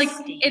where like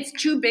state. it's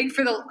too big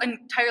for the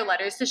entire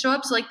letters to show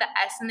up. So like the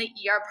S and the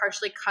E are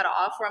partially cut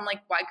off. Where I'm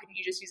like, why couldn't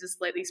you just use a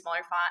slightly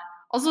smaller font?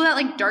 Also, that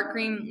like dark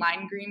green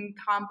lime green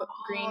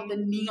green, the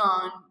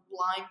neon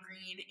lime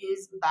green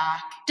is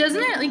back.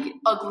 Doesn't it like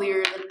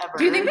uglier than ever?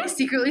 Do you think they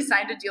secretly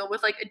signed a deal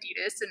with like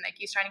Adidas and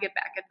Nike's trying to get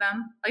back at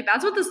them? Like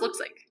that's what this looks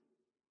like.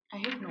 I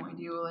have no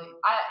idea. Like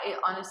it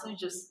honestly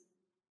just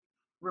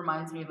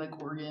reminds me of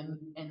like Oregon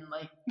and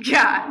like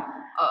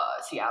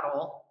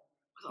Seattle.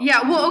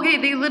 Yeah, well, okay,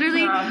 they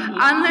literally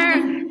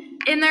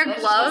in their That's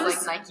gloves.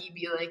 Just, like Nike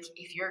be like,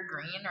 if you're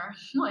green or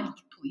like,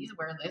 please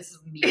wear this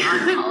neon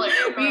color.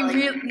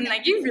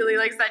 Nike really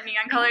likes that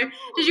neon color.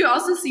 Did you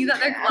also see that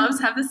their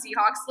gloves have the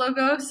Seahawks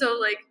logo? So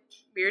like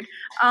weird.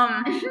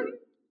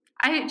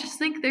 I just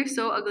think they're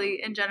so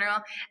ugly in general.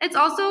 It's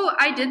also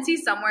I did see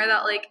somewhere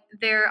that like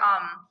their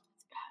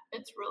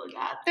it's really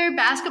bad. Their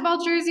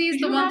basketball jerseys,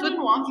 Could the you ones with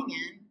imagine walking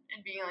in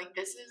and being like,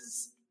 this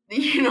is the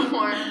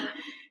uniform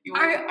you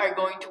are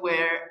going to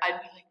wear. I'd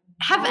be like,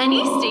 have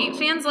any state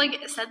fans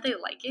like said they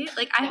like it?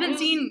 Like I haven't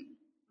seen.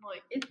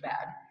 Like it's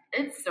bad.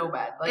 It's so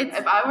bad. Like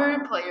if I were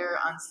a player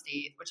on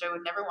state, which I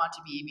would never want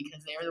to be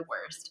because they are the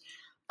worst.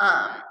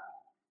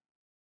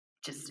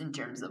 Just in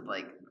terms of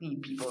like the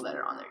people that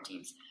are on their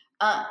teams.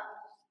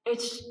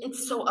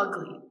 It's so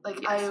ugly.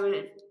 Like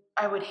yes.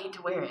 I would hate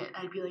to wear it.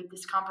 I'd be like,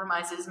 this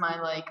compromises my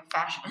like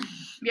fashion.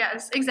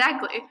 Yes,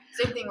 exactly.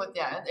 Same thing with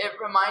it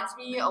reminds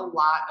me a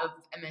lot of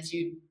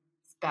MSU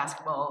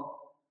basketball.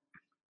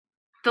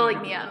 The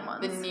like neon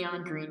ones. The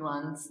neon green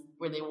ones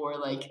where they wore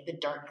like the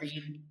dark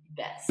green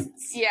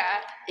vests. Yeah.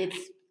 It's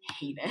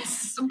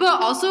heinous.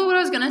 But also what I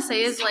was gonna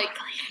say is so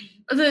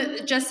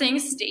like just saying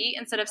state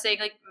instead of saying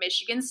like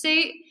Michigan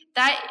State,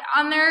 that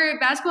on their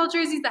basketball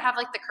jerseys that have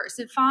like the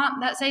cursive font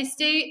that say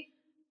state,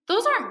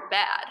 those aren't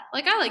bad.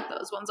 Like I like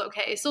those ones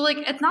okay. So like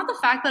it's not the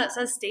fact that it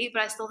says state,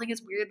 but I still think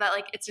it's weird that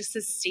like it's just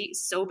a state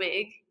so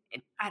big.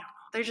 I don't know.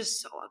 They're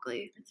just so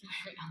ugly.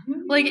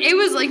 Like it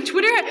was like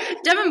Twitter.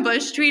 Devin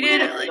Bush tweeted.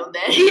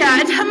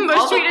 Devin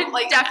Bush tweeted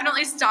like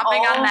definitely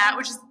stopping on that,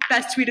 which is the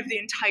best tweet of the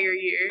entire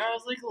year. There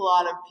was like a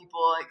lot of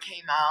people that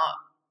came out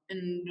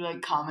and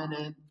like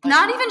commented. Like,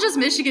 not even just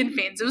Michigan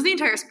fans. It was the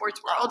entire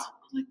sports world.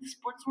 Like the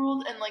sports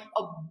world and like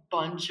a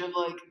bunch of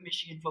like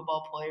Michigan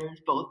football players,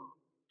 both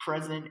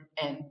present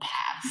and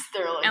past.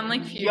 They're like, and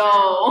like future.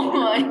 Yo,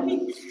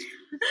 like.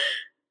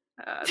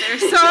 They're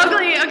so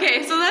ugly.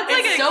 Okay, so that's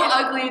like it's so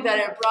ugly that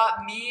it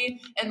brought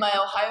me and my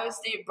Ohio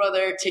State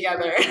brother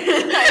together.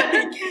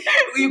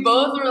 We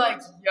both were like,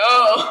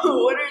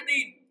 yo, what are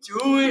they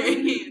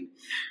doing?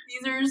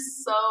 These are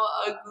so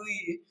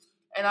ugly.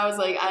 And I was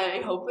like,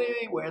 I hope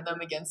they wear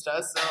them against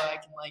us so I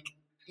can like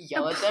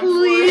yell at them.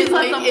 Please for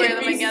it. let them wear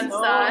them against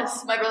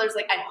us. My brother's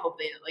like, I hope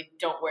they like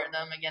don't wear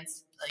them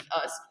against like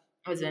us.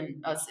 As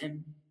in us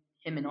and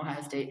him in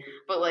Ohio State.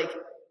 But like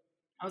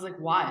I was like,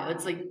 why?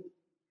 It's like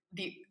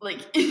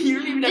you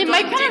don't even have it to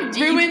might like, kind of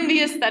ruin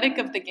the aesthetic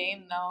of the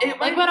game though.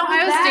 Like when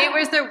Ohio State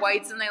wears their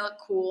whites and they look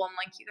cool, I'm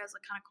like, you guys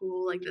look kind of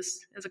cool. Like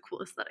this is a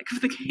cool aesthetic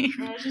of the game.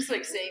 And I was just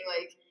like saying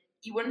like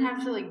you wouldn't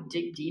have to like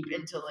dig deep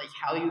into like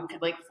how you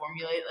could like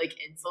formulate like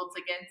insults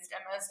against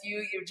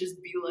MSU. You'd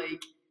just be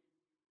like,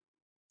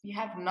 you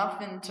have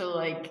nothing to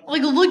like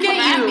look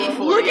at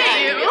you. Look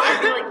at you.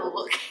 I'd be like,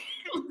 look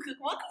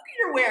what cookie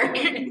you're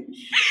wearing.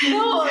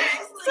 No,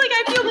 it's like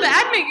I feel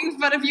bad making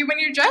fun of you when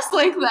you're dressed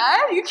like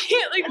that. You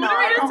can't like. No, what am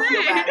I don't gonna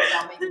feel say? bad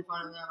about making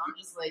fun of them. I'm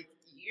just like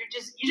you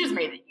just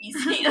made it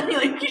easy. I mean,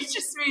 like you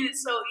just made it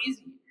so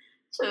easy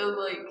to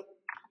like.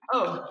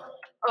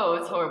 Oh,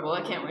 it's horrible.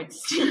 I can't wait to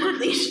see them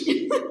unleashed.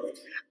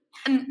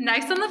 And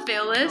next on the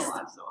fail list, so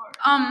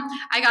hard.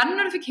 I got a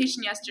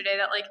notification yesterday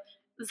that like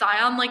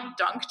Zion like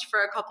dunked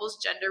for a couple's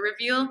gender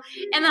reveal,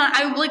 and then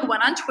I like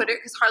went on Twitter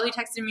because Harley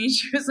texted me.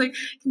 She was like,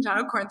 "Can John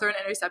O'Corn throw an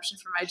interception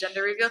for my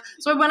gender reveal?"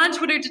 So I went on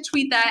Twitter to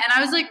tweet that, and I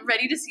was like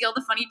ready to see all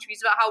the funny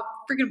tweets about how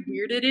freaking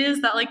weird it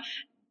is that like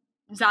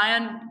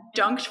Zion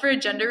dunked for a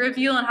gender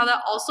reveal, and how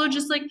that also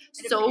just like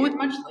so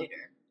much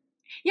later.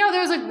 Yeah, there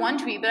was like one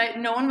tweet, but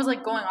no one was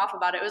like going off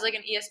about it. It was like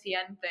an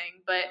ESPN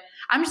thing, but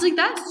I'm just like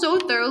that so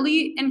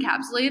thoroughly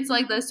encapsulates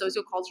like the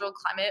sociocultural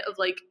climate of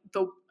like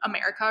the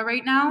America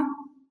right now.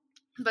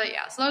 But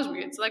yeah, so that was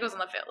weird. So that goes on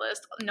the fail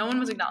list. No one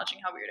was acknowledging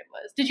how weird it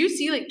was. Did you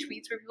see like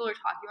tweets where people were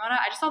talking about it?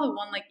 I just saw the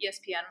one like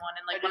ESPN one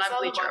and like one on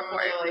Bleacher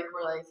Report.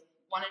 We're like,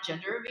 want a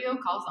gender reveal?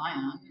 Call Zion.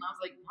 And I was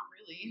like, not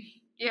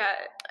really. Yeah,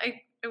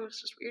 it was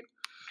just weird.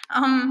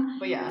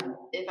 But yeah,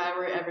 if I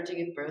were ever to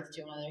give birth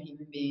to another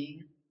human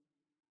being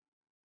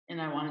and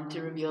I wanted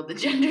to reveal the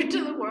gender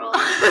to the world,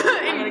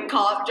 I'm gonna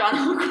call up John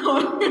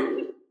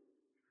O'Corn.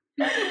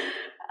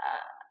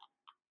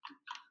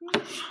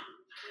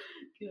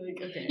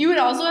 Like, Okay. You would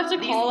also have to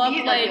call up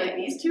like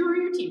these two are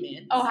your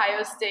teammates.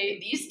 Ohio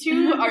State. These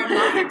two are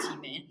not your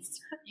teammates.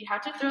 You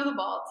have to throw the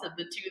ball to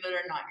the two that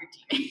are not your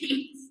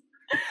teammates.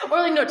 Or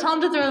like no, tell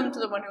him to throw them to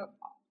the one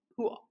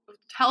who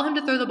tell him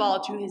to throw the ball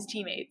to his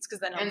teammates because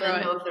then he'll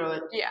throw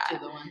it to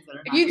the ones that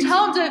are. If you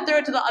tell him to throw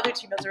it to the other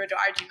team, he'll throw it to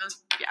our team.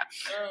 Yeah.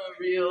 Oh,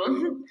 real.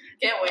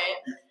 Can't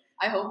wait.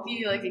 I hope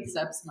he like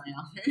accepts my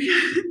offer.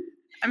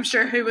 I'm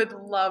sure he would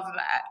love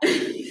that.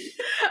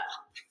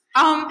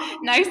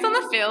 Next on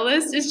the fail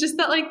list is just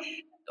that like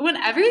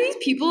whenever these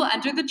people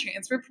enter the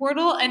transfer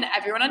portal and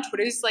everyone on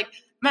Twitter is like,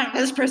 man,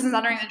 this person's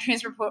entering the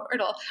transfer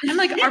portal. I'm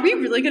like, are we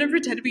really going to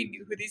pretend we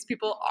knew who these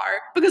people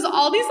are? Because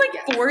all these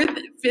like fourth,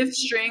 fifth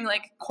string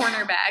like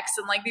cornerbacks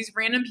and like these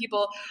random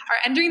people are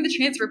entering the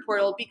transfer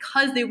portal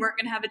because they weren't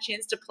going to have a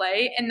chance to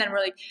play. And then we're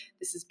like,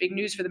 this is big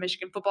news for the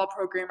Michigan football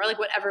program or like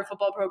whatever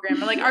football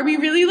program. Or like, are we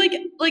really like,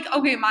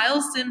 okay,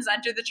 Miles Sims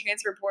entered the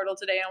transfer portal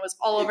today and was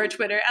all over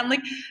Twitter. And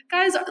like,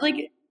 guys,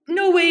 like,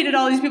 no way did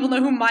all these people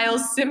know who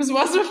Miles Sims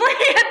was before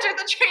he entered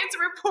the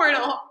transfer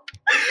portal.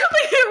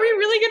 Like, are we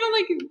really gonna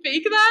like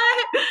fake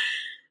that?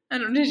 I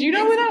don't know. Did you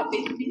know who that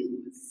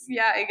was?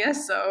 Yeah, I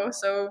guess so.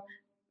 So,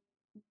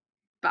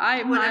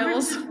 bye,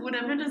 Miles.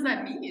 Whatever does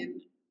that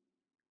mean?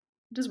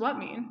 Does what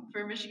mean?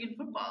 For Michigan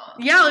football.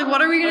 Yeah, like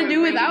what are we gonna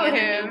do without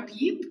him?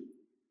 Peep?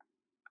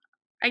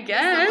 I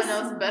guess.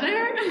 Someone else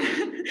better?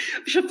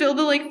 We should fill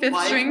the like fifth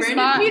string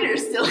spot. Why is Brandon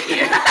Peters still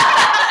here?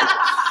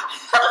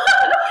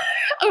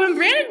 Oh, when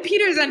Brandon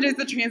Peters enters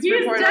the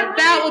transfer portal,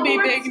 that will be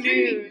big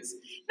news.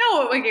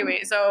 No,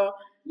 wait. So,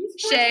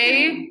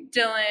 Shay,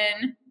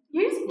 Dylan,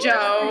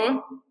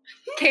 Joe,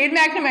 Cade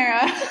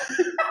McNamara.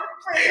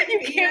 You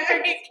can't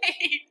forget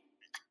Cade.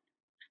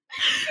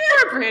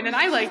 Poor Brandon.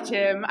 I liked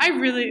him. The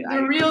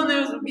real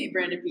news would be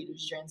Brandon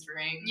Peters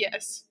transferring.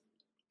 Yes.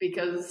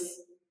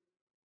 Because,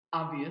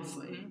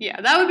 obviously.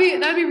 Yeah, that would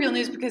be real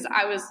news because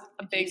I was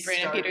a big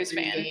Brandon Peters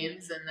fan.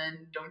 Games and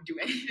then don't do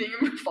anything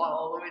and fall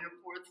all the way to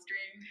fourth string.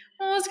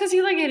 Well, it's because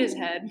he like hit his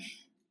head.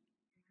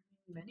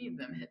 Many of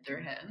them hit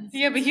their heads.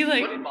 Yeah, but he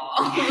like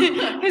football.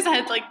 His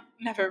head like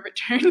never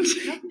returned. I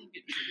don't think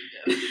it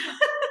really did.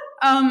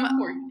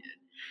 Poor kid.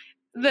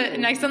 The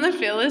next on the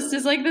fail list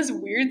is like this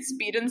weird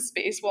speed and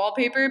space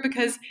wallpaper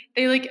because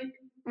they like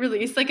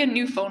released like a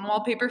new phone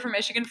wallpaper for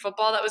Michigan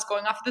football that was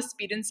going off the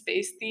speed and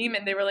space theme,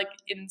 and they were like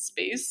in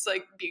space,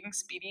 like being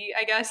speedy,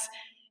 I guess.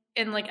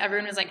 And like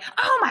everyone was like,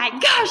 "Oh my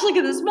gosh, look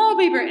at this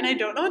wallpaper!" And I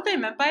don't know what they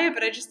meant by it,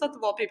 but I just thought the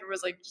wallpaper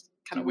was like just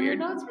kind of weird.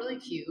 No, it's really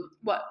cute.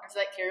 What? Is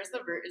that Karis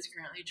LeVert is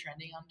currently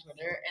trending on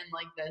Twitter, and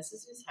like this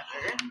is his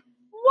header.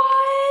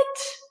 What?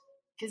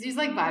 Because he's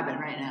like vibing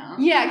right now.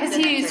 Yeah, because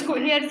he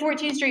had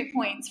 14 straight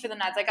points for the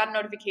Nets. I got a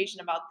notification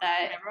about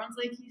that. And everyone's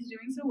like, he's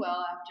doing so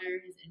well after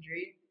his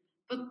injury.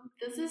 But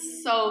this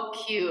is so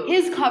cute.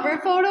 His cover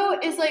photo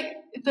is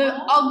like the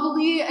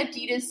ugly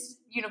Adidas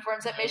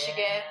uniforms at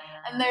Michigan,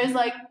 and there's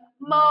like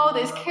Mo,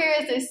 there's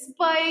Karis, there's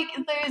Spike,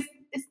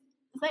 is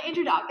that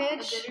Andrew Dockage?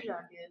 That's Andrew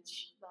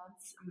Dockage.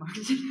 That's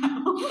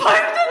Martinello.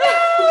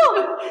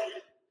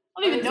 I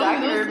don't even know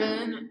Zach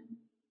Irvin.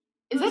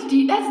 Is that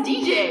that's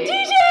DJ?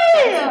 DJ!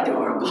 That's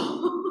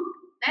adorable.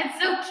 That's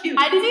so cute.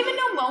 I didn't even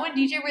know Mo and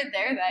DJ were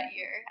there that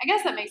year. I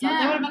guess that makes sense.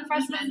 They would have been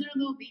freshmen. This was their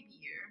little baby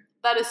year.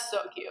 That is so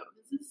cute.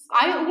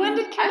 When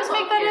did Karis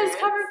make that his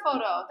cover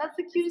photo? That's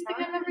the cutest thing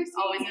I've ever seen.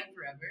 Always and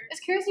forever. Is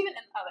Karis even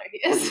in? Oh, there he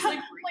is. It's like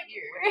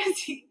where is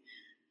he?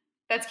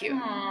 That's cute.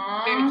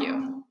 Aww. Very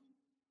cute.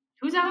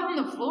 Who's out on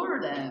the floor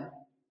then?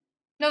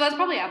 No, that's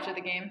probably after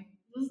the game.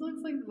 This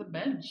looks like the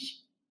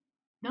bench.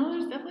 No,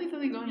 there's definitely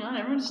something going on.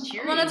 Everyone's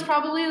cheering. Well, that's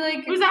probably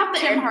like who's out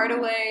there? Tim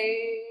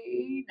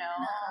Hardaway. No,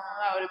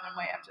 that would have been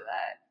way after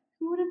that.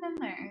 Who would have been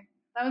there?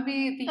 That would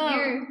be the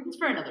year. It's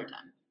for another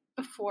time.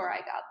 Before I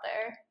got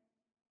there.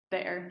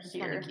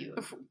 Here. Cute.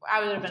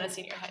 I would have been a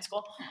senior in high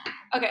school.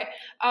 Okay.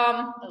 I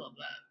love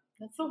that.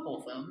 That's so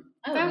wholesome.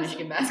 I love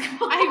Michigan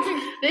basketball.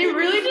 They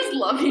really just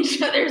love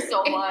each other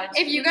so much.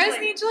 If you guys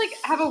need to like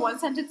have a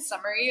one-sentence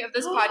summary of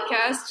this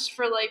podcast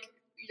for like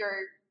your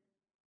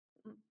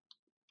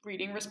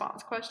reading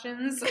response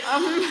questions,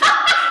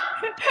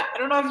 I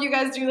don't know if you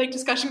guys do like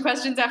discussion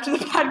questions after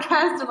the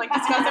podcast and like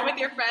discuss it with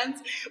your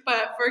friends,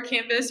 but for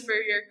Canvas, for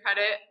your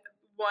credit,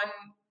 one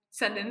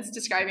sentence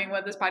describing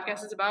what this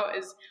podcast is about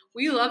is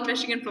we love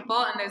Michigan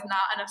football and there's not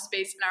enough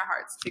space in our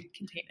hearts to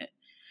contain it.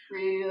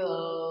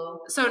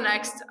 Real. So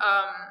next,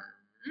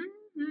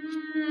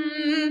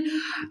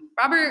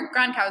 Robert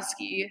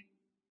Gronkowski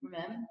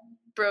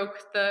broke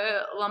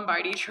the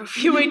Lombardi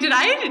Trophy. Wait,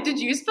 did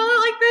you spell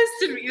it like this?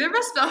 Did either of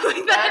us spell it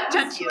like that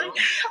intentionally?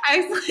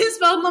 I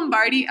spelled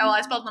Lombardi. Oh,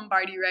 I spelled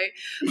Lombardi right,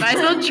 but I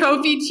spelled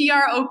trophy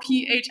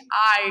TROPHI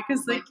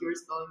because like you were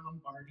spelling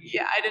Lombardi.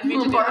 Yeah, I didn't mean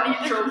Lombardi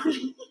to do that.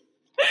 Trophy.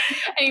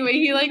 Anyway,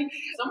 he like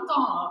summed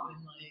all up in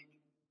like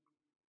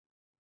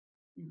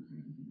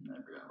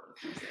I forgot what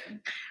I was saying.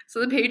 So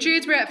the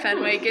Patriots were at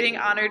Fenway getting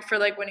honored for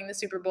like winning the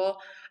Super Bowl.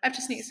 I have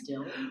to sneeze.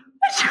 Still getting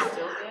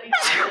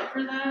honored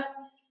for that?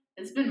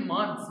 It's been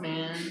months,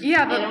 man.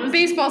 Yeah, but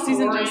baseball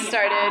season just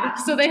started,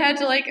 so they had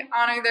to like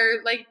honor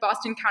their like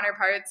Boston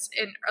counterparts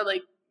or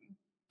like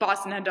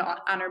Boston had to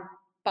honor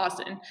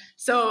Boston.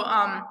 So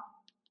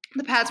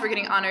the Pats were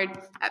getting honored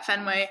at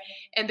Fenway,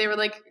 and they were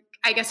like,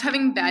 I guess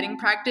having batting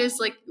practice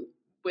like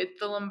with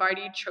the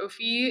Lombardi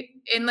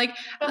Trophy, and like.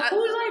 But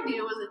whose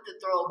idea was it to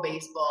throw a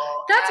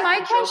baseball? That's my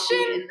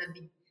question.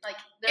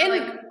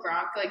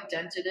 Gronk like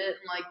dented it,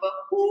 and like, but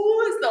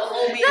who is the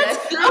homie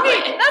that's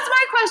it? That's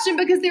my question,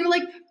 because they were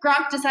like,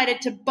 Gronk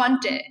decided to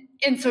bunt it,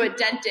 and so it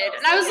dented,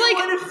 and I was like,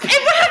 it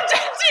would have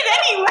dented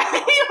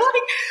anyway.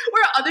 Like,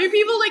 were other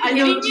people like I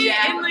hitting know it?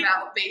 jack And, like,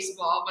 about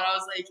baseball, but I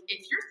was like,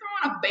 if you're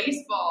throwing a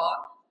baseball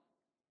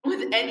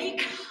with any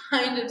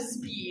kind of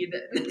speed,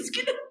 it's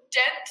gonna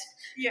dent.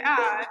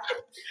 yeah,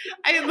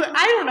 I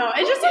don't know.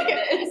 It's just like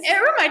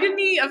it reminded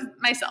me of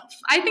myself.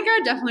 I think I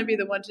would definitely be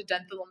the one to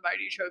dent the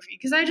Lombardi Trophy,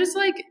 because I just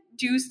like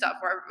do stuff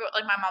where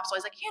like my mom's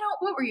always like,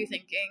 what were you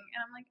thinking?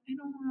 And I'm like, I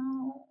don't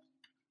know.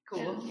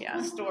 Cool. Yeah.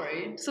 Cool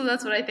story. So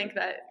that's what I think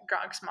that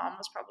Gronk's mom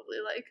was probably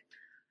like.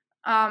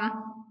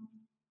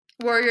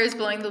 Warriors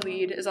blowing the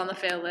lead is on the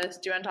fail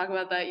list. Do you want to talk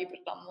about that? You put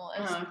it on the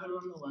list. I put it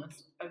on the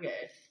list.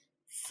 Okay.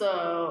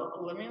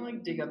 So let me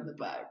like dig up the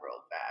bag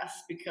real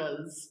fast,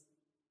 because,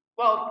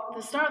 well,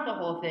 to start the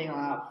whole thing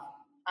off,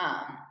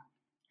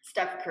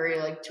 Steph Curry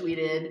like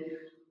tweeted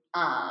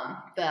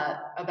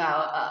that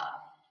about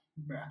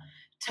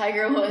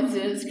Tiger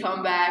Woods'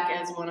 comeback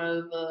as one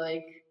of the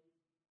like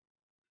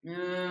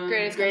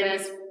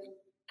greatest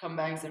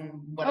comebacks and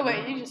whatever. Oh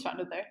wait, you just found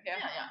it there. Yeah,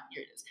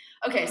 here it is.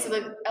 Okay, so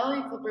the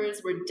LA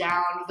Clippers were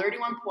down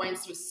 31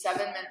 points with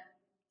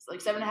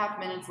 7.5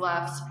 minutes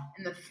left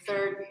in the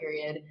third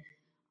period.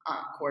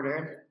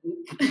 Quarter.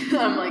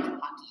 I'm like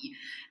hockey.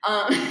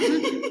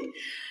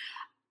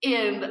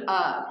 And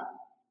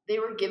they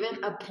were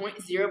given a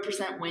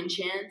 0.0% win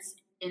chance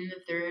in the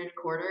third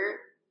quarter,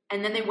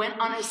 and then they went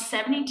on a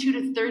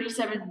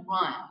 72-37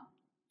 run,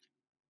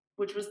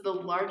 which was the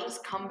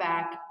largest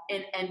comeback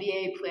in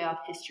NBA playoff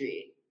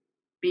history,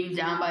 being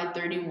down by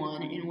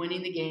 31 and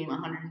winning the game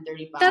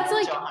 135 That's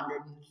like, to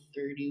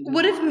 131.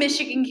 What if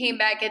Michigan came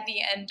back at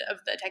the end of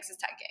the Texas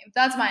Tech game?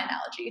 That's my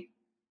analogy.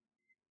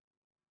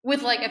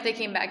 With like if they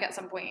came back at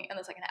some point in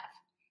the second half.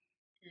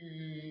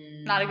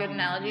 Not a good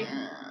analogy?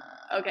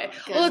 Okay.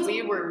 Because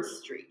we were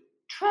straight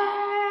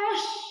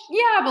trash.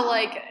 Yeah, but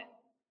like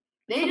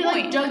they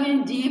like dug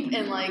in deep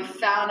and like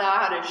found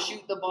out how to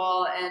shoot the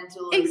ball and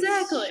to like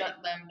shut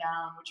them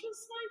down, which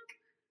was like,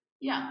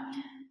 yeah.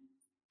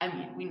 I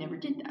mean, we never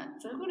did that,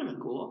 so it would have been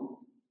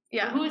cool.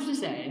 Yeah. But who is to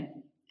say?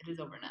 It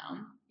is over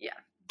now. Yeah.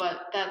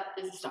 But that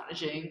is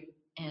astonishing,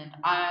 and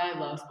I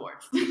love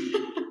sports.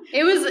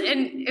 It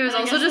was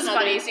also just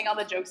funny seeing all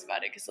the jokes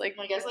about it, because like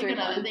I guess like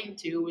another thing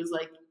too was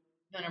like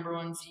the number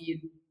one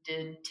seed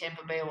did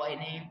Tampa Bay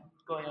Lightning,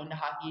 going on to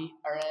hockey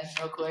RN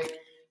real quick.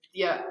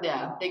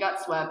 Yeah, they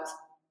got swept.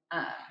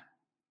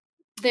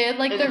 They had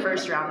like in the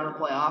first round of the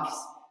playoffs.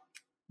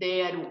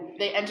 They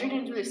entered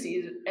into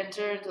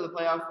the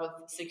playoff with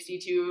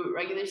 62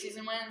 regular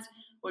season wins,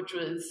 which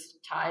was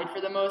tied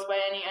for the most by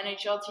any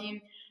NHL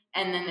team.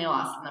 And then they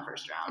lost in the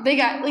first round. They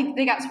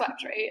got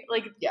swept, right?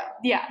 Like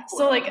yeah.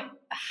 So like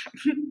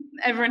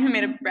everyone who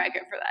made a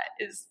bracket for that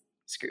is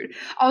screwed.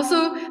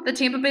 Also, the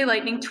Tampa Bay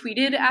Lightning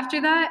tweeted after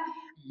that,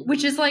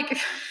 which is like,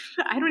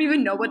 I don't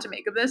even know what to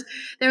make of this.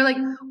 They were like,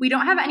 we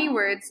don't have any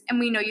words, and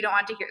we know you don't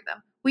want to hear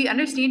them. We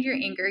understand your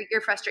anger,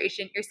 your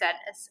frustration, your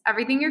sadness,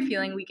 everything you're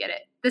feeling. We get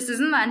it. This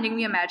isn't the ending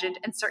we imagined,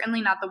 and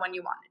certainly not the one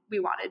we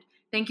wanted.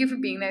 Thank you for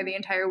being there the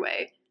entire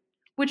way.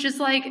 Which is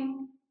like.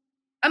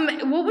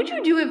 What would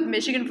you do if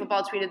Michigan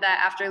football tweeted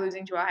that after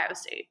losing to Ohio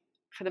State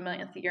for the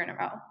millionth year in a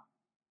row?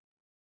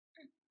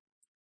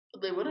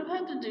 They would have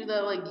had to do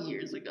that like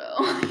years ago.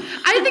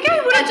 I think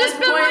I would have just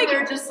been like,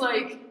 they're just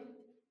like,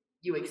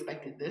 you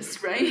expected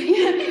this, right?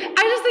 I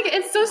just think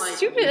it's so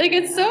stupid. Like,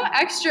 it's so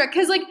extra.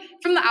 Because like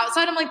from the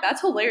outside, I'm like,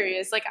 that's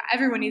hilarious. Like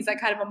everyone needs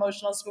that kind of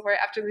emotional support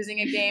after losing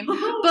a game.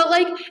 But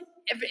like,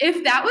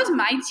 if that was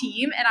my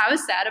team and I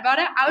was sad about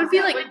it, I would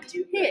be like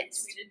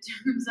pissed. Tweeted to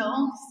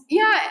themselves.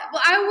 Yeah,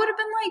 well, I would have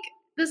been like,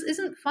 this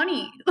isn't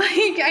funny.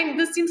 Like,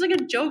 this seems like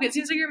a joke. It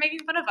seems like you're making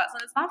fun of us,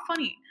 and it's not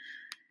funny.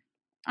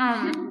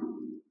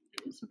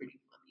 It's pretty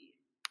funny.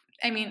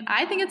 I mean,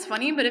 I think it's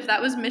funny, but if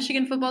that was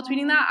Michigan football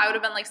tweeting that, I would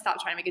have been like, stop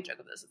trying to make a joke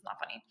of this. It's not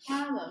funny.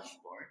 I love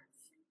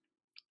sports.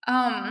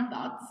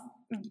 Thoughts?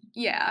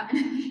 Yeah,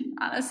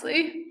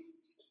 honestly.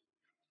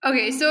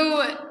 Okay,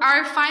 so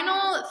our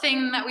final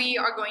thing that we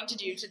are going to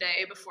do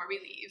today before we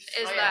leave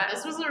is that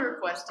this was a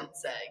requested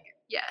seg.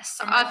 Yes,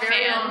 from my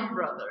very own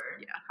brother.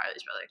 Yeah,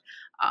 Harley's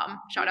brother.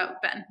 Shout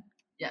out Ben.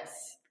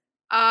 Yes.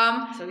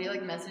 So he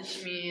like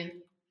messaged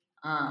me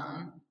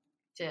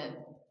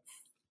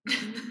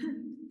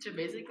to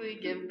basically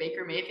give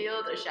Baker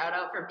Mayfield a shout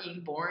out for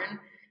being born.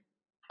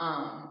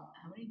 How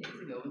many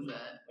days ago was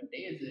that? What day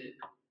is it?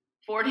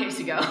 4 days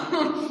ago.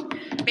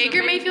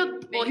 Baker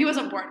Mayfield. Well, he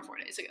wasn't born 4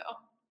 days ago.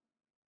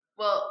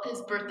 Well,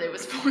 his birthday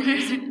was 4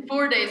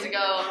 days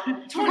ago,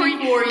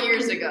 24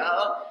 years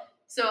ago.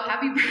 So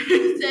happy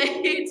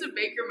birthday to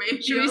Baker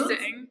Mayfield. Should we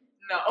sing?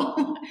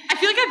 No. I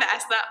feel like I've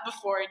asked that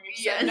before and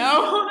you said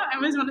no. I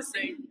always want to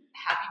sing.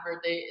 Happy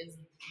birthday is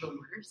the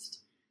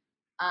worst.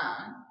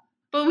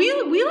 But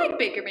we like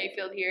Baker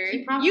Mayfield here.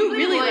 You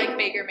really like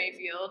Baker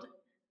Mayfield.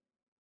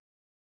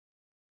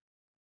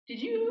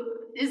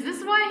 Is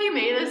this why he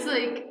made us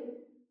like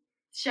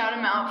shout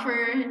him out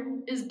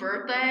for his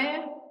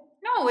birthday?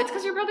 No, it's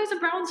because your brother's a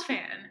Browns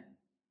fan.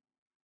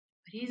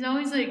 But he's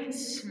always like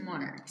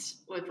smart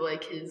with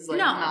like his like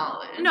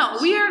knowledge. No,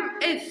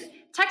 it's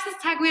Texas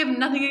Tech. We have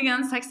nothing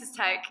against Texas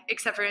Tech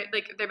except for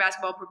like their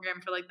basketball program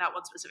for like that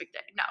one specific day.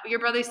 No, your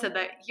brother said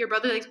that your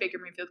brother likes Baker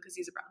Mayfield because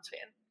he's a Browns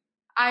fan.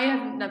 I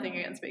have nothing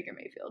against Baker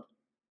Mayfield.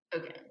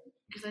 Okay,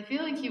 because I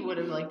feel like he would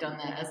have like done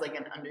that as like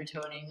an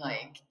undertoning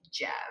like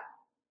jab.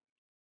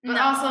 But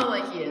also,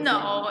 like, he is.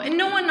 No, and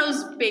no one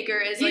knows Baker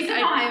is, he's like...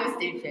 an Ohio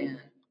State fan,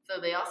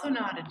 so they also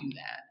know how to do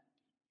that.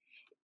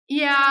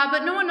 Yeah,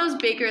 but no one knows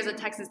Baker is a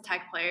Texas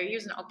Tech player. He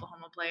was an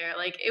Oklahoma player.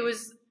 Like, it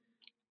was...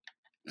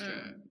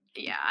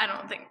 yeah, I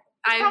don't think...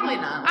 Probably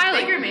not.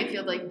 Baker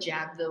Mayfield, like,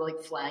 jabbed the,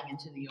 like, flag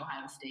into the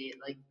Ohio State,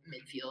 like,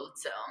 midfield,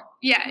 so...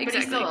 Yeah, exactly. But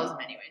he still loves him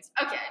anyways.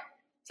 Okay.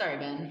 Sorry,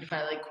 Ben, if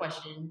I, like,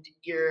 questioned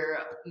your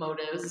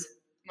motives,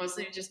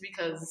 mostly just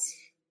because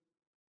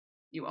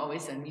you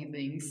always send me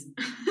things...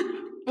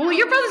 Well,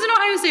 your brother's an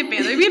Ohio State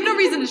fan. We have no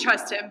reason to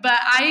trust him, but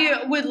I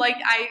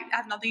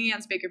have nothing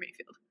against Baker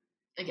Mayfield.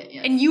 Okay,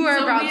 yes. And you are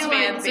a Browns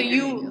fan, so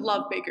you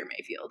love Baker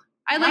Mayfield.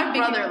 My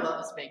brother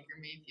loves Baker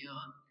Mayfield.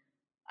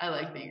 I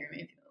like Baker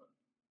Mayfield.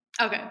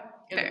 Okay,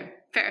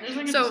 fair. There's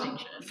like a so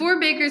distinction. For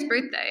Baker's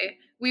birthday,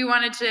 we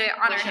wanted to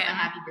honor him. a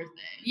happy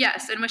birthday.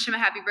 Yes, and wish him a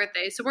happy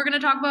birthday. So we're going to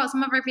talk about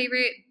some of our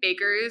favorite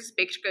bakers,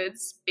 baked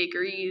goods,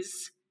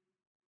 bakeries,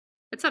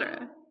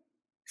 etc.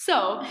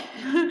 So,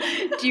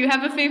 do you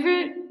have a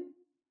favorite?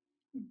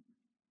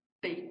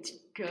 Baked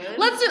good.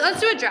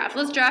 Let's do a draft.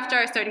 Let's draft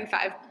our starting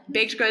 5: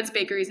 baked goods,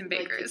 bakeries, and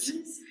bakers.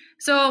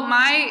 So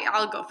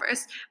I'll go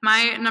first.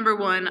 My number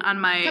 1 on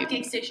my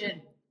Cupcake Station.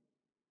 Is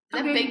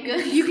that baked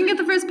goods? You can get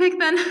the first pick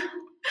then.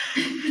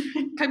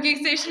 Cupcake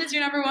Station is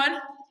your number 1.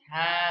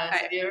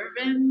 Yes. Have you ever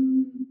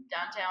been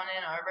downtown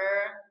Ann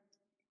Arbor?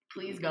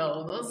 Please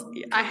go. Those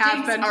I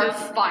have been are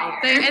fire.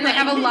 They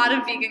have a lot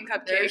of vegan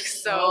cupcakes. They're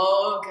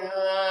so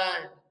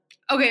good.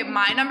 Okay,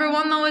 my number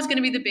 1 though is going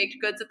to be the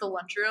baked goods at the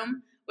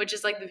lunchroom, which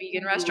is like the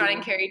vegan restaurant in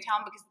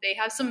Carytown, because they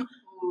have some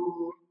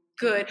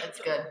good. That's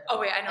good. Oh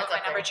wait, I know what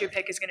my number 2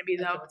 pick is going to be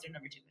though. Okay, what's your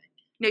number 2 pick?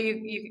 No,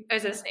 you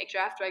is it a snake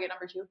draft? Do I get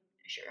number 2?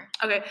 Sure.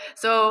 Okay,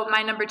 so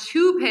my number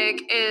 2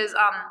 pick is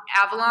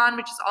Avalon,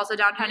 which is also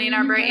downtown Ann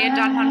Arbor and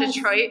downtown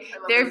Detroit.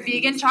 Their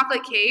vegan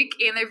chocolate cake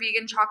and their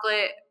vegan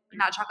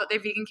their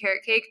vegan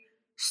carrot cake,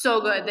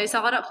 so good. They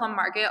sell it at Plum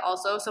Market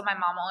also, so my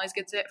mom always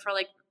gets it for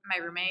like my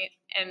roommate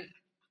and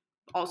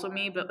also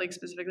me, but like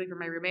specifically for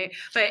my roommate.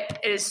 But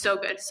it is so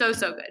good, so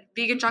good.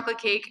 Vegan chocolate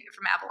cake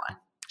from Avalon.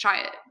 Try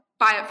it.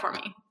 Buy it for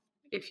me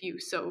if you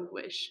so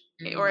wish,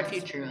 or if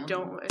you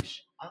don't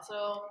wish.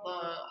 Also,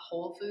 the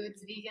Whole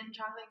Foods vegan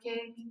chocolate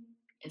cake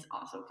is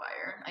also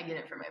fire. I get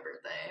it for my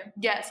birthday.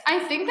 Yes, I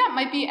think that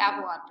might be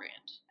Avalon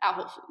brand at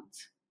Whole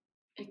Foods.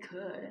 It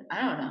could.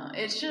 I don't know.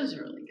 It's just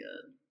really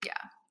good.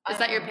 Yeah. Is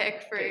that your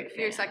pick for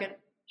your second?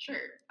 Sure.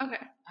 Okay.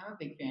 I'm a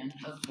big fan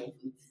of Whole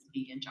Foods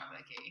vegan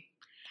chocolate cake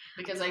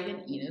because I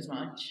can eat as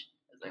much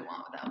as I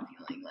want without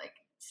feeling like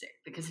sick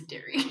because of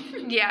dairy.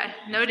 Yeah,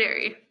 no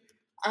dairy.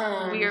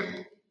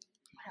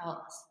 What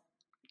else?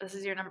 This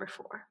is your number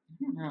 4.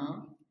 I don't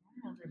know.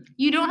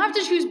 You don't have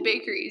to choose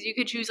bakeries. You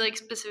could choose like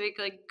specific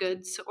like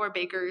goods or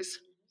bakers.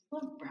 I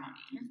love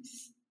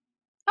brownies.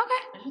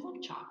 Okay. I just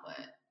love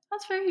chocolate.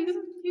 That's fair. You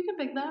can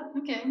pick that.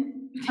 Okay.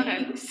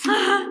 Thanks.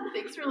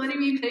 Thanks for letting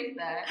me pick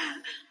that.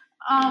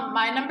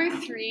 My number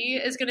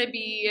 3 is gonna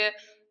be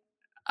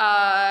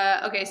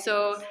okay,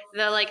 so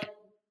the like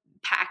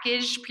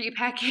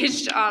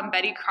prepackaged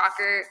Betty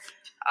Crocker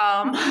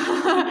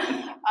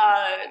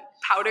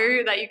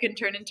powder that you can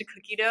turn into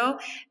cookie dough,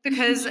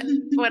 because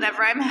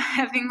whenever I'm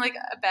having like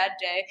a bad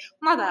day,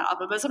 not that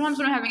often, but sometimes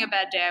when I'm having a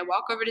bad day, I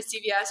walk over to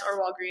CVS or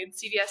Walgreens,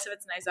 CVS if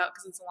it's nice out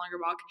because it's a longer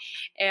walk,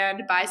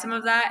 and buy some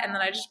of that, and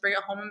then I just bring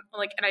it home,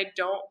 like, and I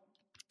don't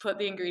put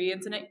the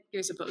ingredients in it.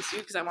 You're supposed to,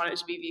 because I want it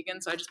to be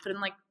vegan, so I just put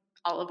in like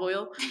olive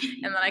oil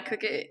and then I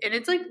cook it, and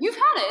it's like, you've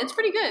had it, it's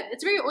pretty good.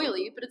 It's very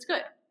oily, but it's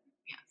good.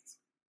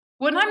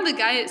 One time the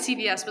guy at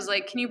CVS was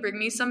like, can you bring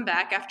me some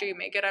back after you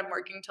make it? I'm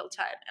working till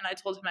 10. And I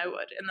told him I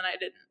would, and then I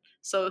didn't.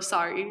 So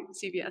sorry,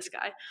 CVS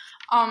guy.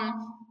 Why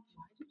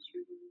did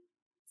you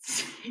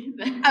say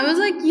that? I was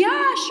like,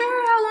 yeah,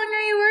 sure. How long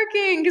are you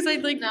working? Because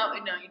I'd like... No,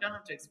 you don't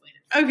have to explain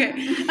it. Okay.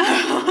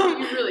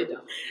 You really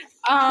don't.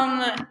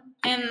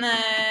 And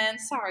then,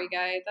 sorry,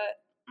 guy.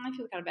 I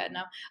feel kind of bad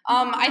now.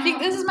 I think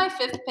this is my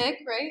 5th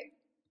pick, right?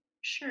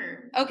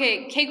 Sure.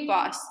 Okay, Cake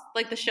Boss,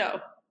 like the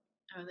show.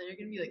 Oh, they're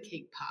going to be like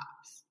Cake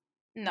Pops.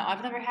 No,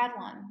 I've never had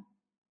one.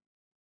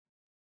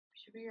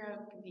 Should we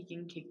have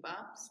vegan cake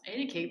pops? I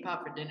ate a cake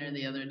pop for dinner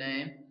the other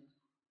day.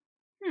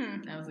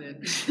 That was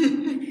good.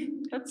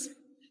 That's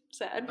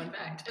sad. Fun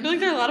fact. I feel like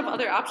there are a lot of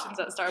other options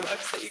at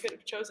Starbucks that you could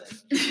have chosen.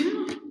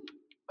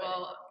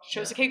 Well,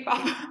 chose a cake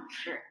pop.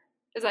 Sure.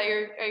 Is that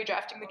are you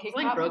drafting the cake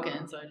pop? It's like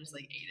broken, so I just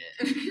like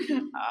ate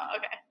it.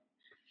 Okay.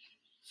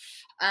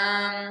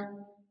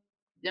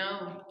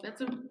 No,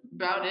 that's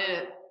about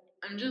it.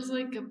 I'm just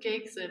like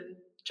cupcakes and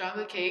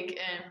chocolate cake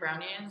and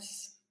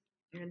brownies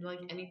and like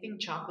anything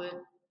chocolate.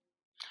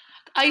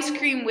 Ice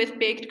cream with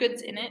baked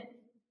goods in it.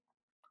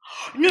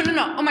 No.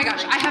 Oh my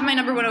gosh, I have my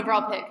number 1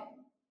 overall pick.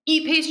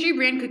 Eat Pastry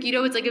brand cookie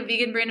dough. It's like a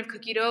vegan brand of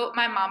cookie dough.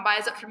 My mom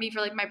buys it for me for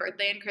like my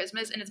birthday and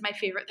Christmas, and it's my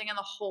favorite thing in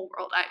the whole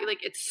world.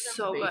 It's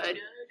so good.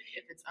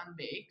 If it's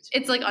unbaked.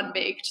 It's like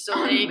unbaked. So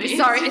like,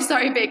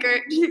 sorry,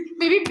 baker.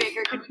 Maybe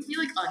baker could be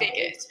like bake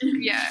it.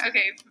 Yeah,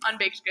 okay.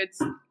 Unbaked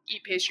goods.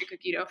 Eat Pastry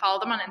cookie dough. Follow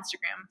them on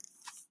Instagram.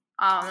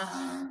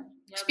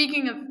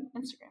 Speaking of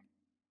Instagram,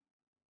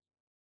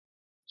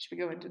 should we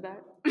go into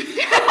that?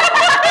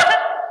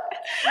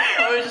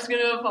 I was just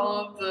gonna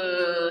follow up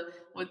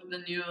with the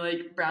new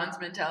like Browns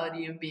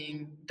mentality of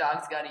being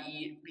dogs gotta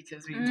eat,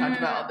 because we talked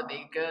about all the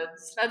baked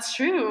goods. That's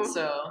true.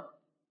 So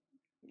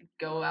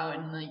go out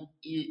and like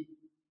eat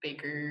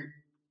baked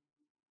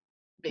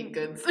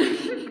goods.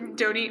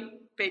 Don't eat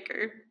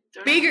baker.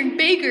 Baker.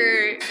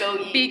 Go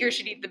eat. Baker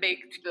should eat the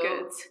baked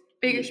goods.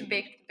 Baker should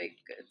bake the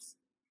baked goods.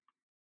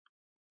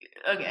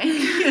 Okay.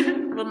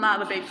 Well, not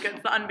the baked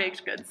goods, the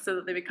unbaked goods, so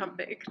that they become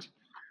baked.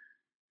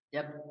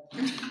 Yep.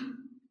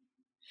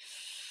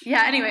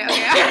 Yeah, anyway,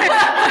 okay.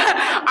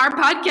 Our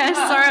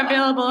podcasts are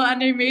available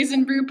under Maize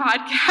 & Brew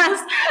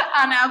Podcast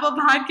on Apple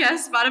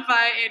Podcasts,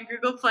 Spotify, and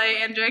Google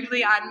Play, and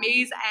directly on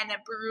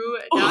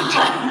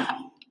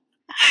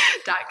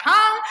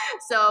maizeandbrew.com.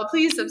 So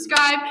please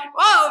subscribe,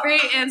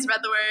 rate, and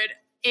spread the word.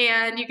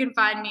 And you can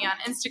find me on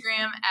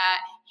Instagram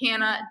at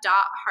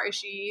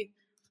hannah.harshi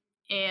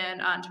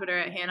and on Twitter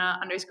at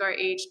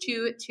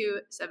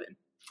hannah_h227.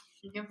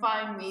 You can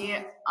find me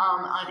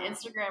on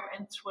Instagram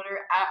and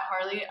Twitter at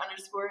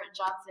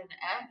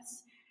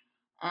Harley_JohnsonX.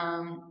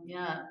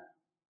 Yeah.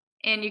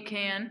 And you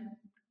can.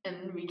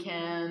 And we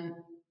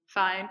can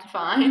find the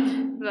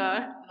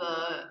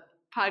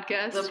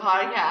podcast. The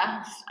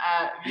podcast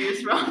at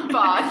Views from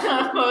Pod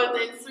on both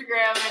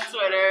Instagram and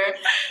Twitter.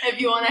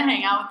 If you want to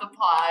hang out with the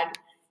pod.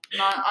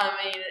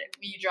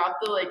 We drop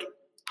the like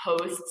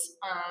posts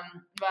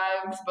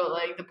vibes, but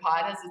like the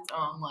pod has its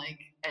own like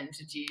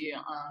entity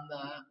on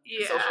the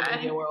social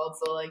media world,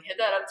 so like hit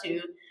that up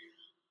too.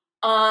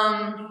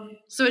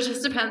 So it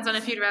just depends on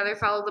if you'd rather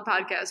follow the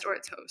podcast or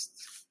its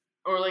hosts,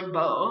 or like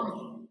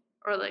both,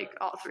 or like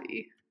all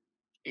three.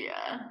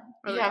 Yeah,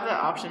 or you have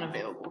that option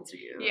available to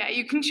you. Yeah,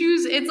 you can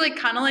choose. It's like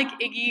kind of like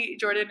Iggy,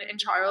 Jordan, and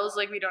Charles.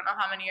 Like we don't know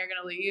how many are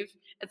gonna leave.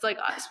 It's like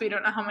us. We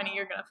don't know how many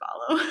you're gonna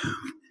follow.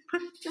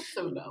 That's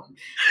so dumb.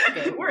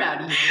 Okay, we're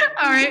out of here.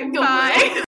 All right, bye.